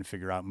kind of trying to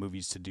figure out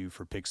movies to do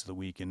for Picks of the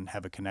Week and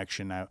have a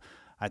connection,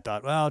 I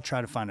thought, well, I'll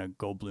try to find a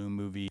Goldblum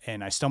movie.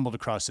 And I stumbled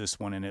across this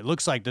one, and it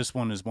looks like this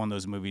one is one of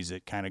those movies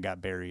that kind of got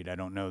buried. I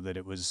don't know that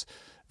it was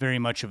very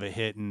much of a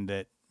hit and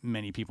that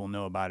many people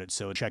know about it,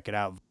 so check it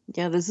out.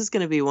 Yeah, this is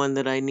going to be one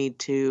that I need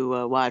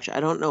to watch. I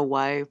don't know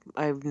why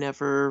I've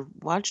never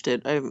watched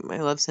it. I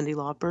love Cyndi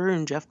Lauper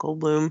and Jeff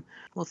Goldblum.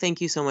 Well, thank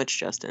you so much,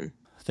 Justin.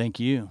 Thank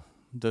you.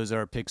 Those are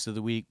our Picks of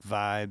the Week.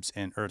 Vibes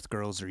and Earth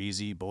Girls Are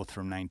Easy, both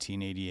from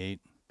 1988.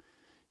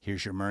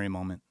 Here's your Murray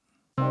moment.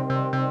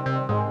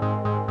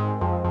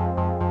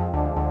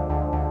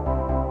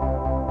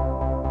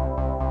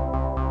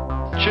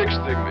 Chicks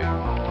dig me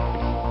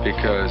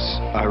because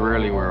I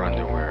rarely wear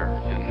underwear,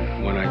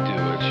 and when I do,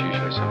 it's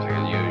usually something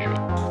unusual.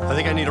 I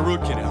think I need a root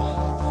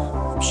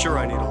canal. I'm sure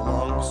I need a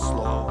long,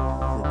 slow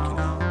root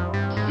canal.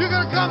 You're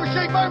gonna come and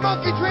shake my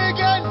monkey tree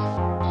again?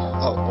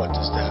 Oh, what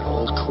does that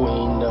old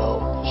queen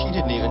know? She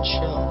didn't even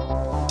show.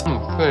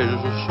 Hey,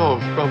 this is so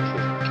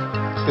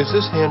scrumptious. Is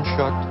this hand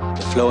shut?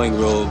 The flowing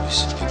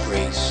robes, the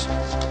grace,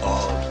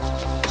 all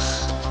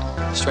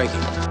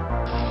striking.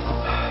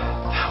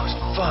 That was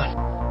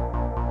fun.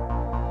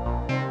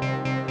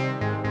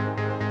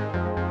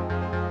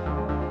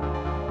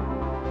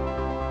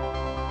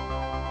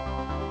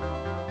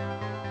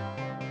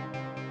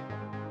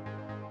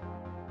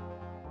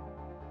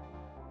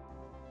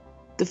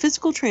 The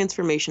physical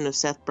transformation of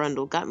Seth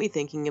Brundle got me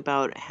thinking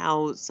about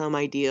how some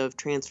idea of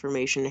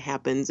transformation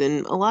happens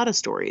in a lot of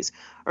stories,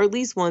 or at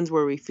least ones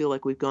where we feel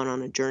like we've gone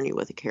on a journey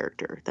with a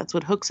character. That's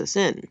what hooks us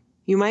in.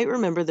 You might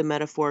remember the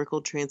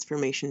metaphorical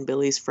transformation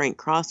Billy's Frank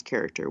Cross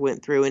character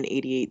went through in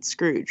 '88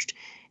 Scrooged.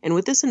 And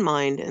with this in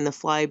mind, and The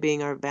Fly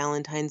being our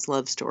Valentine's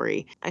love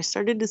story, I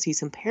started to see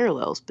some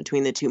parallels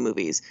between the two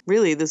movies.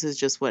 Really, this is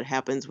just what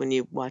happens when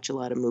you watch a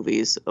lot of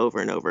movies over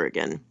and over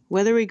again.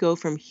 Whether we go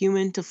from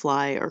human to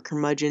fly or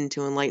curmudgeon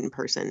to enlightened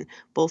person,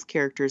 both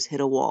characters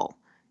hit a wall.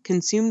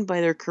 Consumed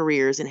by their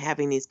careers and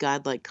having these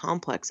godlike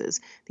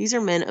complexes, these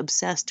are men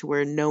obsessed to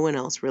where no one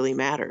else really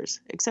matters,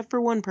 except for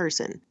one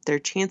person, their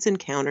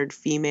chance-encountered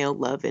female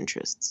love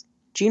interests.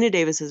 Geena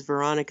Davis's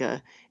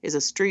Veronica is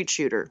a street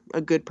shooter, a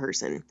good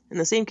person, and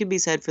the same could be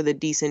said for the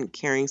decent,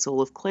 caring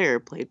soul of Claire,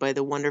 played by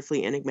the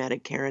wonderfully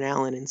enigmatic Karen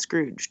Allen in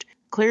Scrooged.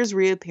 Claire's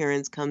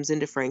reappearance comes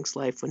into Frank's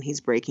life when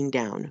he's breaking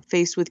down,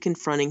 faced with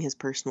confronting his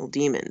personal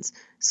demons.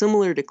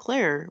 Similar to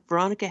Claire,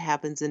 Veronica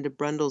happens into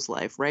Brundle's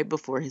life right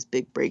before his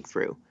big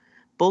breakthrough.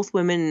 Both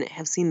women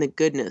have seen the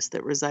goodness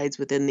that resides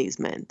within these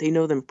men. They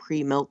know them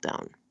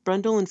pre-meltdown.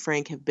 Brundle and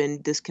Frank have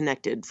been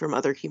disconnected from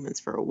other humans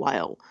for a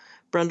while.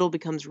 Brundle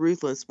becomes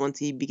ruthless once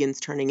he begins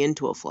turning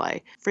into a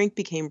fly. Frank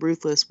became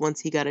ruthless once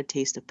he got a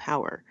taste of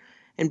power.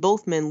 And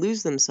both men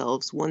lose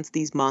themselves once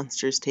these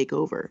monsters take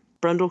over.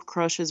 Brundle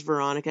crushes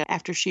Veronica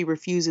after she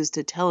refuses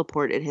to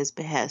teleport at his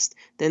behest,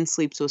 then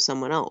sleeps with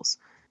someone else.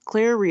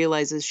 Claire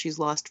realizes she's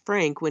lost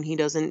Frank when he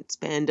doesn't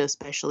spend a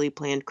specially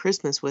planned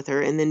Christmas with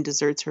her and then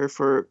deserts her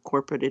for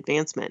corporate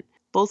advancement.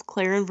 Both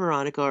Claire and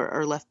Veronica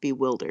are left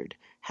bewildered.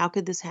 How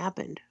could this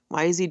happen?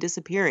 Why is he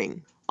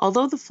disappearing?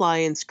 Although The Fly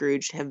and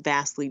Scrooged have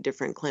vastly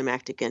different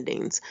climactic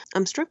endings,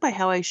 I'm struck by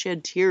how I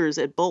shed tears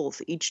at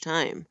both each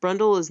time.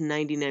 Brundle is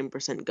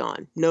 99%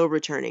 gone, no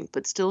returning,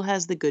 but still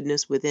has the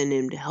goodness within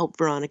him to help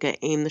Veronica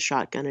aim the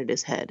shotgun at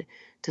his head.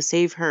 To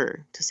save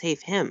her, to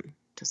save him,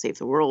 to save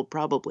the world,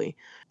 probably.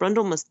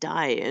 Brundle must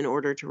die in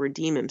order to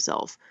redeem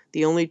himself.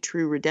 The only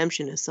true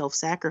redemption is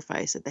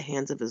self-sacrifice at the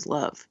hands of his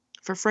love.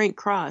 For Frank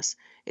Cross,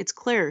 it's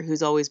Claire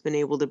who's always been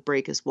able to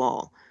break his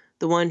wall.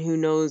 The one who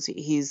knows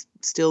he's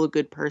still a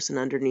good person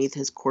underneath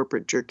his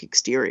corporate jerk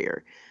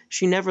exterior.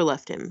 She never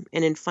left him,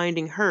 and in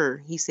finding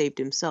her, he saved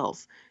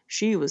himself.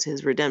 She was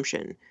his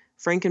redemption.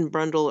 Frank and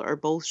Brundle are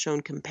both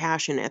shown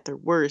compassion at their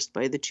worst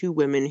by the two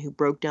women who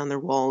broke down their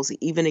walls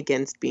even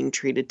against being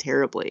treated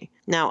terribly.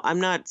 Now,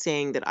 I'm not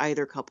saying that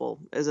either couple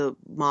is a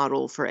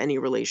model for any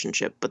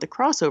relationship, but the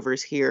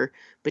crossovers here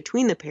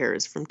between the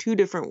pairs from two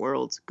different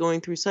worlds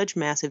going through such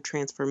massive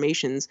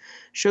transformations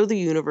show the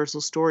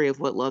universal story of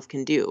what love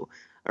can do.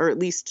 Or at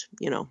least,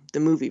 the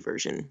movie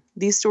version.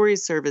 These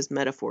stories serve as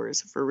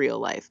metaphors for real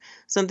life,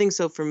 something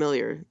so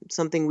familiar,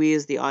 something we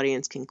as the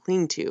audience can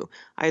cling to,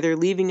 either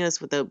leaving us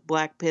with a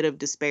black pit of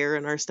despair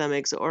in our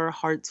stomachs or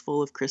hearts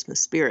full of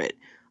Christmas spirit.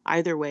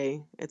 Either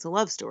way, it's a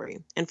love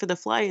story. And for The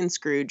Fly and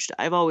Scrooged,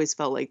 I've always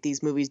felt like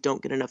these movies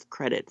don't get enough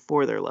credit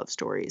for their love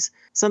stories.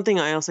 Something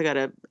I also got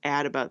to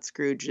add about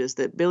Scrooge is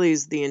that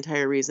Billy's the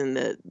entire reason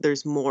that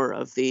there's more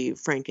of the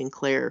Frank and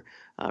Claire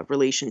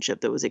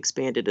relationship that was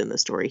expanded in the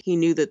story. He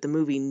knew that the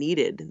movie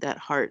needed that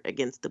heart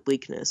against the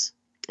bleakness.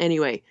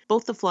 Anyway,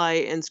 both The Fly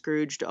and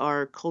Scrooged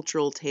are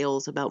cultural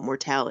tales about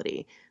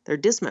mortality. Their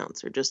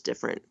dismounts are just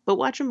different. But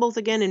watch them both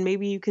again and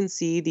maybe you can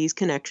see these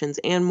connections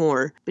and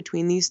more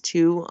between these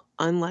two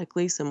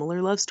unlikely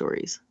similar love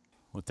stories.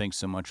 Well, thanks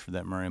so much for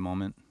that Murray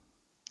moment.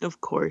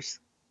 Of course.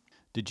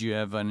 Did you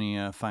have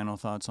any final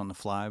thoughts on The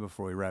Fly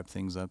before we wrap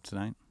things up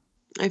tonight?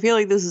 I feel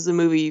like this is a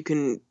movie you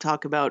can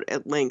talk about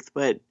at length,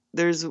 but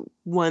there's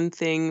one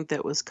thing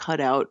that was cut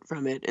out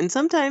from it. And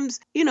sometimes,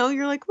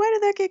 you're like, why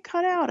did that get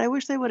cut out? I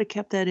wish they would have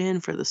kept that in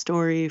for the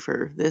story,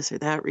 for this or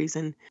that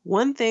reason.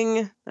 One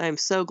thing I'm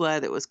so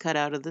glad that was cut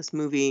out of this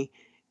movie,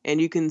 and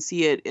you can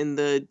see it in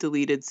the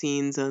deleted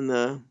scenes on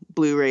the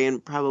Blu-ray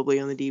and probably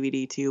on the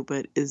DVD too,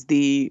 but is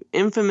the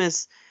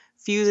infamous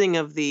fusing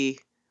of the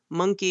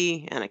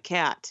monkey and a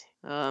cat.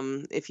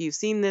 If you've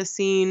seen this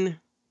scene,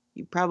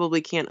 you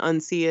probably can't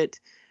unsee it.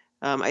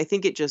 I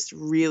think it just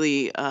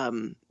really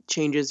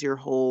changes your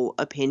whole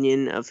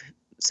opinion of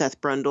Seth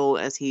Brundle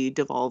as he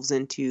devolves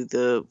into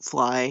the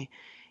Fly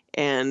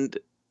and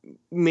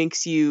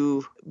makes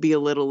you be a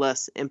little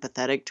less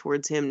empathetic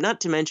towards him.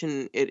 Not to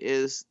mention it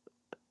is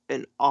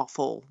an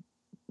awful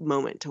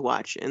moment to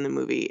watch in the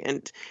movie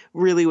and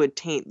really would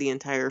taint the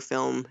entire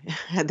film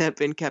had that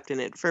been kept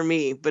in it for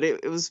me, but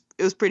it was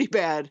pretty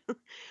bad.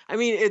 I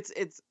mean,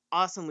 it's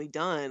awesomely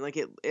done. Like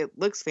it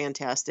looks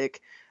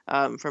fantastic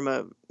from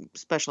a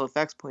special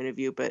effects point of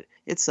view, but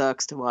it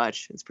sucks to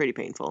watch. It's pretty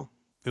painful.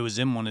 It was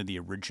in one of the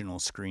original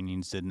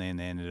screenings, didn't they? And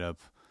they ended up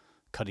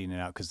cutting it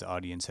out because the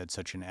audience had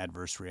such an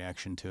adverse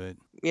reaction to it.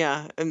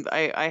 Yeah, and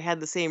I had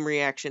the same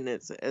reaction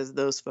as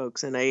those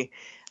folks, and I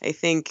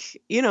think,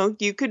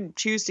 you could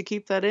choose to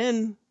keep that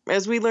in.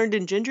 As we learned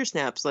in Ginger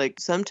Snaps, like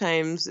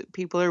sometimes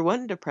people are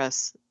wanting to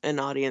press an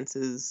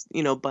audience's,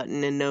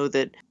 button and know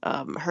that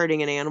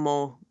hurting an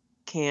animal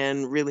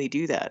can really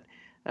do that.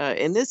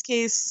 In this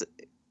case,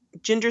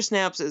 Ginger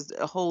Snaps is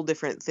a whole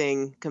different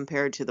thing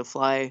compared to The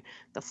Fly.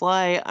 The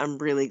Fly, I'm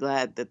really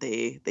glad that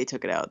they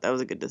took it out. That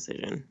was a good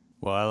decision.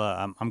 Well,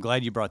 I'm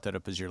glad you brought that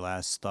up as your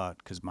last thought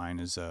because mine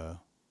is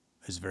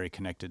very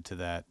connected to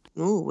that.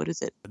 Ooh, what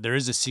is it? There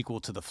is a sequel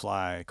to The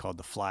Fly called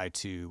The Fly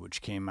 2,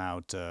 which came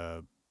out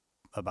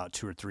about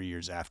 2 or 3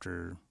 years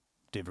after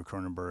David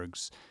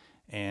Cronenberg's.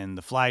 And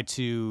The Fly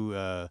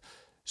 2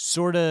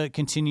 sort of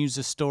continues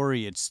the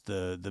story. It's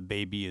the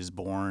baby is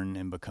born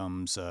and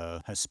becomes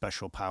has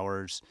special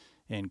powers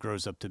and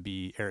grows up to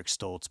be Eric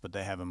Stoltz, but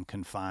they have him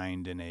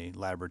confined in a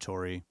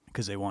laboratory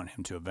because they want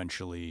him to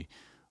eventually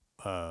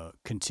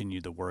continue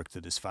the work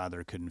that his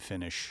father couldn't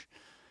finish.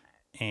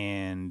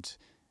 And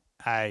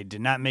I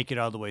did not make it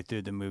all the way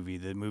through the movie.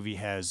 The movie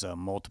has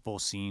multiple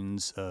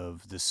scenes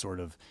of this sort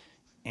of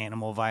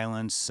animal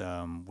violence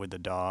with a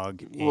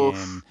dog. Oof.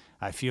 And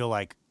I feel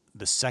like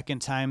the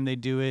second time they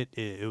do it,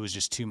 it was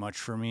just too much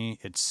for me.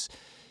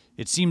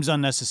 It seems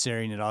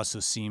unnecessary, and it also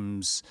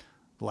seems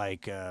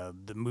like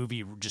the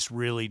movie just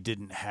really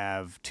didn't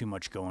have too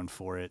much going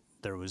for it.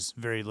 There was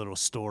very little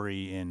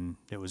story, and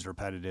it was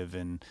repetitive,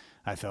 and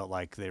I felt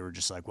like they were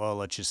just like, well,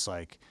 let's just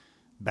like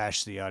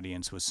bash the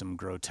audience with some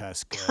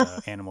grotesque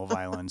animal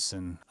violence.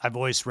 And I've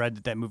always read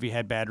that movie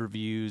had bad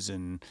reviews,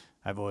 and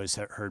I've always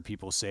heard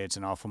people say it's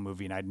an awful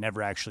movie, and I'd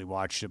never actually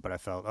watched it, but I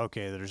felt,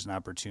 okay, there's an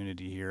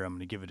opportunity here. I'm going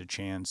to give it a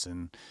chance.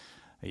 And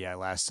yeah, it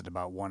lasted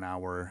about 1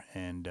 hour,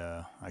 and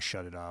I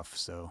shut it off.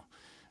 So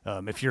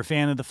if you're a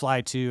fan of The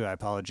Fly 2, I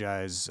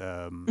apologize.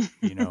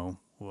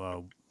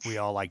 We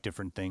all like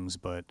different things,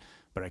 but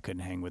I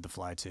couldn't hang with The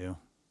Fly 2.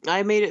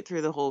 I made it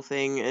through the whole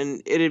thing,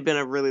 and it had been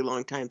a really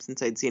long time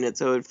since I'd seen it,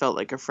 so it felt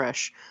like a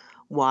fresh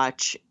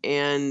watch.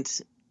 And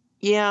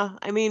yeah,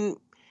 I mean,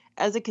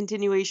 as a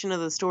continuation of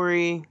the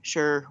story,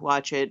 sure,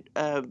 watch it.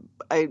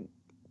 I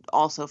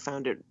also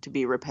found it to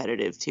be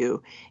repetitive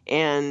too.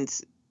 And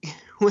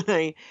when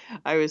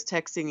I was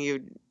texting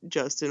you,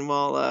 Justin,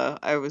 while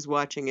I was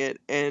watching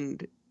it,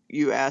 and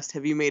you asked,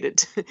 have you made it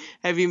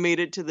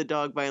to the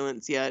dog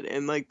violence yet?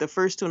 And like the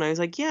first one, I was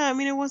like, yeah, I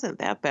mean, it wasn't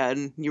that bad.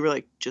 And you were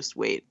like, just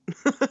wait.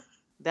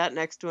 That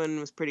next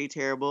one was pretty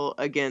terrible.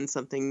 Again,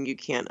 something you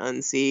can't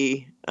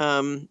unsee.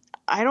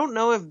 I don't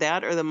know if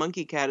that or the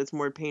monkey cat is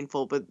more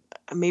painful, but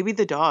maybe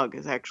the dog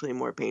is actually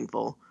more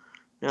painful.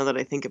 now that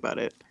I think about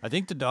it. I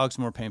think the dog's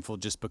more painful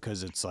just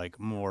because it's like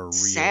more real.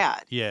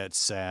 Sad. Yeah, it's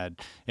sad.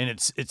 And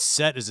it's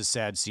set as a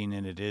sad scene,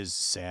 and it is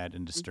sad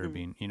and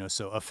disturbing, you know,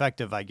 so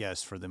effective, I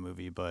guess, for the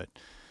movie, but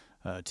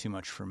too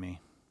much for me.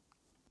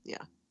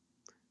 Yeah.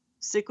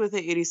 Stick with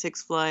the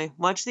 86 Fly.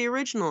 Watch the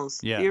originals.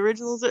 Yeah. The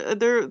originals,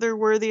 they're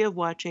worthy of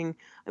watching.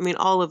 I mean,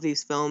 all of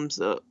these films,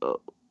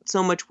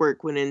 so much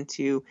work went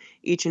into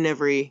each and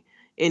every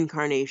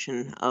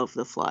incarnation of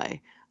The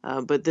Fly.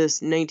 But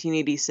this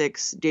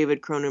 1986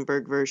 David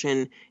Cronenberg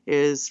version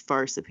is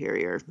far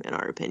superior, in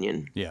our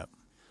opinion. Yeah.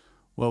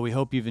 Well, we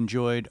hope you've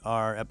enjoyed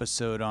our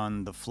episode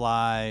on The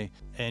Fly.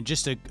 And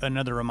just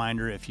another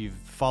reminder, if you've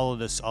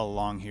followed us all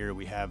along here,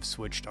 we have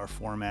switched our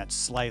format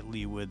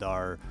slightly with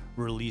our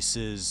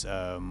releases.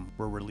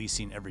 We're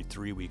releasing every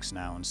 3 weeks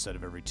now instead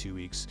of every 2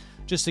 weeks,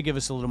 just to give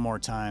us a little more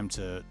time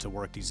to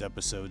work these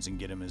episodes and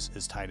get them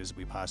as tight as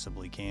we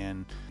possibly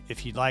can.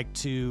 If you'd like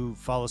to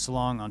follow us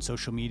along on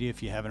social media,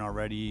 if you haven't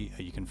already,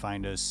 you can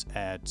find us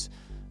at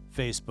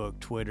Facebook,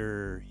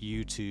 Twitter,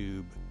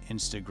 YouTube,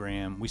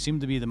 Instagram. We seem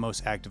to be the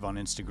most active on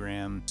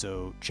Instagram,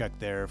 so check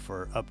there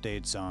for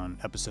updates on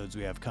episodes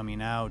we have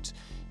coming out.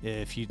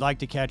 If you'd like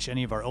to catch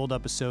any of our old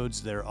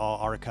episodes, they're all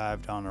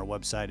archived on our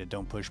website at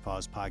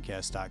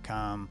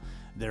don'tpushpausepodcast.com.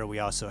 There we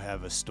also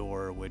have a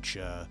store which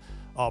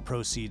all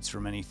proceeds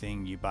from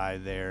anything you buy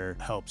there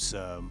helps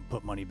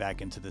put money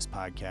back into this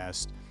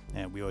podcast.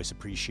 And we always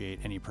appreciate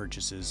any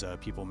purchases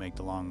people make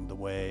along the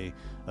way.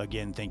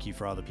 Again, thank you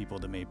for all the people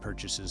that made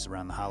purchases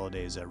around the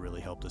holidays. That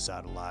really helped us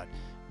out a lot,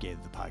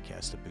 gave the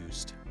podcast a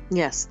boost.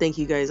 Yes, thank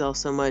you guys all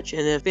so much.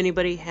 And if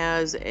anybody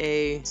has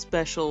a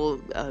special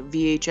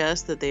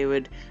VHS that they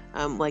would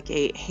like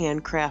a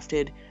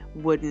handcrafted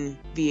wooden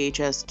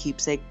VHS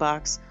keepsake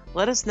box,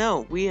 let us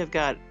know. We have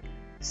got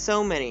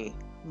so many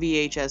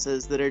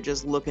VHSs that are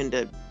just looking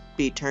to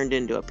be turned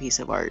into a piece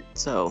of art.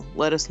 So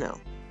let us know.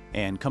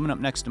 And coming up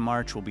next in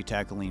March, we'll be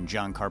tackling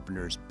John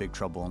Carpenter's Big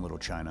Trouble in Little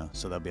China,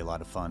 so that'll be a lot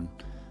of fun.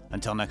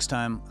 Until next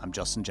time, I'm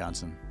Justin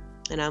Johnson.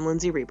 And I'm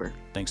Lindsay Reber.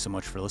 Thanks so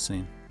much for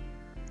listening.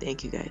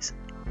 Thank you, guys.